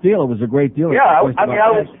was a steal. It was a great deal. Yeah,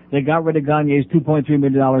 They got rid of Gagne's $2.3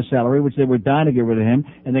 million salary, which they were dying to get rid of him,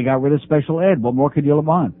 and they got rid of Special Ed. What more could you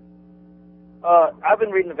want? I've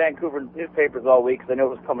been reading the Vancouver newspapers all week because I knew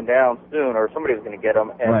it was coming down soon, or somebody was going to get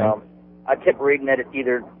them. And right. I kept reading that it's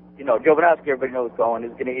either, Jovanovski, everybody knows going,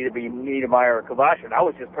 is going to either be Niedermeyer or Kavasha. And I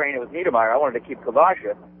was just praying it was Niedermeyer. I wanted to keep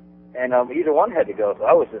Kavasha. And either one had to go, so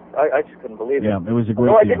I just couldn't believe it. Yeah, it was a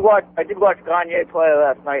great deal. I did watch Gagne play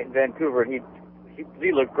last night in Vancouver, and he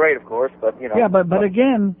looked great, of course, but Yeah, but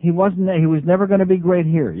again, he was never going to be great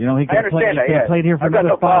here. He could have played here for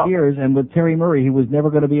another 5 years, and with Terry Murray, he was never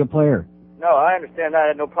going to be a player. No, I understand that. I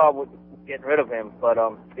had no problem with getting rid of him, but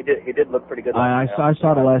he did look pretty good. I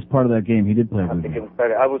saw the last part of that game. He did play good.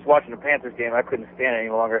 I was watching the Panthers game. I couldn't stand it any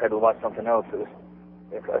longer. I had to watch something else.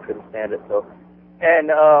 I couldn't stand it. So, and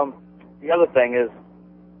the other thing is,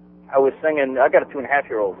 I was singing. I got a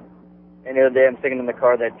 2.5-year-old, and the other day I'm singing in the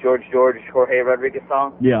car that George Jorge Rodriguez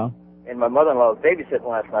song. Yeah. And my mother-in-law was babysitting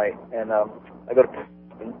last night, and I go to,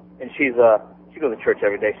 and she goes to church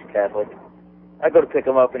every day. She's Catholic. I go to pick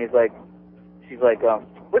him up, and she's like,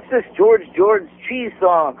 what's this George Cheese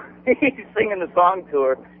song? He's singing the song to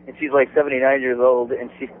her, and she's like 79 years old, and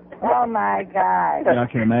she, oh my God. Yeah, I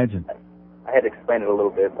can imagine. I had to explain it a little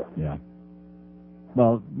bit. But. Yeah.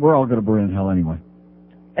 Well, we're all going to burn in hell anyway.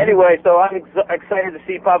 Anyway, so I'm excited to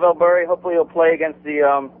see Pavel Bure. Hopefully he'll play against the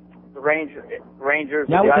Rangers.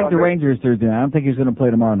 Yeah, I would think the Rangers Thursday night. I don't think he's going to play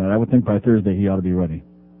tomorrow night. I would think by Thursday he ought to be ready.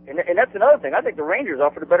 And that's another thing. I think the Rangers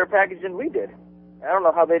offered a better package than we did. I don't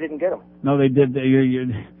know how they didn't get him. No, they did.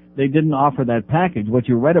 They didn't offer that package. What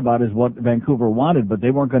you read about is what Vancouver wanted, but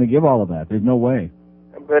they weren't going to give all of that. There's no way.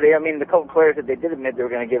 But, I mean, the couple players that they did admit they were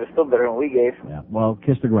going to give is still better than we gave. Yeah, well,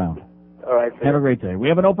 kiss the ground. All right. Have a great day. We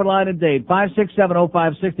have an open line in Dade,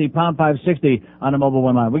 5670560, pound 560 on the Mobile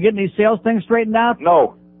One line. We getting these sales things straightened out?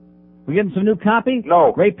 No. We getting some new copy?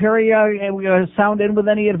 No. Ray Perry, sound in with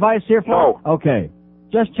any advice here for? No. Okay.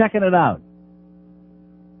 Just checking it out.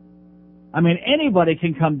 I mean, anybody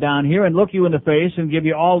can come down here and look you in the face and give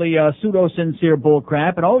you all the pseudo-sincere bull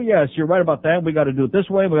crap, and, oh, yes, you're right about that, we got to do it this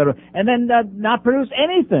way, and then not produce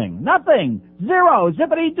anything. Nothing. Zero.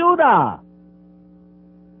 Zippity-doo-dah.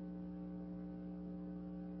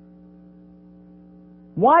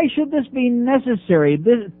 Why should this be necessary?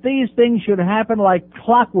 These things should happen like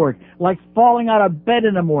clockwork, like falling out of bed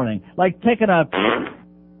in the morning, like taking a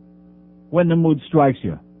when the mood strikes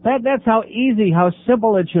you. That's how easy, how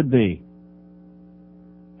simple it should be.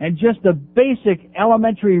 And just the basic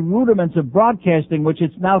elementary rudiments of broadcasting, which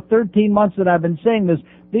it's now 13 months that I've been saying this,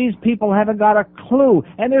 these people haven't got a clue.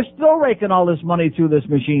 And they're still raking all this money through this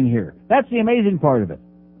machine here. That's the amazing part of it.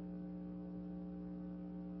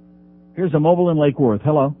 Here's a mobile in Lake Worth.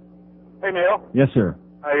 Hello. Hey, Neil. Yes, sir.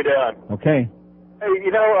 How you doing? Okay. Hey,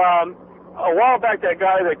 a while back that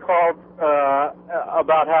guy that called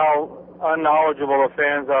about how unknowledgeable the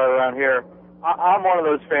fans are around here, I'm one of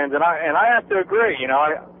those fans, and I have to agree.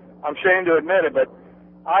 I'm ashamed to admit it, but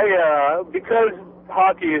because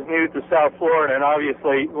hockey is new to South Florida, and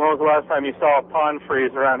obviously, when was the last time you saw a pond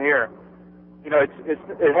freeze around here? You know, it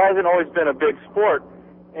hasn't always been a big sport.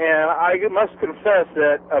 And I must confess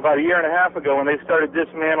that about a year and a half ago, when they started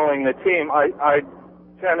dismantling the team, I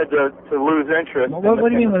tended to lose interest. What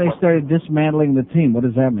do you mean when they started dismantling the team? What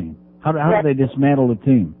does that mean? How did they dismantle the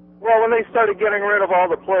team? Well, when they started getting rid of all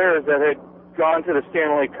the players that had gone to the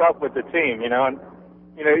Stanley Cup with the team, you know, and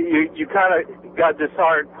you kind of got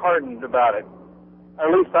disheartened about it. At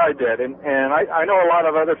least I did, and I know a lot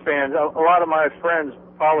of other fans, a lot of my friends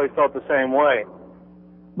probably felt the same way.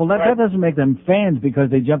 Well, that doesn't make them fans because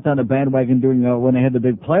they jumped on the bandwagon during when they had the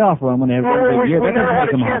big playoff run, when they had one big year. That doesn't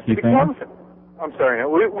make them hockey fans. I'm sorry,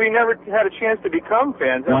 we never had a chance to become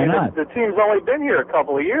fans. Why not? The team's only been here a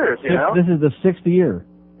couple of years, you know? This is the 6th year.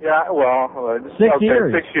 Yeah, well, 6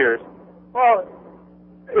 years. 6 years. Well,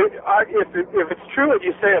 if it's true what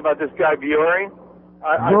you say about this guy Bure,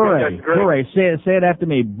 I think that's great. Bure. Say it after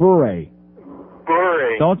me. Bure.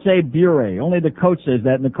 Bure. Don't say Bure. Only the coach says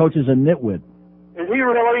that, and the coach is a nitwit. Is he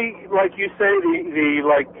really, like you say, the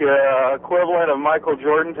equivalent of Michael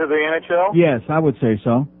Jordan to the NHL? Yes, I would say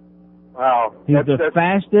so. Wow. He's the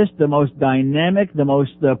fastest, the most dynamic, the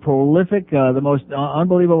most prolific, the most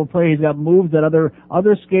unbelievable player. He's got moves that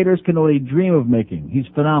other skaters can only dream of making. He's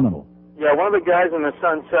phenomenal. Yeah, one of the guys in the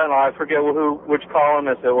Sun Sentinel, I forget which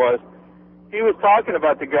columnist it was, he was talking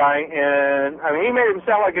about the guy, and I mean, he made him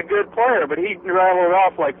sound like a good player, but he rattled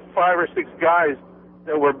off like 5 or 6 guys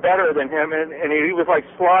that were better than him, and he was like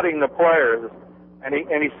slotting the players, and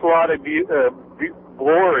he slotted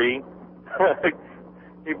Bure.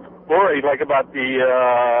 He worried like about the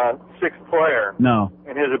 6th player. No.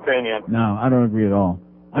 In his opinion. No, I don't agree at all.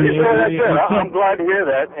 I'm glad to hear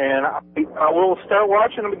that, and I will start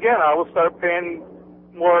watching them again. I will start paying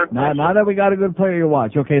more attention. Now that we got a good player to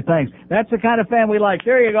watch. Okay, thanks. That's the kind of fan we like.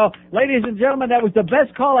 There you go. Ladies and gentlemen, that was the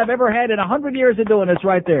best call I've ever had in 100 years of doing this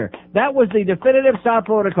right there. That was the definitive South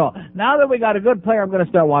Florida call. Now that we got a good player, I'm going to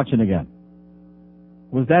start watching again.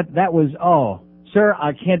 Sir,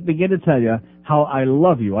 I can't begin to tell you how I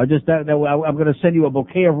love you. I'm going to send you a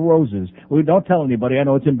bouquet of roses. Don't tell anybody. I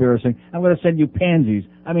know it's embarrassing. I'm going to send you pansies.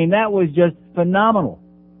 I mean, that was just phenomenal.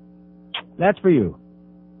 That's for you.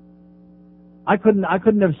 I couldn't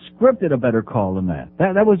have scripted a better call than that.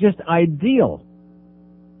 That was just ideal.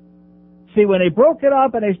 See, when they broke it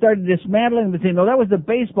up and they started dismantling the team, no, that was the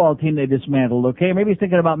baseball team they dismantled, okay? Maybe he's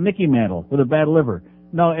thinking about Mickey Mantle with a bad liver.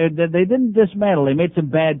 No, they didn't dismantle. They made some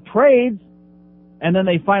bad trades. And then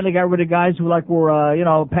they finally got rid of guys who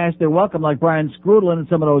were past their welcome, like Brian Scrudlin and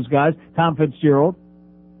some of those guys, Tom Fitzgerald.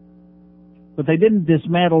 But they didn't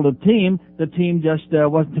dismantle the team. The team just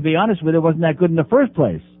wasn't, to be honest with you, wasn't that good in the first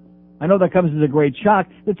place. I know that comes as a great shock.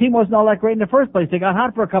 The team wasn't all that great in the first place. They got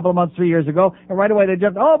hot for a couple of months 3 years ago, and right away they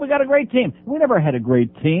jumped, we got a great team. We never had a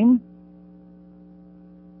great team.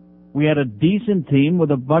 We had a decent team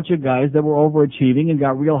with a bunch of guys that were overachieving and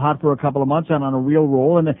got real hot for a couple of months and on a real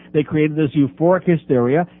roll, and they created this euphoric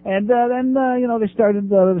hysteria, and then they started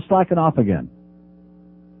slacking off again.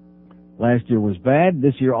 Last year was bad.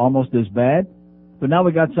 This year almost as bad. But now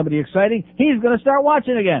we got somebody exciting. He's going to start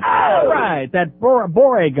watching again. All right, that Bore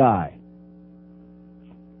guy.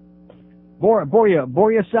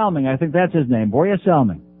 Borja Salming, I think that's his name. Borja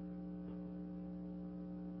Salming.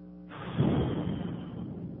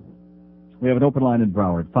 We have an open line in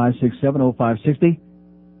Broward, 5670560,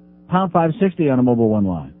 pound 560 on a Mobile One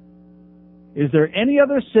line. Is there any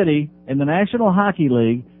other city in the National Hockey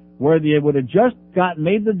League where they would have just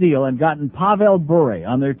made the deal and gotten Pavel Bure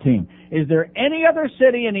on their team? Is there any other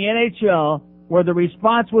city in the NHL where the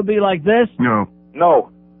response would be like this? No. No.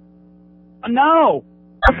 No!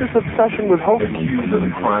 What's this obsession with hope? Accused of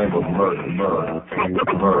the crime of murder.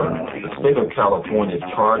 The state of California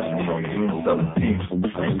charged me on June 17,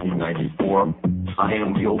 1994. I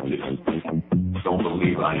am guilty. Don't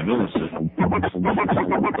believe I am innocent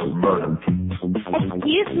of murder.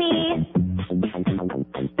 Excuse me.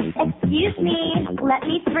 Let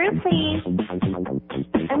me through, please.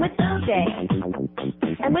 I'm with OJ,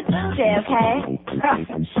 okay?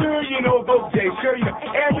 Sure, you know OJ. Sure, you know.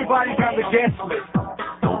 Everybody's on the guest list.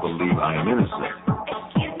 Don't believe I am innocent.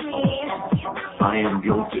 Excuse me. I am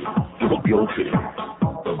guilty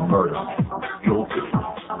of murder. Guilty.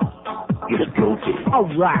 All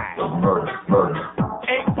right. Of murder.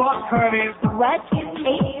 $8, honey. What?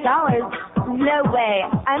 $8? No way.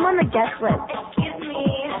 I'm on the guest list. Excuse me.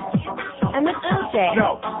 I'm with OJ.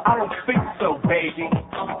 No, I don't think so, baby.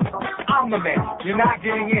 I'm the man. You're not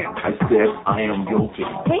getting in. I said I am guilty.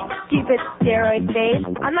 Hey, stupid steroid face.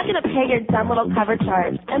 I'm not going to pay your dumb little cover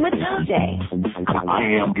charge. I'm with OJ. I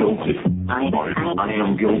am guilty. I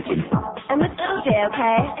am guilty. I'm with OJ,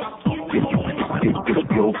 okay? It's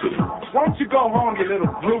guilty. Why don't you go home, you little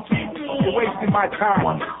groupie? You're wasting my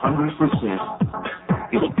time. 100%.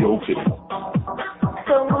 It's guilty.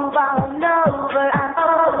 So move on over,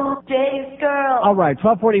 I'm OJ's girl. All right,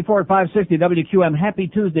 1244 at 560 WQM. Happy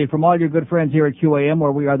Tuesday from all your good friends here at QAM,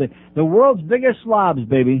 where we are the world's biggest slobs,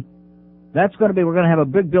 baby. We're going to have a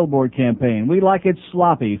big billboard campaign. We like it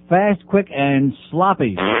sloppy, fast, quick, and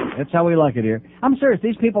sloppy. That's how we like it here. I'm serious.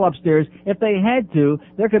 These people upstairs, if they had to,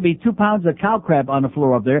 there could be 2 pounds of cow crap on the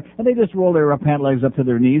floor up there, and they just roll their pant legs up to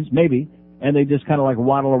their knees, maybe, and they just kind of like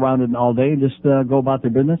waddle around it all day and just go about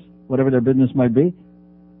their business, whatever their business might be.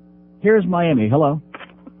 Here's Miami. Hello.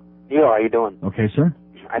 Neil, how you doing? Okay, sir.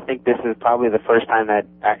 I think this is probably the first time that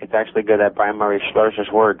it's actually good that Brian Murray slurs his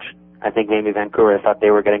words. I think maybe Vancouver thought they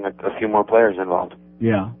were getting a few more players involved.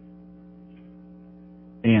 Yeah.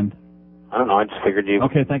 And? I don't know. I just figured you...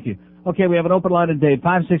 Okay, thank you. Okay, we have an open line at Dave,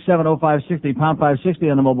 567-0560, pound 560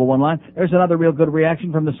 on the mobile one line. There's another real good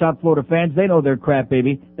reaction from the South Florida fans. They know their crap,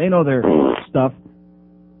 baby. They know their stuff.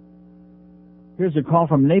 Here's a call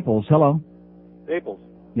from Naples. Hello. Naples.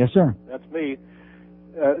 Yes, sir. That's me.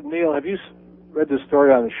 Neil, have you read the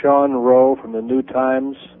story on Sean Rowe from the New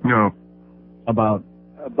Times? No.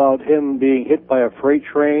 About him being hit by a freight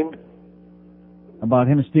train? About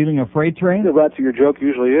him stealing a freight train? Well, that's what your joke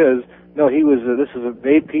usually is. No, he was. This is an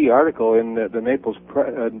AP article in the Naples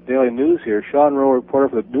Daily News here. Sean Rowe, reporter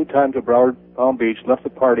for the New Times of Broward, Palm Beach, left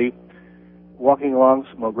the party walking along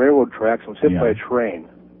some railroad tracks and was hit by a train.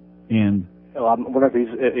 And? Well, I wonder if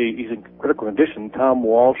he's in critical condition. Tom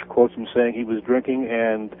Walsh quotes him saying he was drinking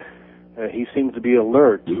and he seems to be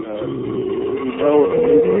alert. He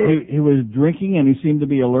was drinking and he seemed to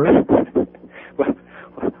be alert? Well,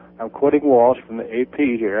 I'm quoting Walsh from the AP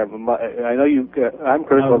here. I know you. I'm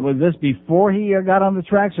critical. Was this before he got on the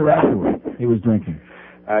tracks or afterward? He was drinking.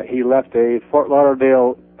 He left a Fort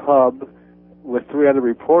Lauderdale pub with 3 other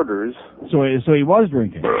reporters. So he was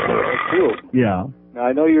drinking. True. Yeah. Now,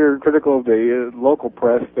 I know you're critical of the local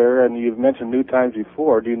press there, and you've mentioned New Times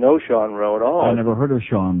before. Do you know Sean Rowe at all? I never heard of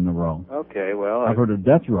Sean Rowe. Okay, well... I've heard of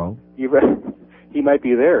Death Row. He might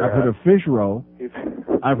be there. I've heard of Fish Row.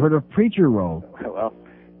 I've heard of Preacher Row. Well,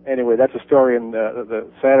 anyway, that's a story in the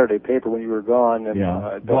Saturday paper when you were gone. And,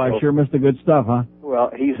 yeah. Boy, I sure missed the good stuff, huh? Well,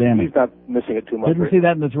 he's not missing it too much. Didn't see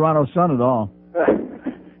that in the Toronto Sun at all.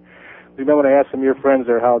 You may want to ask some of your friends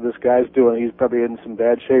there how this guy's doing. He's probably in some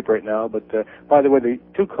bad shape right now. But by the way, the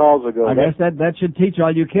 2 calls ago... I guess that should teach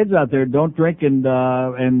all you kids out there, don't drink and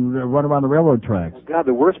run around the railroad tracks. God,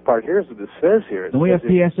 the worst part here is what it says here. Don't we have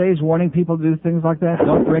PSAs warning people to do things like that?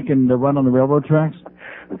 Don't drink and run on the railroad tracks?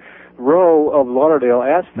 Rowe of Lauderdale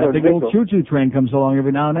asked for a nickel. That big old choo-choo train comes along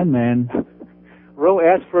every now and then, man. Rowe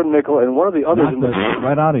asked for a nickel, and one of the others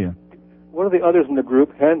right out of you. One of the others in the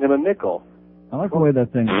group handed him a nickel. I like the way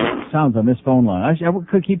that thing sounds on this phone line. I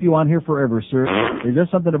could keep you on here forever, sir. There's just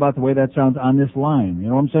something about the way that sounds on this line. You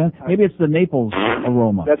know what I'm saying? Maybe it's the Naples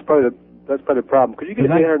aroma. That's probably the problem. Could you get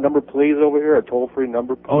a number, please, over here? A toll-free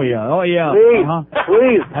number, please? Oh yeah. Please,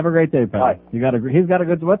 please. Have a great day, pal. Bye. He's got a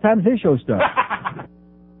good. What time does his show start?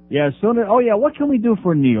 Yeah, sooner. Oh yeah. What can we do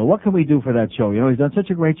for Neil? What can we do for that show? You know, he's done such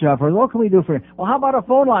a great job for us. What can we do for him? Well, how about a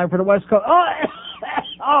phone line for the West Coast?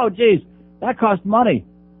 Oh, geez, that costs money.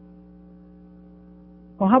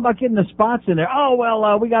 Well, how about getting the spots in there? Oh,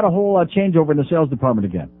 well, we got a whole changeover in the sales department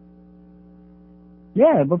again.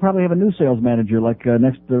 Yeah, we'll probably have a new sales manager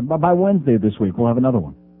by Wednesday this week. We'll have another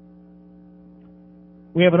one.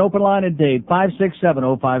 We have an open line at Dade,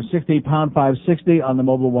 567-0560, pound 560 on the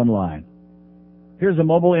mobile one line. Here's a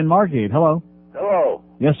mobile in Margate. Hello. Hello.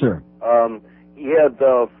 Yes, sir. He had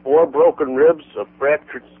 4 broken ribs, a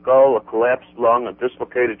fractured skull, a collapsed lung, a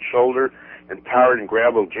dislocated shoulder, and tarred and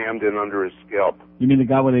gravel jammed in under his scalp. You mean the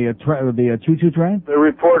guy with the choo-choo train? The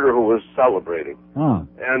reporter who was celebrating. Oh.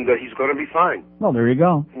 And he's going to be fine. Well, there you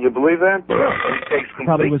go. Can you believe that? He takes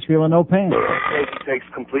Probably was feeling no pain. He takes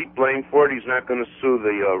complete blame for it. He's not going to sue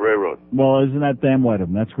the railroad. Well, isn't that damn white of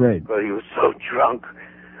him? That's great. But he was so drunk.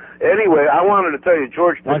 Anyway, I wanted to tell you,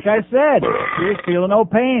 George... Like I said, he was feeling no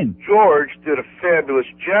pain. George did a fabulous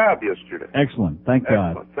job yesterday. Excellent. Thank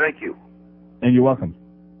God. Thank you. And you're welcome.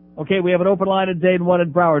 Okay, we have an open line at Dade and one at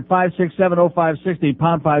Broward, 567-0560,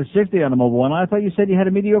 pound 560 on the mobile one. I thought you said you had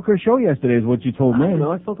a mediocre show yesterday is what you told me.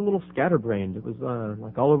 No, I felt a little scatterbrained. It was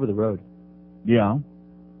like all over the road. Yeah.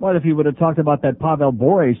 What if you would have talked about that Pavel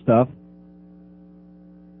Bore stuff?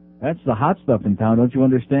 That's the hot stuff in town, don't you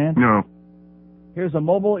understand? No. Here's a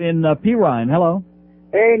mobile in Pirine. Hello.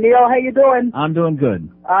 Hey, Neil, how you doing? I'm doing good.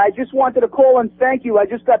 I just wanted to call and thank you. I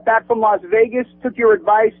just got back from Las Vegas, took your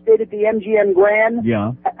advice, stayed at the MGM Grand.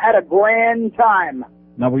 Yeah. Had a grand time.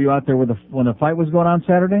 Now, were you out there when the fight was going on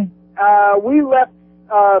Saturday? We left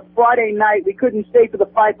Friday night. We couldn't stay for the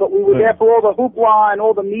fight, but we were there for all the hoopla and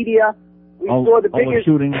all the media. We saw the biggest all the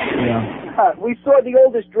shootings. Yeah. We saw the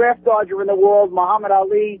oldest draft dodger in the world, Muhammad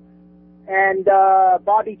Ali, and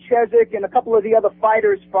Bobby Cheswick, and a couple of the other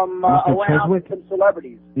fighters from around, some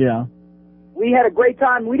celebrities. Yeah. We had a great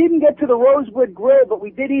time. We didn't get to the Rosewood Grill, but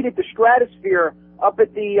we did eat at the Stratosphere, up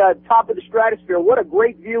at the top of the Stratosphere. What a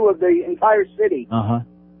great view of the entire city. Uh-huh.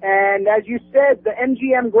 And as you said, the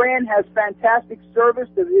MGM Grand has fantastic service.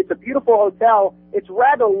 It's a beautiful hotel. It's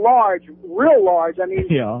rather large, real large. I mean,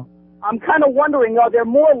 yeah. I'm kind of wondering, are there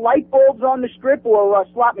more light bulbs on the Strip or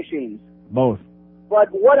slot machines? Both. But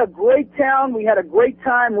what a great town. We had a great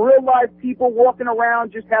time. Real live people walking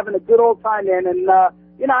around, just having a good old time in. And,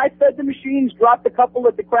 you know, I fed the machines, dropped a couple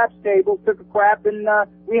at the craps table, took a crap, and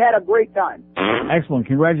we had a great time. Excellent.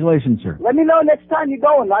 Congratulations, sir. Let me know next time you're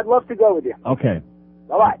going. I'd love to go with you. Okay.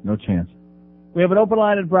 Bye-bye. No chance. We have an open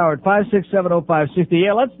line at Broward, 5670560.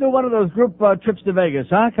 Yeah, let's do one of those group trips to Vegas,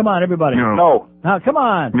 huh? Come on, everybody. No. Now, come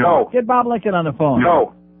on. No. Get Bob Lincoln on the phone.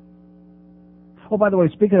 No. Oh, by the way,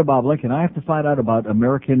 speaking of Bob Lincoln, I have to find out about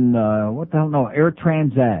American, Air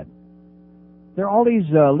Transat. There are all these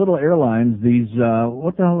little airlines, these,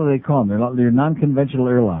 what the hell do they call them? They're non-conventional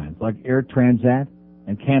airlines, like Air Transat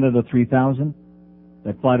and Canada 3000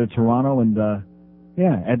 that fly to Toronto and,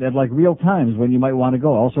 at like real times when you might want to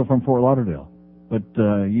go, also from Fort Lauderdale. But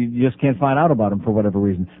you just can't find out about them for whatever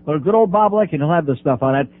reason. But a good old Bob Lincoln, he'll have the stuff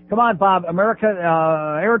on that. Come on, Bob,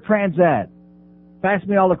 Air Transat. Pass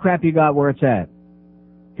me all the crap you got where it's at.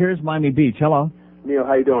 Here's Miami Beach. Hello. Neil,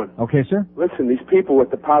 how you doing? Okay, sir. Listen, these people with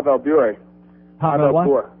the Pavel Bure. Pavel what?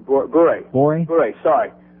 Bure. Bure?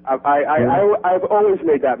 Sorry. I've always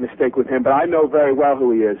made that mistake with him, but I know very well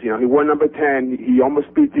who he is. You know, he wore number 10. He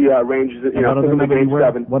almost beat the Rangers. You know, took him to game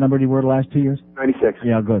 7. What number did he wear the last 2 years? 96.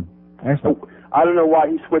 Yeah, good. Excellent. I don't know why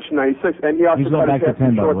he switched to 96, and he also he's going back to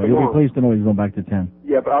 10, by the way. You'll be pleased to know he's going back to 10.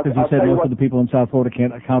 Yeah, but because he said most of the people in South Florida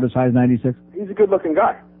can't count as high as 96. He's a good-looking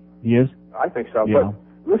guy. He is? I think so. Yeah.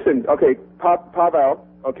 But listen, okay, Pavel,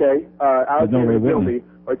 okay, Alexander McGillney,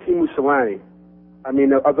 or Timu Solani. I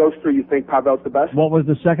mean, of those three, you think Pavel's the best? What was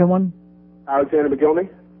the second one? Alexander McGillney.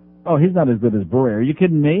 Oh, he's not as good as Bure. Are you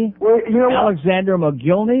kidding me? Well, you know Alexander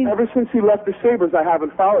McGillney? Ever since he left the Sabres, I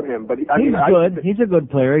haven't followed him. But he's good. He's a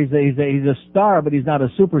good player. He's a star, but he's not a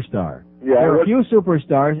superstar. Yeah, there are a few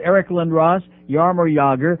superstars: Eric Lindros, Jaromir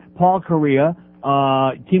Jagr, Paul Correa,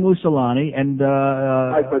 Timu Solani, and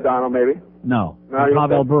Mike Madonna, maybe. No,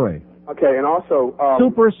 Pavel Bure. Okay, and also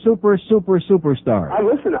superstar.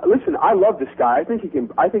 Listen. I love this guy. I think he can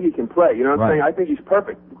play. You know what I'm saying? I think he's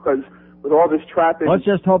perfect because with all this traffic. Let's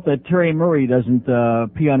just hope that Terry Murray doesn't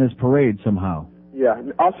pee on his parade somehow. Yeah.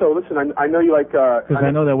 Also, listen. I know you like. Because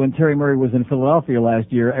I know that when Terry Murray was in Philadelphia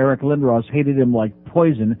last year, Eric Lindros hated him like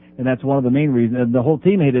poison, and that's one of the main reasons. And the whole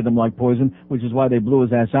team hated him like poison, which is why they blew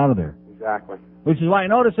his ass out of there. Exactly. Which is why I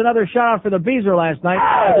noticed another shout-out for the Beezer last night.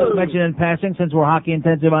 I just mentioned in passing, since we're hockey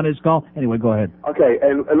intensive on his call. Anyway, go ahead. Okay,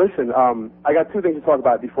 and listen, I got two things to talk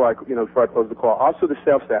about before I close the call. Also the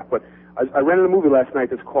sales staff, but I rented a movie last night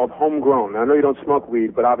that's called Homegrown. Now, I know you don't smoke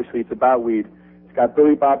weed, but obviously it's about weed. It's got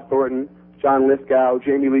Billy Bob Thornton, John Lithgow,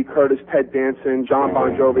 Jamie Lee Curtis, Ted Danson, John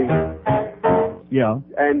Bon Jovi. Yeah.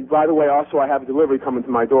 And by the way, also I have a delivery coming to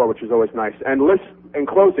my door, which is always nice. And listen, in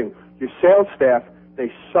closing, your sales staff, they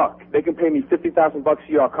suck. They can pay me $50,000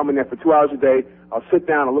 a year. I'll come in there for 2 hours a day. I'll sit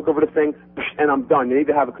down, I'll look over the thing, and I'm done. You need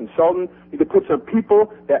to have a consultant. You need to put some people,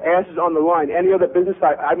 their asses on the line. Any other business,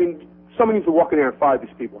 I mean, someone needs to walk in there and fire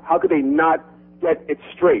these people. How could they not get it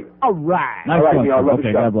straight? All right. Nice all right, one. Neil, I love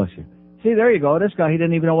okay, the show. God bless you. See, there you go. This guy, he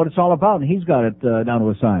didn't even know what it's all about, and he's got it down to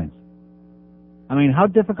a science. I mean, how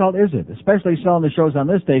difficult is it? Especially selling the shows on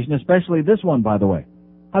this station, especially this one, by the way.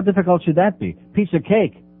 How difficult should that be? Piece of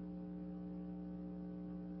cake.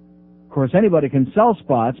 Of course, anybody can sell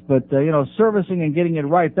spots, but, servicing and getting it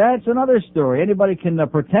right, that's another story. Anybody can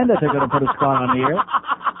pretend that they're going to put a spot on the air.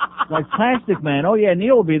 Like Plastic Man. Oh, yeah,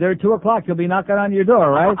 Neil will be there at 2 o'clock. He'll be knocking on your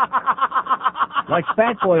door, right? Like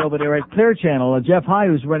Fat Boy over there at Clear Channel. Jeff High,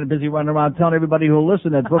 who's busy running around telling everybody who'll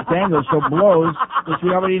listen that Brooke Daniels' show blows, which we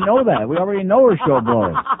already know that. We already know her show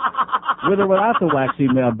blows. With or without the waxy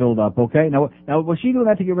build-up, okay? Now, was she doing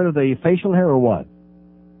that to get rid of the facial hair or what?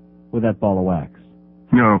 With that ball of wax?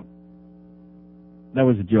 No. That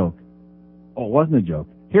was a joke. Oh, it wasn't a joke.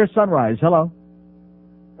 Here's Sunrise. Hello.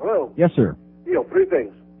 Hello. Yes, sir. Neil, three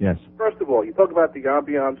things. Yes. First of all, you talk about the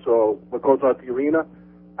ambiance or what goes on at the arena.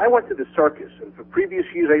 I went to the circus, and for previous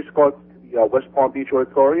years I used to go to the West Palm Beach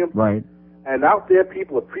Auditorium. Right. And out there,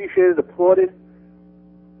 people appreciated, applauded.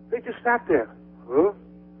 They just sat there. Huh?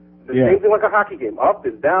 And the same thing like a hockey game, up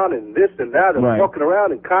and down and this and that, and walking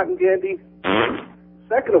around and cotton candy.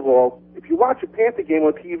 Second of all, if you watch a Panther game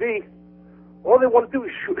on TV, all they want to do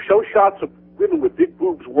is show shots of women with big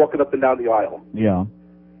boobs walking up and down the aisle. Yeah.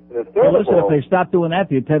 And then third Listen, of all, if they stopped doing that,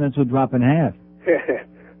 the attendance would drop in half.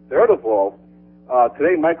 third of all,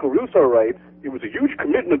 today Michael Russo writes, it was a huge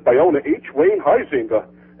commitment by owner H. Wayne Huizinga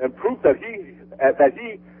and proof that he,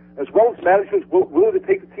 as well as management, was willing to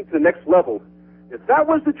take the team to the next level. If that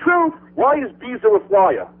was the truth, why is Beezer a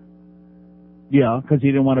flyer? Yeah, because he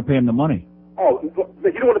didn't want to pay him the money. Oh, you don't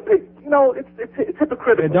want to pay. You know, it's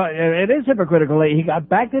hypocritical. It is hypocritical. He got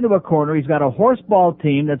backed into a corner. He's got a horseball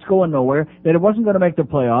team that's going nowhere, that it wasn't going to make the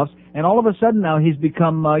playoffs, and all of a sudden now he's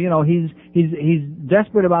become, he's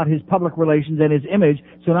desperate about his public relations and his image,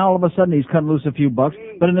 so now all of a sudden he's cutting loose a few bucks.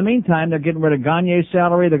 But in the meantime, they're getting rid of Gagne's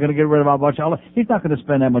salary. They're going to get rid of a bunch of. He's not going to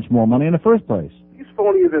spend that much more money in the first place. He's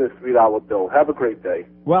phonier than a $3 bill. Have a great day.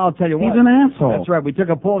 Well, I'll tell you what. He's an asshole. That's right. We took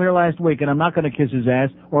a poll here last week, and I'm not going to kiss his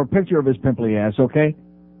ass or a picture of his pimply ass, okay?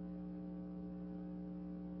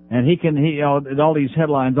 And all these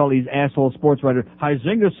headlines, all these asshole sports writers,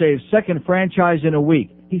 Huizinga saves second franchise in a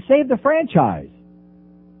week. He saved the franchise.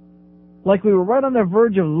 Like we were right on the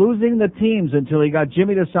verge of losing the teams until he got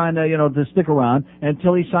Jimmy to sign, to stick around,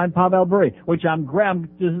 until he signed Pavel Bure, which I'm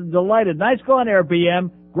delighted. Nice going there,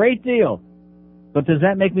 BM. Great deal. But does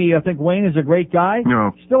that make me think Wayne is a great guy?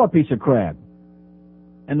 No. Still a piece of crap.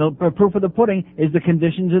 And the proof of the pudding is the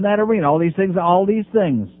conditions in that arena. All these things.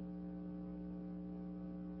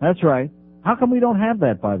 That's right. How come we don't have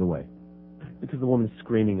that, by the way? Because the woman's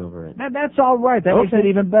screaming over it. That's all right. That makes it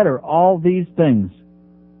even better. All these things.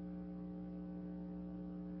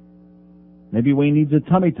 Maybe Wayne needs a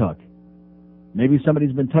tummy tuck. Maybe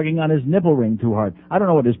somebody's been tugging on his nipple ring too hard. I don't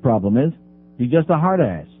know what his problem is. He's just a hard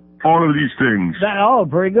ass. All of these things.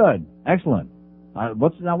 Very good. Excellent.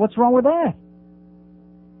 What's wrong with that?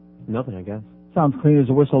 Nothing, I guess. Sounds clean as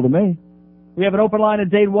a whistle to me. We have an open line at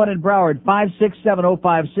Date 1 in Broward,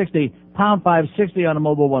 5670560, pound 560 on the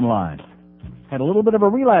mobile one line. Had a little bit of a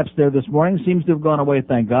relapse there this morning. Seems to have gone away,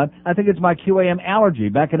 thank God. I think it's my QAM allergy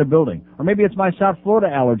back in the building. Or maybe it's my South Florida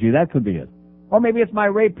allergy. That could be it. Or maybe it's my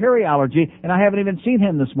Ray Perry allergy, and I haven't even seen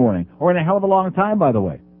him this morning. Or in a hell of a long time, by the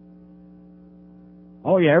way.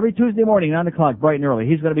 Oh, yeah, every Tuesday morning, 9 o'clock, bright and early.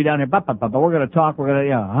 He's going to be down here. But we're going to talk.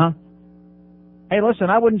 Hey, listen,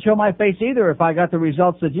 I wouldn't show my face either if I got the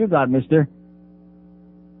results that you got, mister.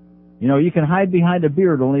 You can hide behind a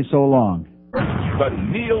beard only so long. The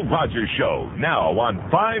Neil Rogers Show, now on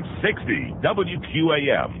 560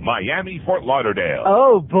 WQAM, Miami, Fort Lauderdale.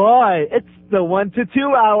 Oh, boy, it's the 1 to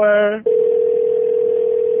 2 hour.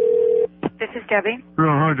 This is Debbie. Oh,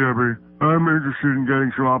 hi, Debbie. I'm interested in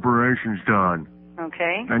getting some operations done.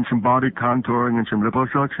 Okay. And some body contouring and some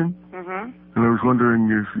liposuction. Mm-hmm. And I was wondering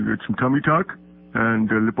if you get some tummy tuck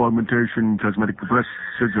and lip augmentation, cosmetic breast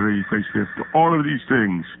surgery, facelift, all of these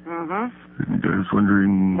things. Mm-hmm. And I was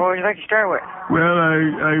wondering... What would you like to start with? Well,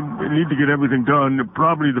 I need to get everything done.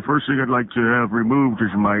 Probably the first thing I'd like to have removed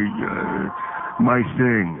is my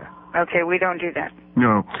thing. Okay, we don't do that.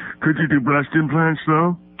 No. Could you do breast implants,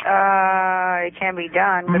 though? It can be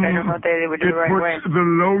done, but I don't know if they would do it right away. It puts the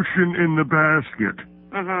lotion in the basket.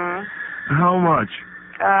 Mm-hmm. How much?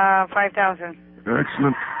 5,000.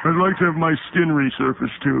 Excellent. I'd like to have my skin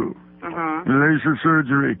resurfaced, too. Mm-hmm. Laser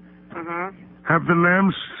surgery. Mm-hmm. Have the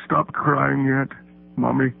lambs stopped crying yet,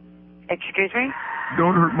 Mommy? Excuse me?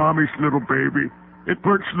 Don't hurt Mommy's little baby. It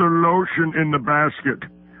puts the lotion in the basket.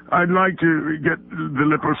 I'd like to get the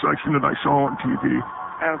liposuction that I saw on TV.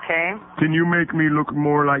 Okay. Can you make me look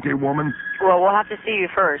more like a woman? Well, we'll have to see you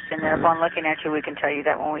first, and then upon looking at you, we can tell you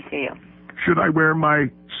that when we see you. Should I wear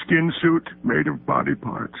my skin suit made of body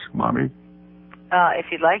parts, Mommy?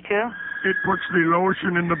 If you'd like to. It puts the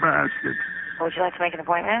lotion in the basket. Would you like to make an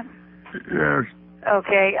appointment? Yes.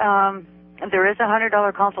 Okay, there is a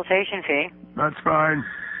 $100 consultation fee. That's fine.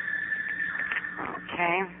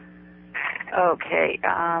 Okay,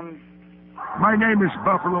 My name is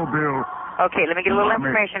Buffalo Bill. Okay, let me get a little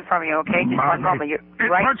information from you, okay? Just one moment. It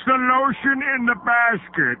puts the lotion in the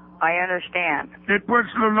basket. I understand. It puts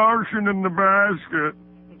the lotion in the basket.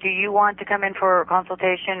 Do you want to come in for a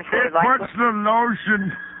consultation for It puts the lotion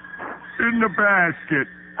in the basket.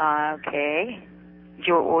 Okay.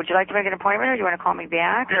 Would you like to make an appointment, or do you want to call me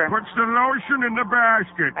back? It puts the lotion in the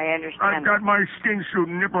basket. I understand. I've got my skin suit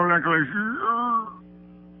nipple necklace.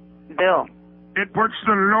 Bill. It puts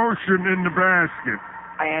the lotion in the basket.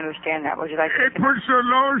 I understand that. Would you like to... It puts the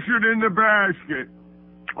lotion in the basket.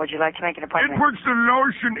 Would you like to make an appointment? It puts the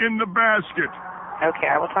lotion in the basket. Okay,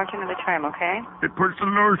 I will talk to you another time, okay? It puts the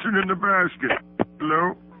lotion in the basket.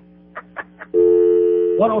 Hello?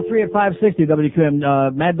 103 at 560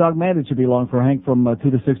 WQM. Mad Dog Mandit should be along for Hank from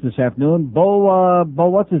 2 to 6 this afternoon. Bo,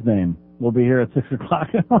 what's his name? Will be here at 6 o'clock.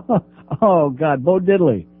 Oh, God, Bo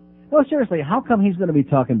Diddley. No, seriously, how come he's going to be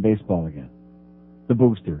talking baseball again? The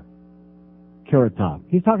booster. Carrot Top.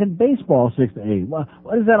 He's talking baseball 6 to 8. What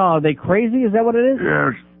is that all? Are they crazy? Is that what it is?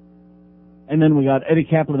 Yes. And then we got Eddie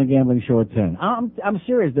Kaplan, the Gambling Show at 10. I'm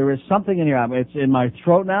serious. There is something in here. I mean, it's in my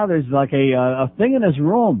throat now. There's like a thing in this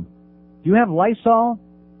room. Do you have Lysol?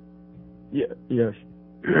 Yeah, yes.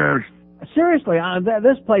 Yes. Seriously,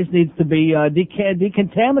 this place needs to be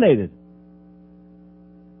decontaminated.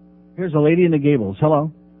 Here's a Lady in the Gables.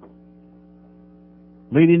 Hello.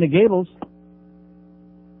 Lady in the Gables.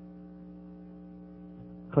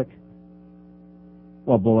 Click.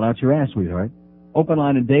 Well, blow it out your ass, sweetheart. Open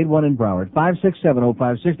line in Dade 1 in Broward.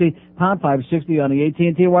 567-0560, pound 560 on the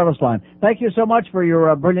AT&T wireless line. Thank you so much for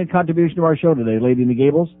your brilliant contribution to our show today, Lady in the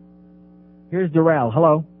Gables. Here's Doral.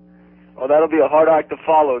 Hello. Oh, that'll be a hard act to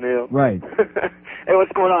follow, Neil. Right. Hey,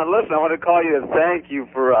 what's going on? Listen, I want to call you and thank you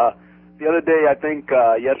for the other day, I think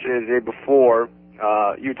yesterday, the day before,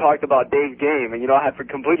 you talked about Dave Game, and I had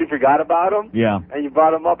completely forgot about him. Yeah. And you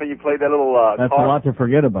brought him up, and you played that little That's a lot to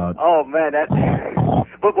forget about. Oh, man, that...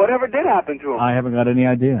 But whatever did happen to him? I haven't got any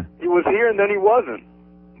idea. He was here, and then he wasn't.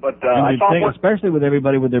 But I you'd saw think, especially with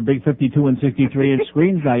everybody with their big 52 and 63-inch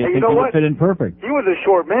screens now, you Hey, think you know he what? would fit in perfect. He was a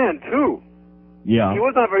short man, too. Yeah. He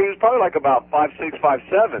was probably like about 5'6",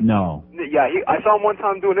 5'7". No. Yeah, I saw him one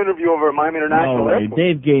time do an interview over at Miami International No way. Airport.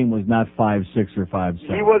 Dave Game was not 5'6" or 5'7".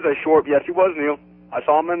 He was a short, yes, he was, Neil. I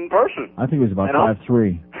saw him in person. I think he was about And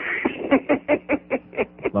 5'3".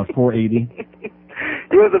 About 480.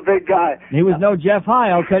 He was a big guy. He was no Jeff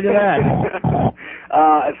High, I'll tell you that.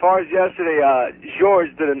 As far as yesterday,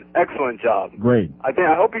 George did an excellent job. Great. I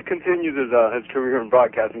hope he continues his career in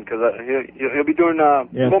broadcasting because he'll be doing.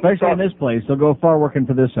 Yeah, especially in this place. He'll go far working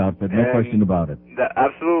for this outfit, no question about it.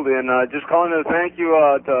 Absolutely, and just calling to thank you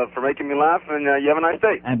for making me laugh, and you have a nice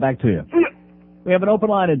day. And back to you. We have an open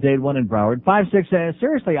line at Dade 1 in Broward. 5-6.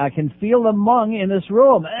 Seriously, I can feel the mung in this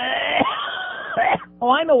room. Oh,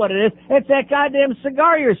 I know what it is. It's that goddamn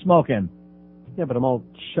cigar you're smoking. Yeah, but I'm all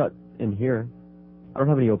shut in here. I don't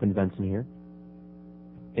have any open vents in here.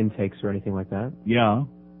 Intakes or anything like that. Yeah.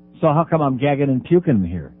 So how come I'm gagging and puking in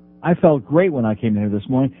here? I felt great when I came in here this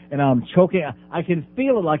morning, and I'm choking. I can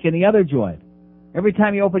feel it like any other joint. Every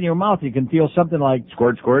time you open your mouth, you can feel something like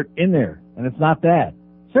squirt, squirt in there, and it's not that.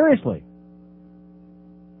 Seriously.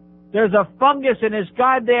 There's a fungus in this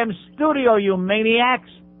goddamn studio, you maniacs.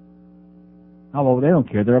 Oh, well, they don't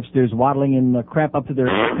care. They're upstairs waddling in crap up to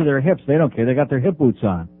their hips. They don't care. They got their hip boots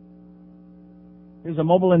on. Here's a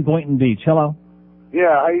mobile in Boynton Beach. Hello.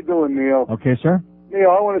 Yeah, how you doing, Neil? Okay, sir. Neil,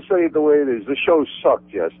 I want to say it the way it is. The show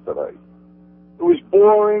sucked yesterday. It was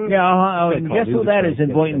boring. Yeah, guess who that is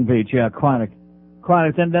in Boynton Beach? Yeah, Chronic.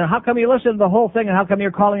 And then how come you listened to the whole thing, and how come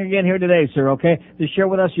you're calling again here today, sir, okay? To share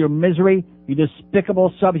with us your misery, you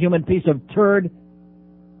despicable subhuman piece of turd.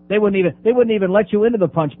 They wouldn't even let you into the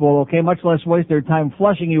punch bowl, okay? Much less waste their time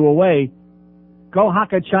flushing you away. Go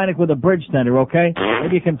hock a Chinik with a bridge tender, okay?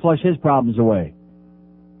 Maybe you can flush his problems away.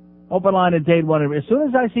 Open line at Dade 1. As soon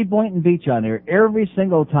as I see Boynton Beach on there, every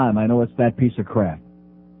single time I know it's that piece of crap.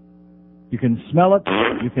 You can smell it,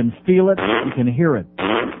 you can feel it, you can hear it.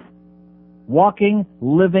 Walking,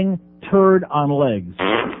 living turd on legs.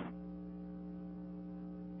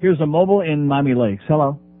 Here's a mobile in Miami Lakes.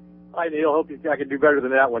 Hello. Hi, Neil. Hope I can do better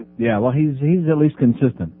than that one. Yeah, well, he's at least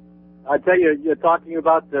consistent. I tell you, you're talking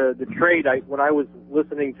about the trade. When I was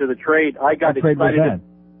listening to the trade, I got What trade excited. was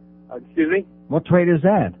that? Excuse me? What trade is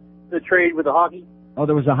that? The trade with the hockey. Oh,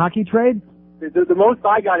 there was a hockey trade? The most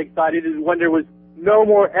I got excited is when there was no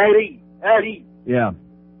more Eddie. Yeah.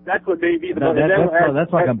 That's what made me the No, most.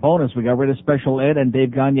 that's like a bonus. We got rid of Special Ed and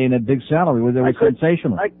Dave Gagne and a big salary. They were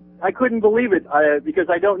sensational. I couldn't believe it because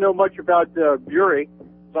I don't know much about Bure,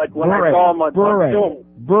 but when I saw him on film.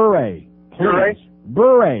 Bure.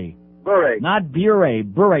 Not Bure.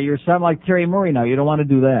 Bure. You sound like Terry Murray now. You don't want to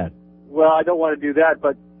do that. Well, I don't want to do that,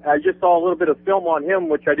 but I just saw a little bit of film on him,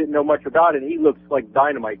 which I didn't know much about, and he looks like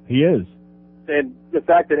dynamite. He is. And the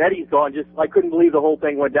fact that Eddie's gone, I couldn't believe the whole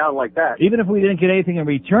thing went down like that. Even if we didn't get anything in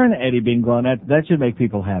return, Eddie being gone, that should make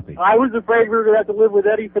people happy. I was afraid we were going to have to live with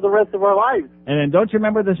Eddie for the rest of our lives. And then don't you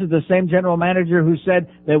remember this is the same general manager who said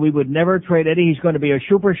that we would never trade Eddie? He's going to be a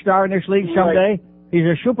superstar in this league someday. Right. He's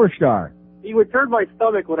a superstar. He would turn my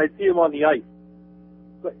stomach when I see him on the ice.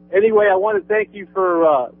 But anyway, I want to thank you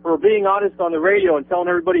for being honest on the radio and telling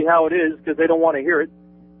everybody how it is because they don't want to hear it.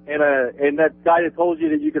 And that guy that told you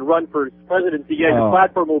that you could run for presidency, the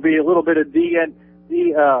platform will be a little bit of do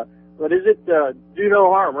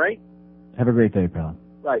no harm, right? Have a great day, pal.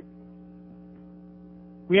 Right.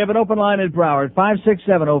 We have an open line at Broward,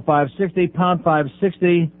 567-0560, pound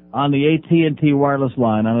 560 on the AT&T wireless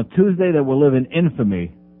line. On a Tuesday that will live in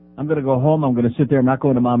infamy, I'm going to go home. I'm going to sit there. I'm not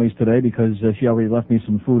going to Mommy's today because she already left me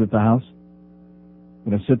some food at the house.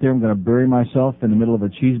 I'm going to sit there. I'm going to bury myself in the middle of a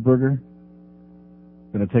cheeseburger.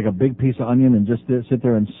 I'm going to take a big piece of onion and just sit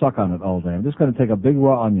there and suck on it all day. I'm just going to take a big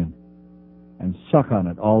raw onion and suck on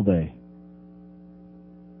it all day.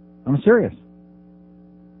 I'm serious.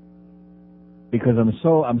 Because I'm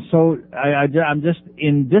just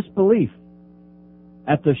in disbelief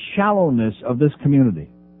at the shallowness of this community.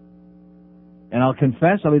 And I'll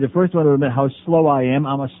confess, I'll be the first one to admit how slow I am.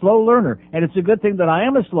 I'm a slow learner. And it's a good thing that I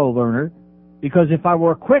am a slow learner, because if I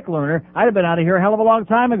were a quick learner, I'd have been out of here a hell of a long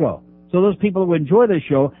time ago. So those people who enjoy this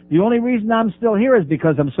show, the only reason I'm still here is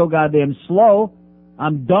because I'm so goddamn slow.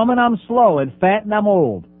 I'm dumb and I'm slow, and fat and I'm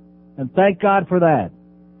old. And thank God for that.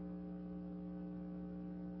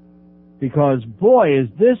 Because, boy, is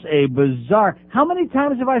this a bizarre... How many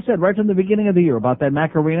times have I said right from the beginning of the year about that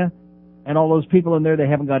Macarena and all those people in there, they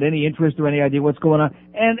haven't got any interest or any idea what's going on?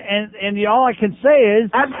 And all I can say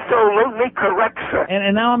is... Absolutely correct, sir.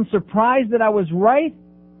 And now I'm surprised that I was right.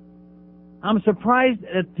 I'm surprised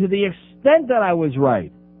to the extent that I was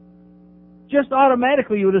right. Just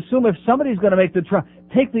automatically, you would assume if somebody's going to make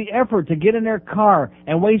take the effort to get in their car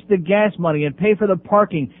and waste the gas money and pay for the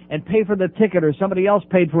parking and pay for the ticket, or somebody else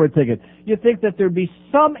paid for a ticket, you think that there'd be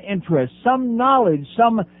some interest, some knowledge,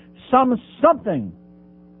 something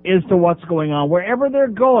as to what's going on wherever they're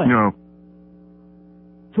going. No.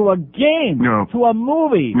 To a game. No. To a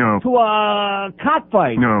movie. No. To a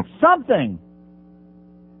cockfight. No. Something.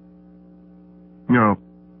 No.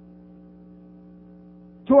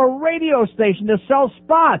 To a radio station to sell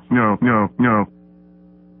spots. No.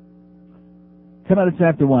 10 minutes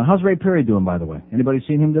after 1. How's Ray Perry doing, by the way? Anybody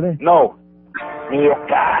seen him today? No. Neil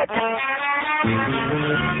God.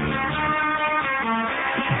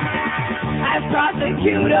 As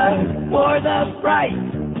prosecutor for the fright,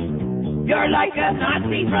 you're like a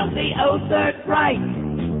Nazi from the old Third Reich.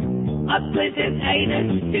 A split his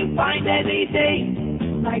anus to find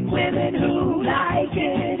anything, like women who like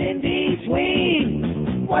it in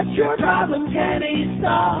between. What's your problem, Kenny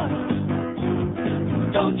Starr?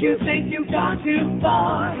 Don't you think you've gone too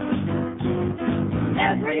far?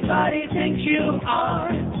 Everybody thinks you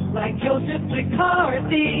are like Joseph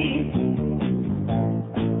McCarthy.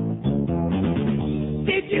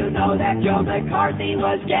 Did you know that Joe McCarthy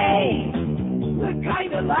was gay? The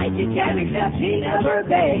kind of life you can't accept he never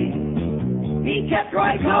paid. He kept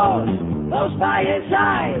Roy Cohn close by his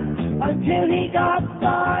side until he got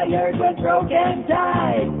fired when Rogan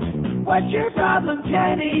died. What's your problem,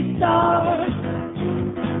 Kenny Starr?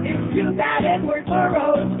 It's too bad Edward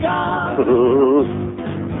Burroughs gone.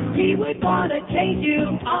 He would want to take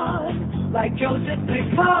you on like Joseph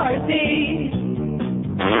McCarthy.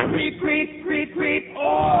 Creep, creep, creep, creep,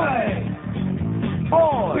 oi!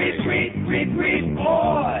 Oi! Creep, creep, creep, creep,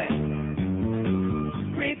 oi!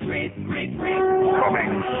 Creep, creep, creep, creep, oi!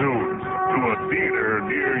 Coming soon to a theater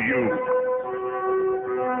near you.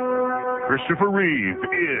 Christopher Reeve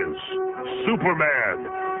is Superman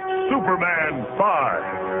 5.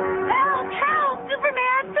 Help!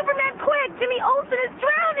 Superman, quick! Jimmy Olsen is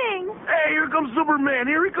drowning! Hey, here comes Superman.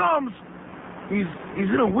 Here he comes. He's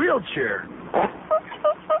in a wheelchair.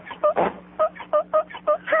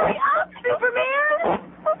 Hurry up, Superman!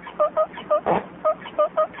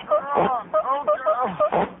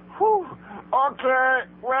 Okay,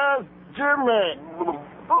 where's Jimmy?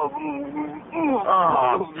 Oh,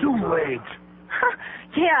 too late.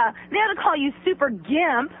 Yeah, they ought to call you Super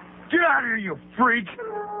Gimp. Get out of here, you freak.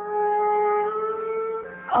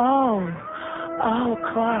 Oh,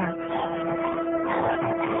 Clark.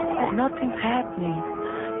 Nothing's happening.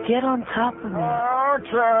 Get on top of me.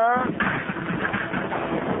 Okay.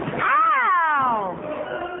 Ow!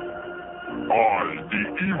 I, the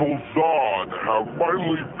evil Zod, have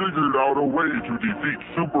finally figured out a way to defeat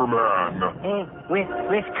Superman.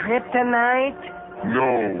 With kryptonite? No,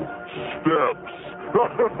 steps.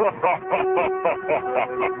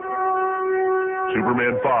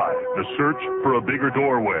 Superman 5, The Search for a Bigger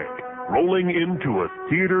Doorway, rolling into a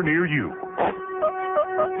theater near you.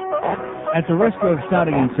 At the risk of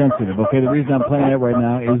sounding insensitive, okay, the reason I'm playing that right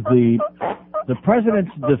now is the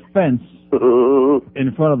president's defense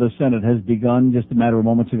in front of the Senate has begun just a matter of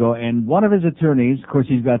moments ago, and one of his attorneys, of course,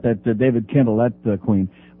 he's got that David Kendall, that queen,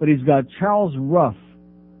 but he's got Charles Ruff.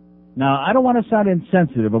 Now, I don't want to sound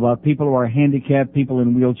insensitive about people who are handicapped, people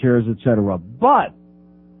in wheelchairs, etc., but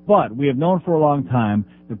we have known for a long time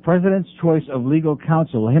the president's choice of legal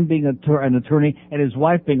counsel, him being an attorney and his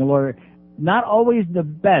wife being a lawyer, not always the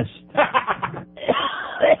best.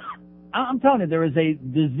 I'm telling you, there is a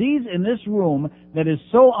disease in this room that is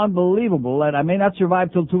so unbelievable that I may not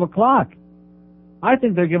survive till 2 o'clock. I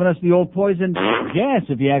think they're giving us the old poison gas,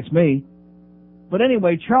 if you ask me. But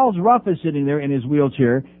anyway, Charles Ruff is sitting there in his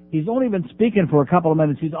wheelchair. He's only been speaking for a couple of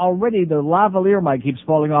minutes. He's already, the lavalier mic keeps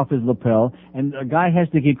falling off his lapel, and a guy has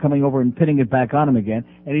to keep coming over and pinning it back on him again.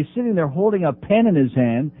 And he's sitting there holding a pen in his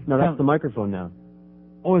hand. No, that's the microphone now.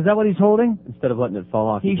 Oh, is that what he's holding? Instead of letting it fall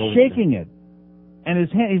off. He's shaking it. And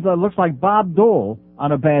his hand, he looks like Bob Dole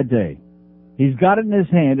on a bad day. He's got it in his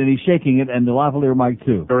hand, and he's shaking it, and the lavalier mic,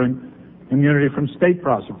 too. During immunity from state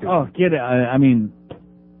prosecution. Oh, get it. I mean,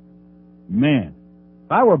 man.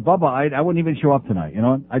 If I were Bubba, I wouldn't even show up tonight. You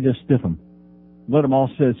know what? I'd just stiff him. Let them all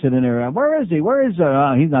sit in there. Where is he?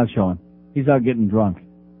 He's not showing. He's out getting drunk.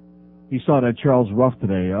 He saw that Charles Ruff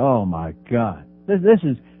today. Oh, my God. This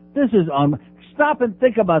is stop and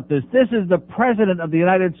think about this. This is the President of the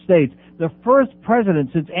United States. The first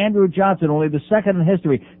president since Andrew Johnson, only the second in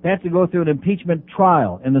history, to have to go through an impeachment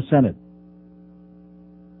trial in the Senate.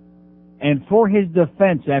 And for his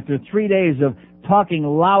defense, after 3 days of talking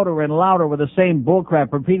louder and louder with the same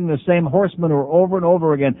bullcrap, repeating the same horse manure over and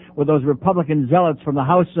over again with those Republican zealots from the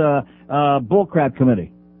House bullcrap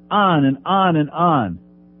committee. On and on and on.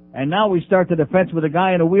 And now we start the defense with a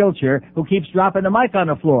guy in a wheelchair who keeps dropping the mic on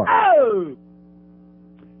the floor. Oh!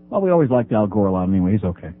 Well, we always liked Al Gore a lot anyway. He's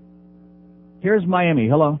okay. Here's Miami.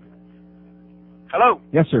 Hello. Hello.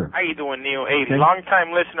 Yes, sir. How you doing, Neil? Hey, Okay.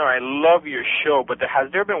 long-time listener. I love your show, but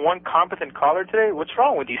has there been one competent caller today? What's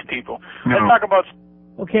wrong with these people? No. Let's talk about...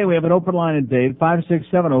 Okay, we have an open line at Dave,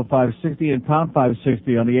 5670560 and pound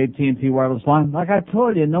 560 on the AT&T wireless line. Like I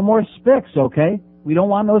told you, no more spics, okay? We don't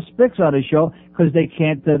want no spics on the show because they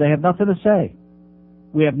can't, they have nothing to say.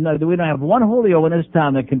 We don't have one Julio in this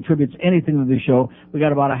town that contributes anything to the show. We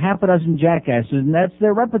got about a half a dozen jackasses, and that's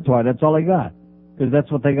their repertoire. That's all they got. Because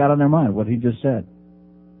that's what they got on their mind, what he just said.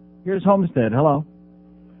 Here's Homestead. Hello.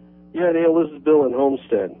 Yeah, Neil, this is Bill in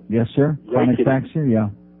Homestead. Yes, sir. Chronic fax here, yeah.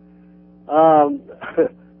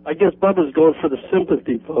 I guess Bubba's going for the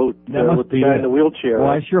sympathy vote with the guy in the wheelchair. Well,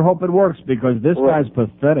 I sure hope it works because this guy's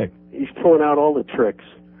pathetic. He's pulling out all the tricks.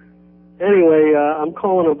 Anyway, I'm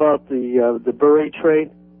calling about the Burry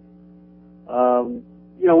trade.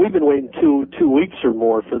 You know, we've been waiting two weeks or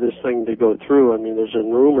more for this thing to go through. I mean, there's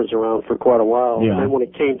been rumors around for quite a while. Yeah. And then when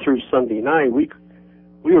it came through Sunday night, we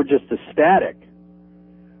were just ecstatic.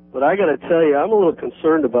 But I got to tell you, I'm a little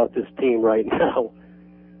concerned about this team right now.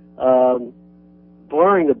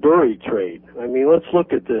 Barring the Burry trade, I mean, let's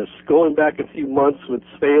look at this. Going back a few months with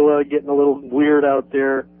Svela getting a little weird out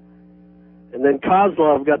there. And then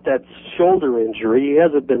Kozlov got that shoulder injury. He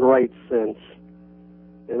hasn't been right since.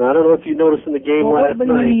 And I don't know if you noticed in the game last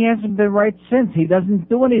night. He hasn't been right since. He doesn't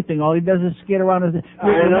do anything. All he does is skid around.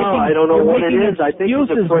 I don't know what it is. I think he's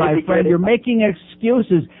excuses, afraid my to friend. get it. You're making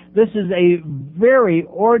excuses. This is a very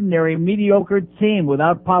ordinary, mediocre team.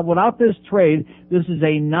 Without this trade, this is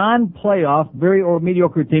a non-playoff, very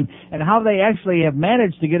mediocre team. And how they actually have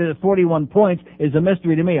managed to get it at 41 points is a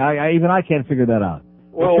mystery to me. Even I can't figure that out.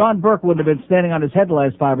 Well, if Sean Burke wouldn't have been standing on his head the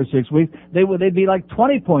last 5 or 6 weeks, they'd be like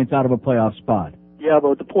 20 points out of a playoff spot. Yeah,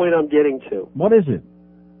 but the point I'm getting to. What is it?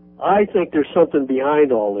 I think there's something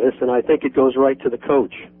behind all this, and I think it goes right to the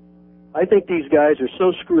coach. I think these guys are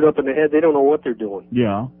so screwed up in the head, they don't know what they're doing.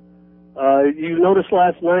 Yeah. You noticed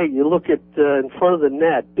last night, you look at in front of the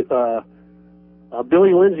net,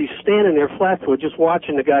 Billy Lindsay standing there flat-foot just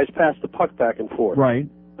watching the guys pass the puck back and forth. Right.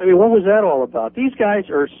 I mean, what was that all about? These guys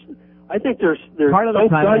are... I think they're part of the so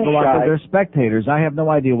time they go out gun-shy. there, they're spectators. I have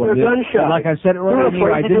no idea what They're it is. gun-shy. Like I said earlier, They're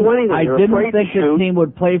afraid to do anything. I They're didn't afraid think to this shoot. team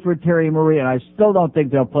would play for Terry Marie, and I still don't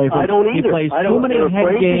think they'll play for him. I don't He either. plays I too don't- many they're head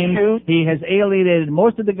afraid to games. shoot. He has alienated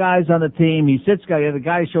most of the guys on the team. He sits guy. The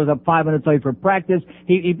guy shows up 5 minutes late for practice.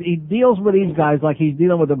 He deals with these guys like he's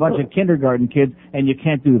dealing with a bunch of kindergarten kids, and you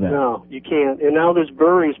can't do that. No, you can't. And now this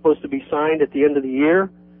Burry is supposed to be signed at the end of the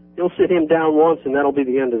year. He'll sit him down once, and that'll be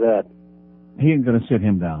the end of that. He ain't going to sit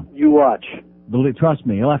him down. You watch. Trust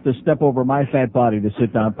me, he'll have to step over my fat body to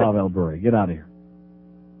sit down Pavel Burry. Get out of here.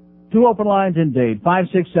 2 open lines in Dade,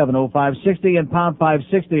 5670560 and pound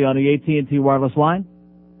 560 on the AT&T wireless line.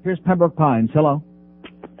 Here's Pembroke Pines. Hello.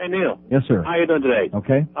 Hey, Neil. Yes, sir. How you doing today?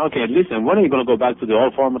 Okay. Okay, listen, when are you going to go back to the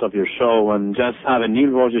old format of your show and just have a Neil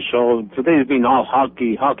Rogers show? Today's been all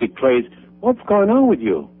hockey craze. What's going on with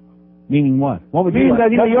you? Meaning what? What would you Meaning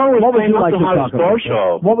like? that, you always what would claim you not like to to have a talk sports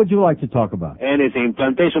about? show. What would you like to talk about? Anything,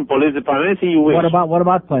 plantation, police department, anything you wish. What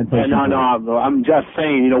about plantation? No, I'm just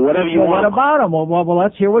saying, whatever you Well, want. what about them? Well,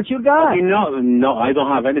 let's hear what you got. Okay, no, I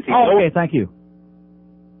don't have anything. Oh, okay, thank you.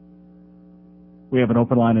 We have an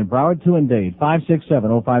open line in Broward, 2 in Dade,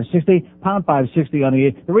 567-0560, pound 560 on the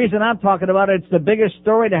 8. The reason I'm talking about it's the biggest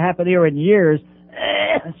story to happen here in years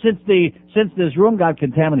since this room got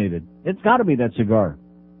contaminated. It's got to be that cigar.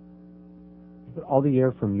 But all the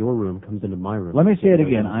air from your room comes into my room. Let me say it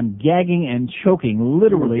again. I'm gagging and choking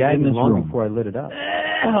literally you were gagging in this long room. before I lit it up.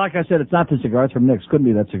 Like I said, it's not the cigar. It's from Nick's. Couldn't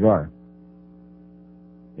be that cigar.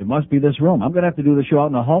 It must be this room. I'm going to have to do the show out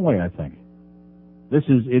in the hallway, I think.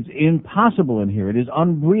 It's impossible in here. It is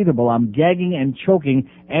unbreathable. I'm gagging and choking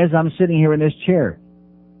as I'm sitting here in this chair.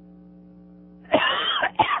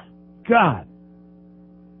 God.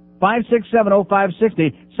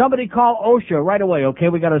 567-0560. Somebody call OSHA right away, okay?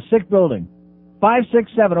 We got a sick building.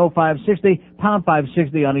 567-0560, pound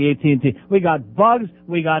 560 on the AT&T. We got bugs.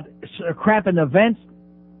 We got crap in the vents.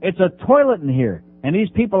 It's a toilet in here. And these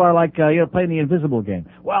people are like, playing the invisible game.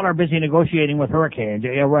 Well, they're busy negotiating with hurricanes.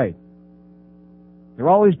 Yeah, right. They're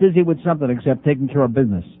always busy with something except taking care of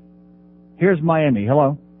business. Here's Miami.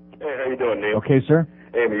 Hello. Hey, how you doing, Neil? Okay, sir.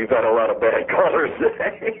 Amy, you've had a lot of bad callers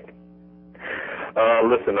today.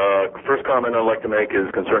 Listen, first comment I'd like to make is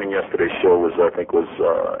concerning yesterday's show was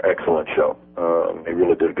excellent show. They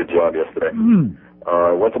really did a good job yesterday.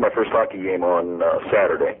 I went to my first hockey game on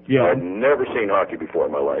Saturday. Yeah. I'd never seen hockey before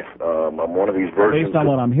in my life. I'm one of these virgins. Based on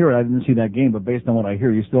what I'm hearing, I didn't see that game, but based on what I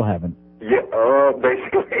hear, you still haven't. Yeah,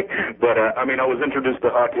 basically. But I was introduced to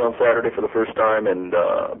hockey on Saturday for the first time, and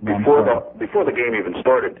before the game even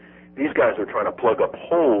started, these guys were trying to plug up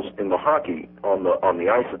holes in the hockey on the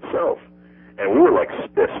ice itself. And we were like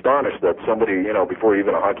astonished that somebody, before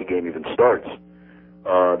even a hockey game even starts,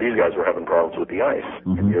 these guys were having problems with the ice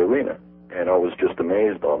in the arena. And I was just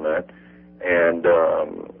amazed on that. And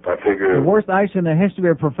I figured... The worst ice in the history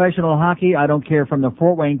of professional hockey, I don't care, from the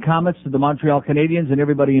Fort Wayne Comets to the Montreal Canadiens and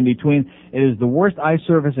everybody in between, it is the worst ice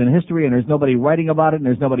surface in history, and there's nobody writing about it, and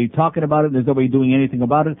there's nobody talking about it, and there's nobody doing anything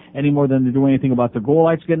about it, any more than they're doing anything about the goal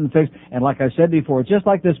lights getting fixed. And like I said before, just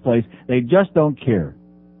like this place, they just don't care.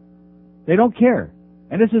 They don't care.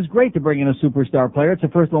 And this is great to bring in a superstar player. It's the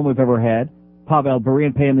first one we've ever had. Pavel Bure,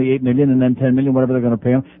 and pay him the $8 million and then $10 million, whatever they're going to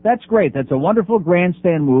pay him. That's great. That's a wonderful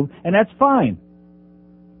grandstand move, and that's fine.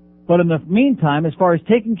 But in the meantime, as far as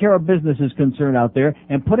taking care of business is concerned out there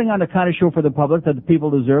and putting on the kind of show for the public that the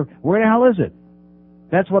people deserve, where the hell is it?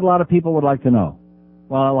 That's what a lot of people would like to know.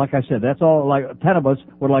 Well, like I said, that's all 10 of us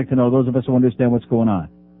would like to know, those of us who understand what's going on.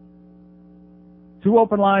 2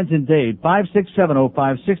 open lines in Dade,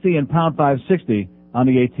 567-0560 and pound 560 on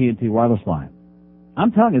the AT&T wireless line.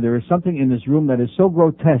 I'm telling you, there is something in this room that is so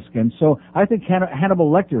grotesque, and so I think Hannibal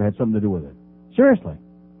Lecter had something to do with it. Seriously.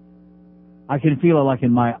 I can feel it like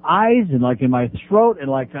in my eyes and like in my throat and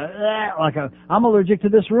I'm allergic to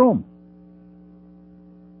this room.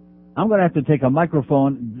 I'm going to have to take a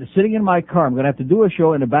microphone, sitting in my car, I'm going to have to do a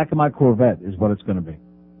show in the back of my Corvette is what it's going to be.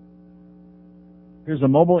 Here's a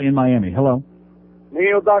mobile in Miami. Hello.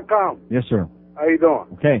 Neil.com. Yes, sir. How you doing?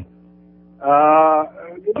 Okay.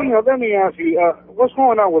 Neil, let me ask you, what's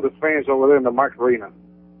going on with the fans over there in the Mark Arena?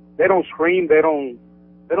 They don't scream, they don't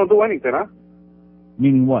do anything, huh?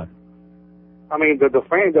 Meaning what? I mean, the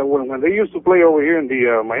fans, that when they used to play over here in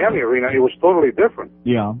the Miami Arena, it was totally different.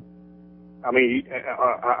 Yeah. I mean,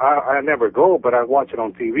 I never go, but I watch it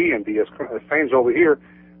on TV, and the fans over here,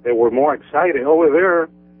 they were more excited. Over there,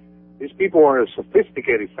 these people are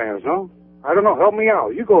sophisticated fans, no? I don't know. Help me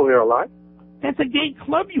out. You go there a lot. That's a gay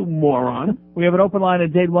club, you moron. We have an open line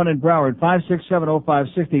at Dade 1 in Broward,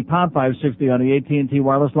 567-0560, pound 560 on the AT&T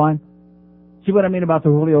wireless line. See what I mean about the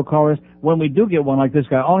Julio callers? When we do get one like this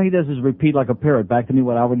guy, all he does is repeat like a parrot back to me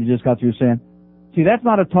what Alvin you just got through saying. See, that's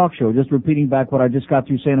not a talk show, just repeating back what I just got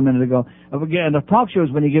through saying a minute ago. Again, the talk show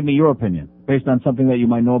is when you give me your opinion, based on something that you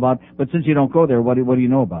might know about. But since you don't go there, what do you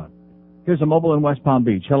know about? Here's a mobile in West Palm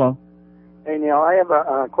Beach. Hello. Hey, Neil, I have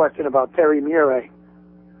a question about Terry Murray,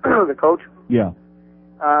 the coach. Yeah.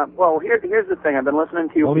 Well, here's the thing. I've been listening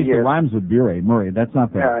to you for years. At least it rhymes with Murray. That's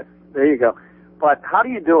not bad. Yeah, there you go. But how do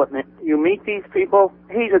you do it, man? You meet these people.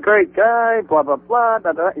 He's a great guy, blah, blah, blah.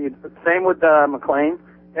 blah, blah. Same with McLean.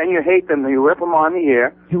 Then you hate them. You rip them on the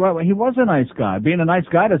air. He was a nice guy. Being a nice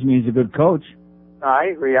guy doesn't mean he's a good coach. I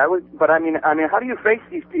agree. But I mean, how do you face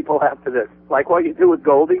these people after this? Like what you do with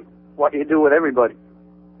Goldie, what you do with everybody.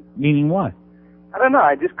 Meaning what? I don't know.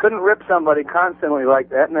 I just couldn't rip somebody constantly like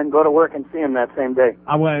that and then go to work and see him that same day.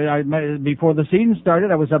 Before the season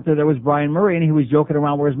started, I was up there. There was Brian Murray, and he was joking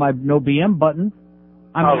around, "Where's my no BM button?"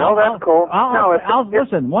 That's cool.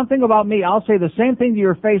 Listen, one thing about me, I'll say the same thing to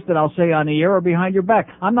your face that I'll say on the air or behind your back.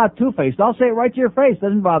 I'm not two-faced. I'll say it right to your face.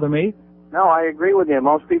 Doesn't bother me. No, I agree with you.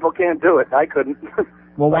 Most people can't do it. I couldn't.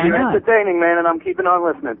 Well, why you're not? Entertaining, man, and I'm keeping on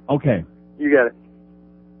listening. Okay. You get it.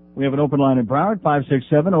 We have an open line in Broward,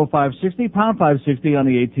 567-0560, pound 560 on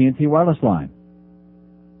the AT&T wireless line.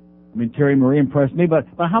 I mean, Terry Marie impressed me, but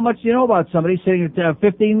how much do you know about somebody sitting at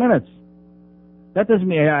 15 minutes? That doesn't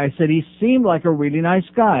mean, I said he seemed like a really nice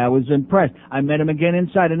guy. I was impressed. I met him again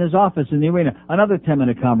inside in his office in the arena. Another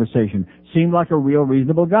 10-minute conversation. Seemed like a real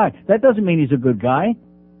reasonable guy. That doesn't mean he's a good guy.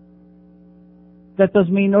 That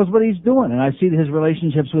doesn't mean he knows what he's doing. And I see his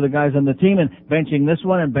relationships with the guys on the team and benching this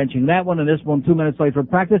one and benching that one and this one 2 minutes late for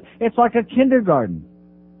practice. It's like a kindergarten.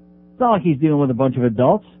 It's not like he's dealing with a bunch of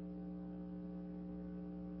adults.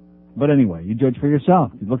 But anyway, you judge for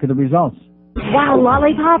yourself. You look at the results. Wow,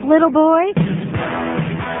 lollipop, little boy.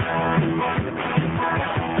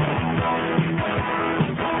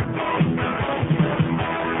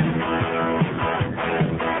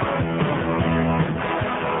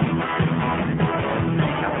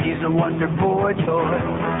 He's a wonder boy toy.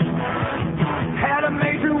 Had a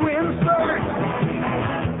major wind surge.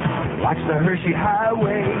 Watched the Hershey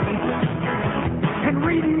Highway. And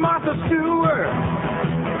reading Martha Stewart.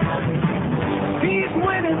 He's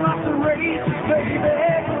winning lots of races, baby.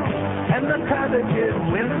 And the cabbage is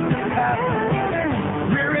winning the cup.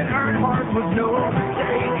 Rearing Earnhardt was no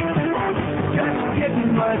mistake. Just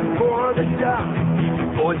getting mud for the duck.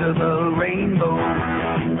 Boys of the rainbow.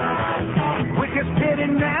 Quickest pit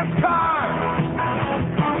in NASCAR.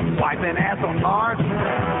 Wiping ass on Mars.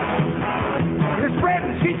 This red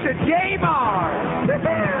and sheets at J-Bar.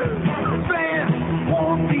 Fans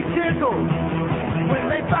won't be tickled when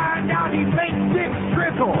they find out he makes six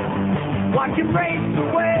trickle. Watch him race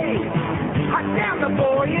away. Hot damn, the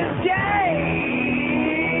boy is gay.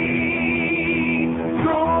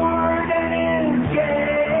 Jordan is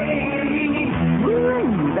gay.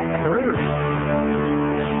 Woo, that hurts.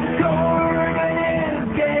 Jordan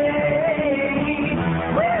is gay.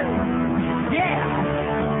 Woo, yeah.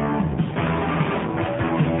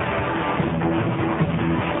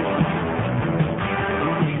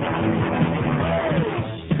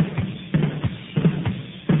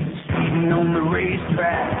 On the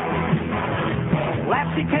racetrack,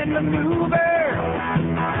 laps he can maneuver,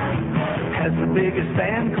 has the biggest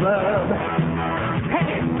fan club, and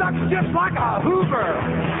it sucks just like a Hoover.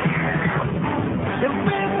 He'll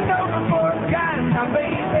bend over for a guy now,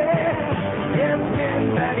 baby,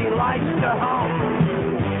 everything that he likes to hum.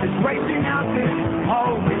 His racing outfit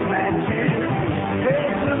always matches. Hey,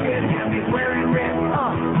 look at him, he's wearing red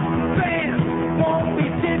pumps. Fans won't be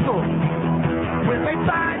tickled when they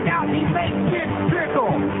find out he makes it trickle.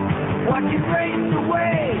 Watch him race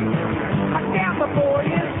away. Hot damn, the boy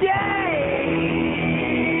is gay.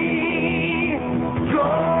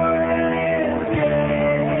 Jordan is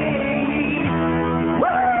gay.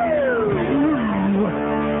 Woo!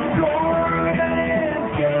 Jordan is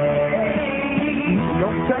gay.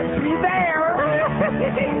 Don't touch me there.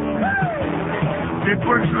 He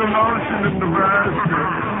puts the lotion in the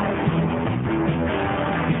basket.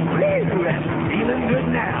 That's feeling good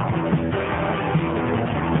now.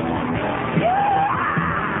 Yeah!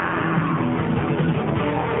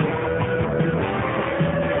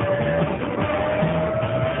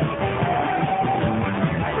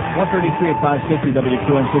 133 at 560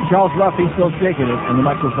 WQNC. Charles Ruff, he's still shaking it, and the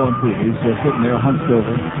microphone too. He's sitting there hunched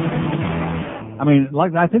over. I mean,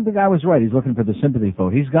 I think the guy was right. He's looking for the sympathy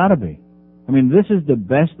vote. He's got to be. I mean, this is the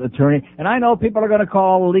best attorney. And I know people are going to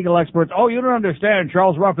call legal experts, oh, you don't understand,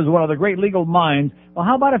 Charles Ruff is one of the great legal minds. Well,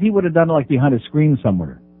 how about if he would have done it like behind a screen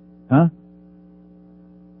somewhere? Huh?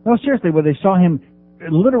 No, seriously, where they saw him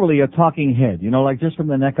literally a talking head, like just from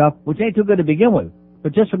the neck up, which ain't too good to begin with,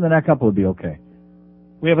 but just from the neck up would be okay.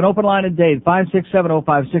 We have an open line in Dade,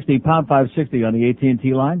 567-0560, pound 560 on the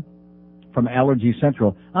AT&T line from Allergy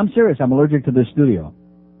Central. I'm serious. I'm allergic to this studio.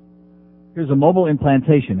 Here's a mobile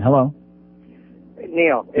implantation. Hello.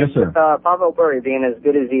 Neil, yes, sir. With Pavel Bure being as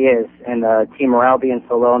good as he is and team morale being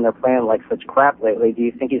so low and they're playing like such crap lately, do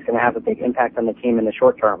you think he's going to have a big impact on the team in the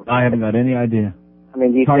short term? I haven't got any idea. I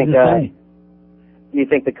mean, do you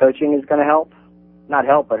think the coaching is going to help? Not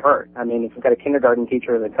help, but hurt. I mean, if you've got a kindergarten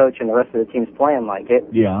teacher as a coach and the rest of the team's playing like it,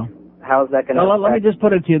 yeah. How's that going to affect? Let me just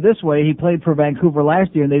put it to you this way. He played for Vancouver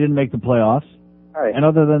last year and they didn't make the playoffs. All right. And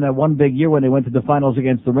other than that one big year when they went to the finals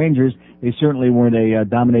against the Rangers, they certainly weren't a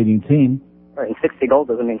dominating team. Right, and 60 goals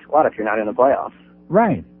doesn't mean squat if you're not in the playoffs.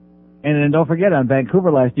 Right. And then don't forget, on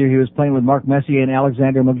Vancouver last year, he was playing with Mark Messier and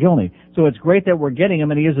Alexander McGillney. So it's great that we're getting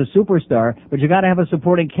him, and he is a superstar, but you got to have a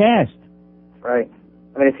supporting cast. Right.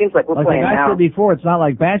 I mean, it seems like we're playing now. Like I said before, it's not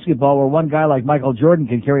like basketball where one guy like Michael Jordan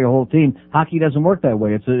can carry a whole team. Hockey doesn't work that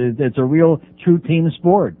way. It's a real, true team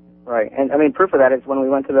sport. Right. And, I mean, proof of that is when we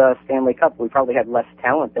went to the Stanley Cup, we probably had less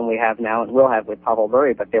talent than we have now and will have with Pavel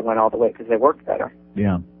Bure, but they went all the way because they worked better.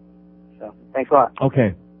 Yeah. So thanks a lot.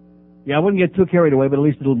 Okay. Yeah, I wouldn't get too carried away, but at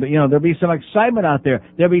least it'll be, there'll be some excitement out there.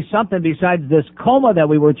 There'll be something besides this coma that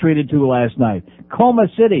we were treated to last night. Coma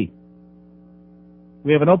City.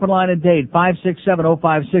 We have an open line and date,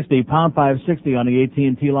 5670560, pound 560 on the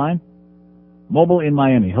AT&T line. Mobile in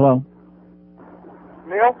Miami. Hello.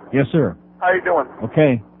 Neil? Yes, sir. How you doing?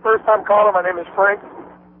 Okay. First time caller, my name is Frank.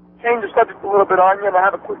 Change the subject a little bit on you, and I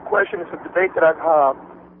have a quick question. It's a debate that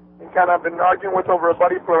I've been arguing with over a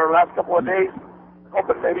buddy for the last couple of days.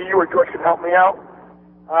 Hoping maybe you or George could help me out.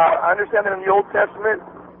 I understand that in the Old Testament,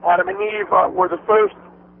 Adam and Eve were the first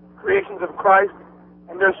creations of Christ,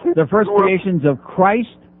 and there's the first creations of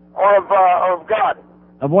Christ? Or of God.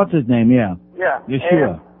 Of what's his name, yeah. Yeah.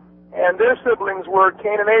 Yeshua. And their siblings were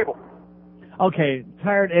Cain and Abel. Okay,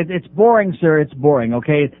 tired. It's boring, sir. It's boring,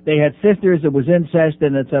 okay? They had sisters, it was incest,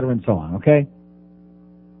 and et cetera and so on, okay?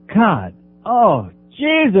 God. Oh,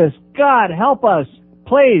 Jesus. God, help us.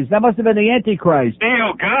 Please, that must have been the Antichrist.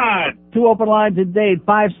 Oh, God. 2 open lines in date,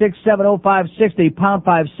 5670560, pound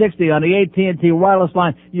 560 on the AT&T wireless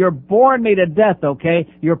line. You're boring me to death, okay?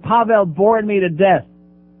 You're Pavel boring me to death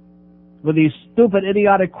with these stupid,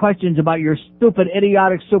 idiotic questions about your stupid,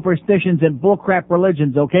 idiotic superstitions and bullcrap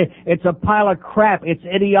religions, okay? It's a pile of crap. It's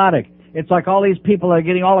idiotic. It's like all these people are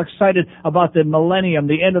getting all excited about the millennium,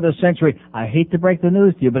 the end of the century. I hate to break the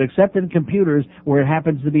news to you, but except in computers where it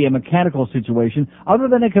happens to be a mechanical situation, other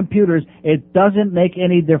than in computers, it doesn't make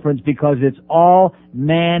any difference because it's all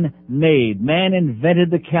man-made. Man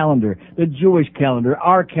invented the calendar, the Jewish calendar,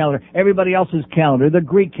 our calendar, everybody else's calendar, the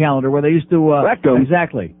Greek calendar where they used to...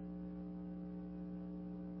 Exactly.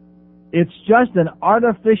 It's just an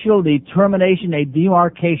artificial determination, a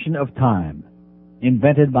demarcation of time.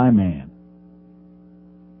 Invented by man.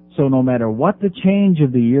 So no matter what the change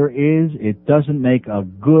of the year is, it doesn't make a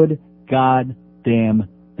good goddamn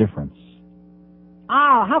difference.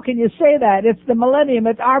 Ah, how can you say that? It's the millennium.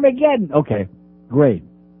 It's Armageddon. Okay, great.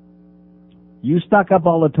 You stock up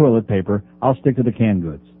all the toilet paper. I'll stick to the canned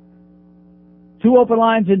goods. 2 open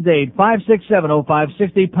lines in date,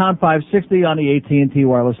 5670560, pound 560 on the AT&T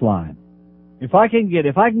wireless line. If I can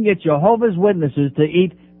get Jehovah's Witnesses to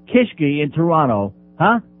eat kishki in Toronto,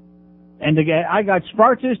 huh? And I got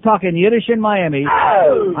Spartans talking Yiddish in Miami.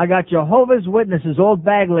 Oh. I got Jehovah's Witnesses, old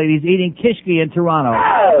bag ladies, eating kishki in Toronto.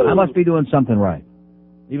 Oh. I must be doing something right.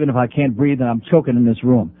 Even if I can't breathe and I'm choking in this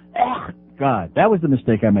room. God, that was the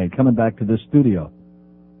mistake I made, coming back to this studio.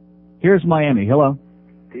 Here's Miami. Hello.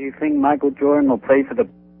 Do you think Michael Jordan will play for the...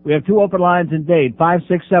 We have 2 open lines in date,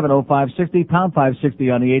 5670560, pound 560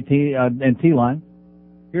 on the AT&T line.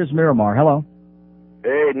 Here's Miramar. Hello.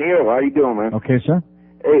 Hey, Neil, how you doing, man? Okay, sir.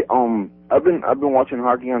 Hey, I've been watching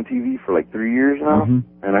hockey on TV for like 3 years now,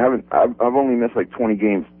 and I've only missed like 20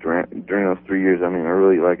 games during those 3 years. I mean, I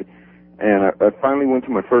really like it, and I finally went to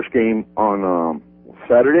my first game on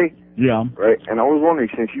Saturday. Yeah. Right, and I was wondering,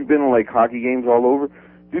 since you've been to like hockey games all over,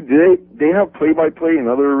 dude, do they have play-by-play in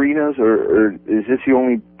other arenas, or is this the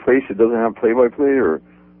only place that doesn't have play-by-play, or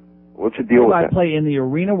what's the deal with that? Play in the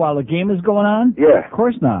arena while the game is going on? Yeah. Of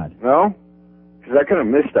course not. No? Because I kind of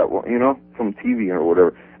missed that one, from TV or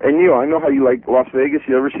whatever. And, I know how you like Las Vegas.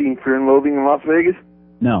 You ever seen Fear and Loathing in Las Vegas?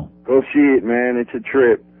 No. Go see it, man. It's a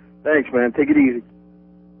trip. Thanks, man. Take it easy.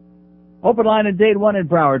 Open line at date 1 in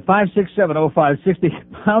Broward,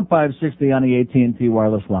 5670560, pound 560 on the AT&T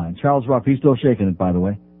wireless line. Charles Ruff, he's still shaking it, by the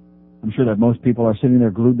way. I'm sure that most people are sitting there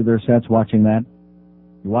glued to their sets watching that.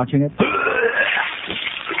 You watching it?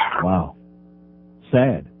 Wow.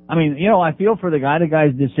 Sad. I mean, I feel for the guy. The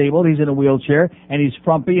guy's disabled. He's in a wheelchair, and he's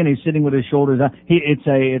frumpy, and he's sitting with his shoulders down.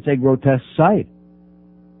 It's a grotesque sight.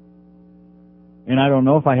 And I don't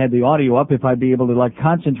know if I had the audio up, if I'd be able to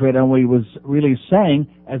concentrate on what he was really saying,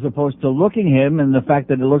 as opposed to looking him and the fact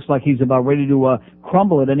that it looks like he's about ready to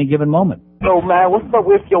crumble at any given moment. Yo, man, what's up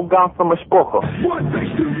with your gun from a spoker? One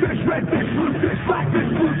fish, two fish, red fish, blue fish, black fish,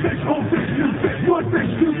 blue fish, old fish, new fish. One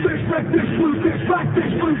fish, two fish, red fish, blue fish, black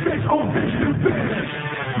fish, blue fish, old fish, new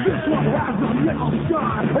fish. This one has a little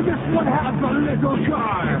star, and this one has a little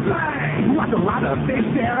car. Bang! What a lot of fish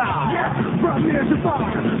there are. Yeah. From near to far.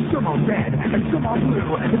 Some are red, and some are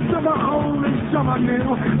blue, and some are old, and some are new.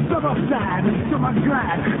 Some are sad, and some are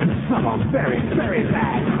glad, and some are very, very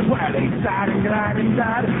bad. Where they sad and glad and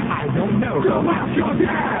bad, I don't know. Go ask your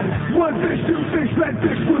dad. One fish, two fish, red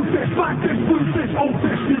fish, blue fish, black fish, blue fish, old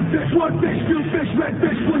fish, new fish. One fish, two fish, red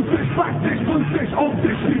fish, blue fish, black fish, blue fish, old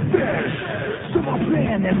fish, new fish. Some are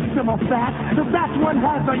thin and some are fat. The fat one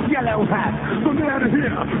has a yellow hat. From here to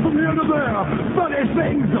here, from here to there, funny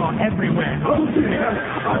things are everywhere. Oh dear,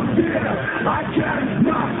 I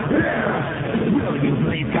cannot hear. Will you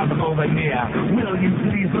please come over near? Will you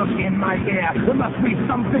please look in my ear? There must be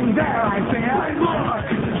something there, I fear. Hey, look!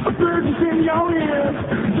 A bird is in your ears,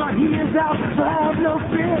 but he is out, so have no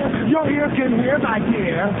fear. Your ear can hear, my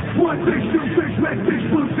dear. One fish, two fish, red fish,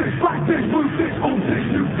 blue fish, black fish, blue fish, old fish,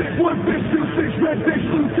 new fish. One fish, two fish, red fish,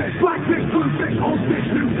 blue fish, black fish, blue fish, old fish,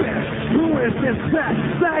 new fish. Who is this pet?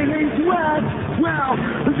 Say he's wet. Well,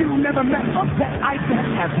 you never met a pet I bet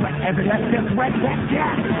as wet as this wet pet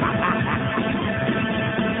cat.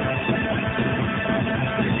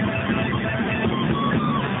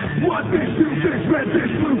 One fish, two fish, red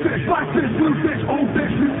fish, blue fish, black fish, blue fish, old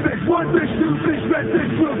fish, new fish. One fish, two fish, red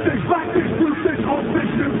fish, blue fish, black fish, blue fish, old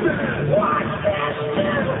fish, new fish. One fish, two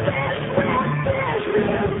fish, red fish,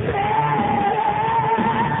 new fish.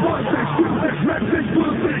 One fish, two fish, red fish,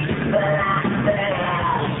 blue fish, black fish,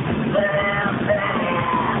 blue fish,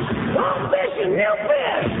 old fish, and new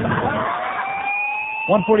fish.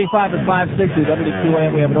 145 at 560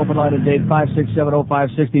 WQAM. We have an open line at date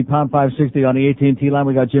 5670560 pound 560 on the AT&T line.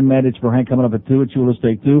 We got Jim Mandich for Hank coming up at 2 at Chula's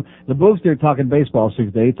Take 2. The Booths there talking baseball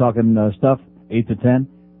 6 to 8, talking stuff 8 to 10.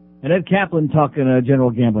 And Ed Kaplan talking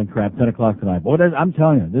general gambling crap 10 o'clock tonight. Boy, I'm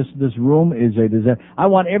telling you, this room is a disaster. I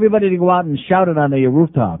want everybody to go out and shout it on the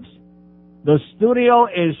rooftops. The studio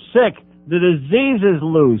is sick. The disease is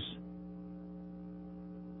loose.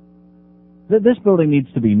 This building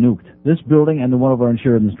needs to be nuked. This building and the one over on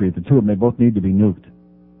Sheridan Street, the two of them, they both need to be nuked.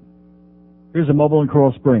 Here's a mobile in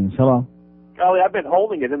Coral Springs. Hello. Golly, I've been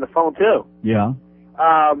holding it in the phone too. Yeah.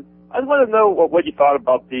 I just wanted to know what you thought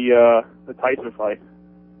about the Tyson fight.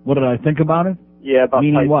 What did I think about it? Yeah, about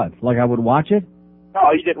Meaning Tyson. what? Like I would watch it?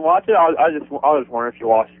 Oh, you didn't watch it? I was wondering if you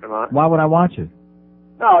watched it or not. Why would I watch it?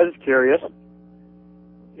 No, I was just curious.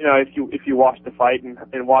 You know, if you watched the fight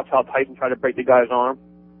and watch how Tyson tried to break the guy's arm.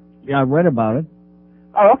 Yeah, I read about it.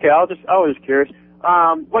 Oh, okay. I was just curious.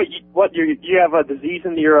 You have a disease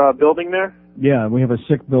in your building there? Yeah, we have a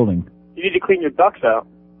sick building. You need to clean your ducts out.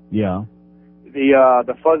 Yeah.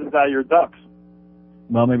 The fuzz is out of your ducts.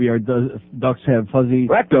 Well, maybe our ducks have fuzzy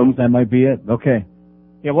rectums. That might be it. Okay.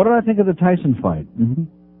 Yeah, what did I think of the Tyson fight? Mm-hmm.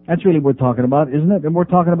 That's really what we're talking about, isn't it? And we're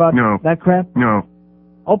talking about that crap? No.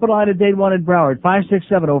 Open line at date 1 at Broward,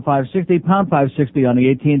 5670560, pound 560 on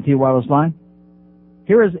the AT&T wireless line.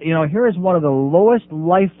 Here is one of the lowest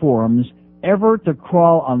life forms ever to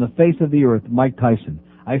crawl on the face of the earth, Mike Tyson.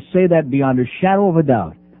 I say that beyond a shadow of a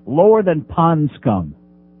doubt. Lower than pond scum.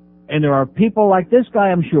 And there are people like this guy,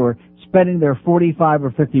 I'm sure, spending their $45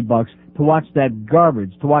 or $50 to watch that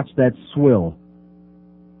garbage, to watch that swill.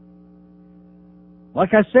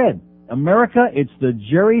 Like I said, America, it's the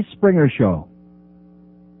Jerry Springer Show.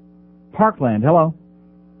 Parkland, hello.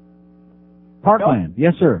 Parkland,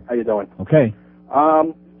 yes, sir. How you doing? Okay. I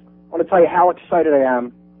want to tell you how excited I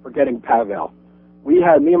am for getting Pavel. Me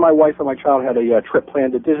and my wife and my child had a trip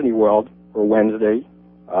planned to Disney World for Wednesday,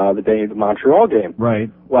 the day of the Montreal game.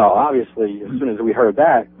 Right. Well, obviously, as soon as we heard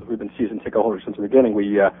that, because we've been season ticket holders since the beginning,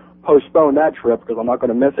 we postponed that trip because I'm not going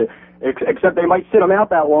to miss it. Except they might sit him out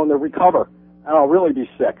that long to recover, and I'll really be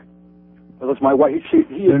sick. Because my wife, he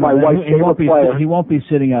is my wife's favorite player. He won't be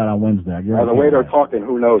sitting out on Wednesday. The way they're talking,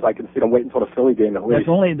 who knows? I can see them wait until the Philly game at least.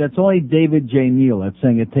 That's only David J. Neal that's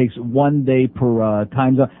saying it takes 1 day per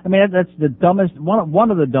time zone. I mean, that's the dumbest, one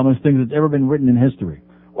of the dumbest things that's ever been written in history.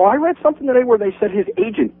 Well, I read something today where they said his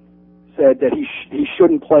agent said that he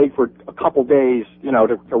shouldn't play for a couple days,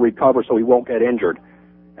 to recover so he won't get injured,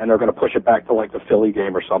 and they're going to push it back to like the Philly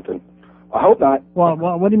game or something. I hope not. Well,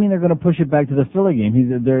 what do you mean they're going to push it back to the Philly game?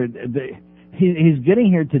 He's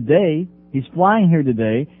getting here today. He's flying here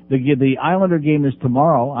today. The Islander game is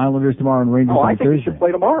tomorrow. Islanders tomorrow and Rangers on Thursday. I think he should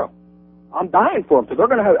play tomorrow. I'm dying for him because they're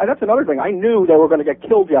going to have. That's another thing. I knew they were going to get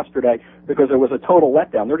killed yesterday because it was a total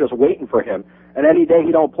letdown. They're just waiting for him, and any day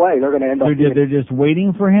he don't play, they're going to end up. They're just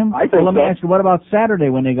waiting for him. I think. Let me ask you, what about Saturday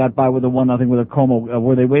when they got by with a 1-0 with a Como?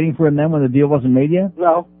 Were they waiting for him then when the deal wasn't made yet?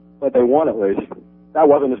 No, but they won at least. That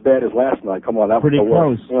wasn't as bad as last night. Come on, that pretty was the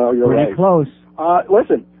close. Worst. No, you're pretty right. Close.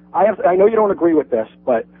 Listen. I know you don't agree with this,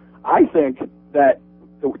 but I think that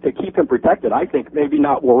to keep him protected, I think maybe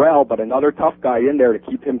not Worrell, but another tough guy in there to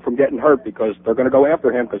keep him from getting hurt because they're going to go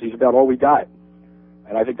after him because he's about all we got.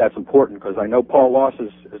 And I think that's important because I know Paul Loss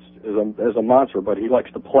is a monster, but he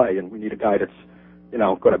likes to play, and we need a guy that's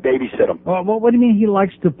going to babysit him. Well, what do you mean he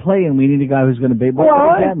likes to play, and we need a guy who's going to babysit?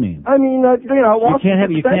 What does that mean? I mean, you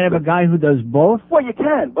can't have a guy who does both. Well, you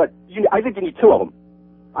can, but I think you need two of them.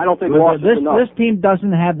 I don't think Loss is enough. This team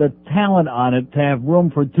doesn't have the talent on it to have room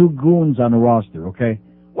for two goons on the roster, okay?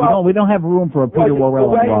 We don't have room for a Peter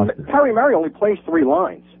Worrell on the roster. Harry Murray only plays 3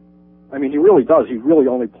 lines. I mean, he really does. He really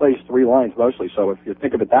only plays 3 lines mostly. So if you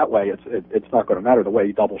think of it that way, it's not going to matter the way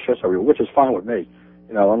he double shifts everywhere, which is fine with me.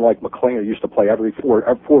 You know, unlike McLean, who used to play every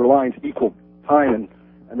four lines equal time,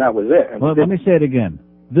 and that was it. And well, let me say it again.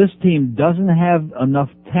 This team doesn't have enough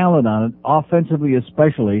talent on it, offensively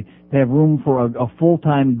especially, to have room for a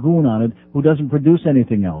full-time goon on it who doesn't produce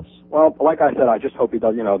anything else. Well, like I said, I just hope he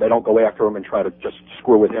does. You know, they don't go after him and try to just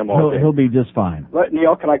screw with him all day. He'll be just fine.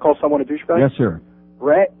 Neil, can I call someone a douchebag? Yes, sir.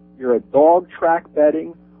 Brett, you're a dog track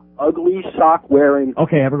betting, ugly sock wearing.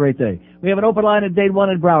 Okay, have a great day. We have an open line at Date 1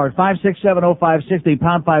 in Broward, 5670560,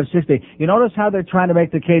 pound 560. You notice how they're trying to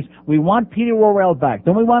make the case, we want Peter Worrell back.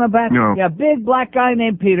 Don't we want him back? No. Yeah, big black guy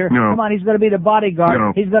named Peter. No. Come on, he's going to be the bodyguard.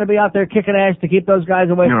 No. He's going to be out there kicking ass to keep those guys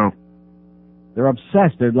away. No. They're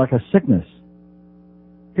obsessed. They're like a sickness.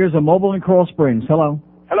 Here's a mobile in Coral Springs. Hello.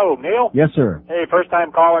 Hello, Neil. Yes, sir. Hey,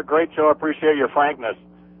 first-time caller. Great show. Appreciate your frankness.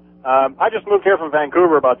 I just moved here from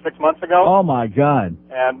Vancouver about 6 months ago. Oh, my God.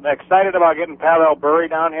 And excited about getting Pavel Bure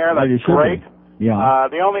down here. Oh, you That's should great. be. Yeah.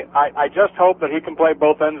 I just hope that he can play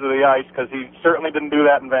both ends of the ice because he certainly didn't do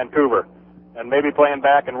that in Vancouver. And maybe playing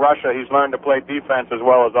back in Russia, he's learned to play defense as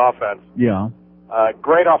well as offense. Yeah.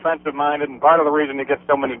 Great offensive-minded, and part of the reason he gets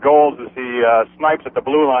so many goals is he snipes at the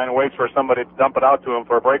blue line and waits for somebody to dump it out to him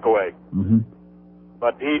for a breakaway. Mm-hmm.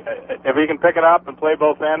 But if he can pick it up and play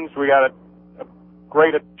both ends, we got a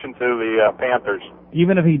great addition to the Panthers.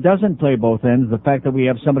 Even if he doesn't play both ends, the fact that we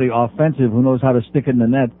have somebody offensive who knows how to stick it in the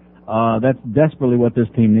net, that's desperately what this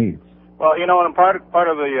team needs. Well, you know, and part of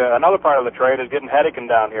the another part of the trade is getting Hedican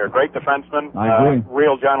down here. Great defenseman, I agree.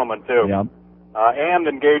 Real gentleman too. Yeah. And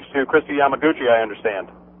engaged to Christy Yamaguchi, I understand.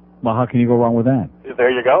 Well, how can you go wrong with that? There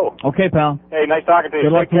you go. Okay, pal. Hey, nice talking to you.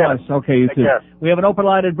 Good luck Take care. to us. Okay, you Take too. care. We have an open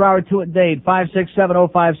line at Broward 2 at Dade,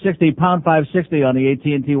 5670560, pound 560 on the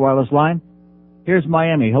AT&T wireless line. Here's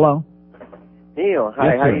Miami. Hello. Neil, hi,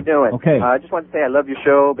 Yes, how sir. you doing? Okay. I just want to say I love your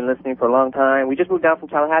show. Been listening for a long time. We just moved down from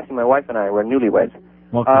Tallahassee, my wife and I. We're newlyweds.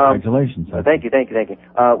 Well, congratulations. Thank you.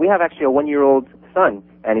 We have actually a 1-year-old son,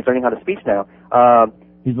 and he's learning how to speak now.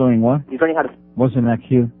 He's learning what? He's learning how to... Wasn't that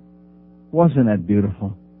cute? Wasn't that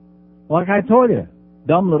beautiful? Like I told you,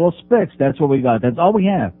 dumb little spicks. That's what we got. That's all we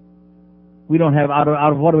have. We don't have, out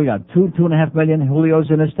of what do we got? 2.5 million Julios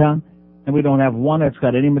in this town? And we don't have one that's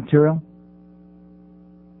got any material?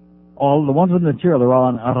 All the ones with material, they're all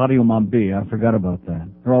on Radio Mambi. I forgot about that.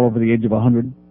 They're all over the age of 100.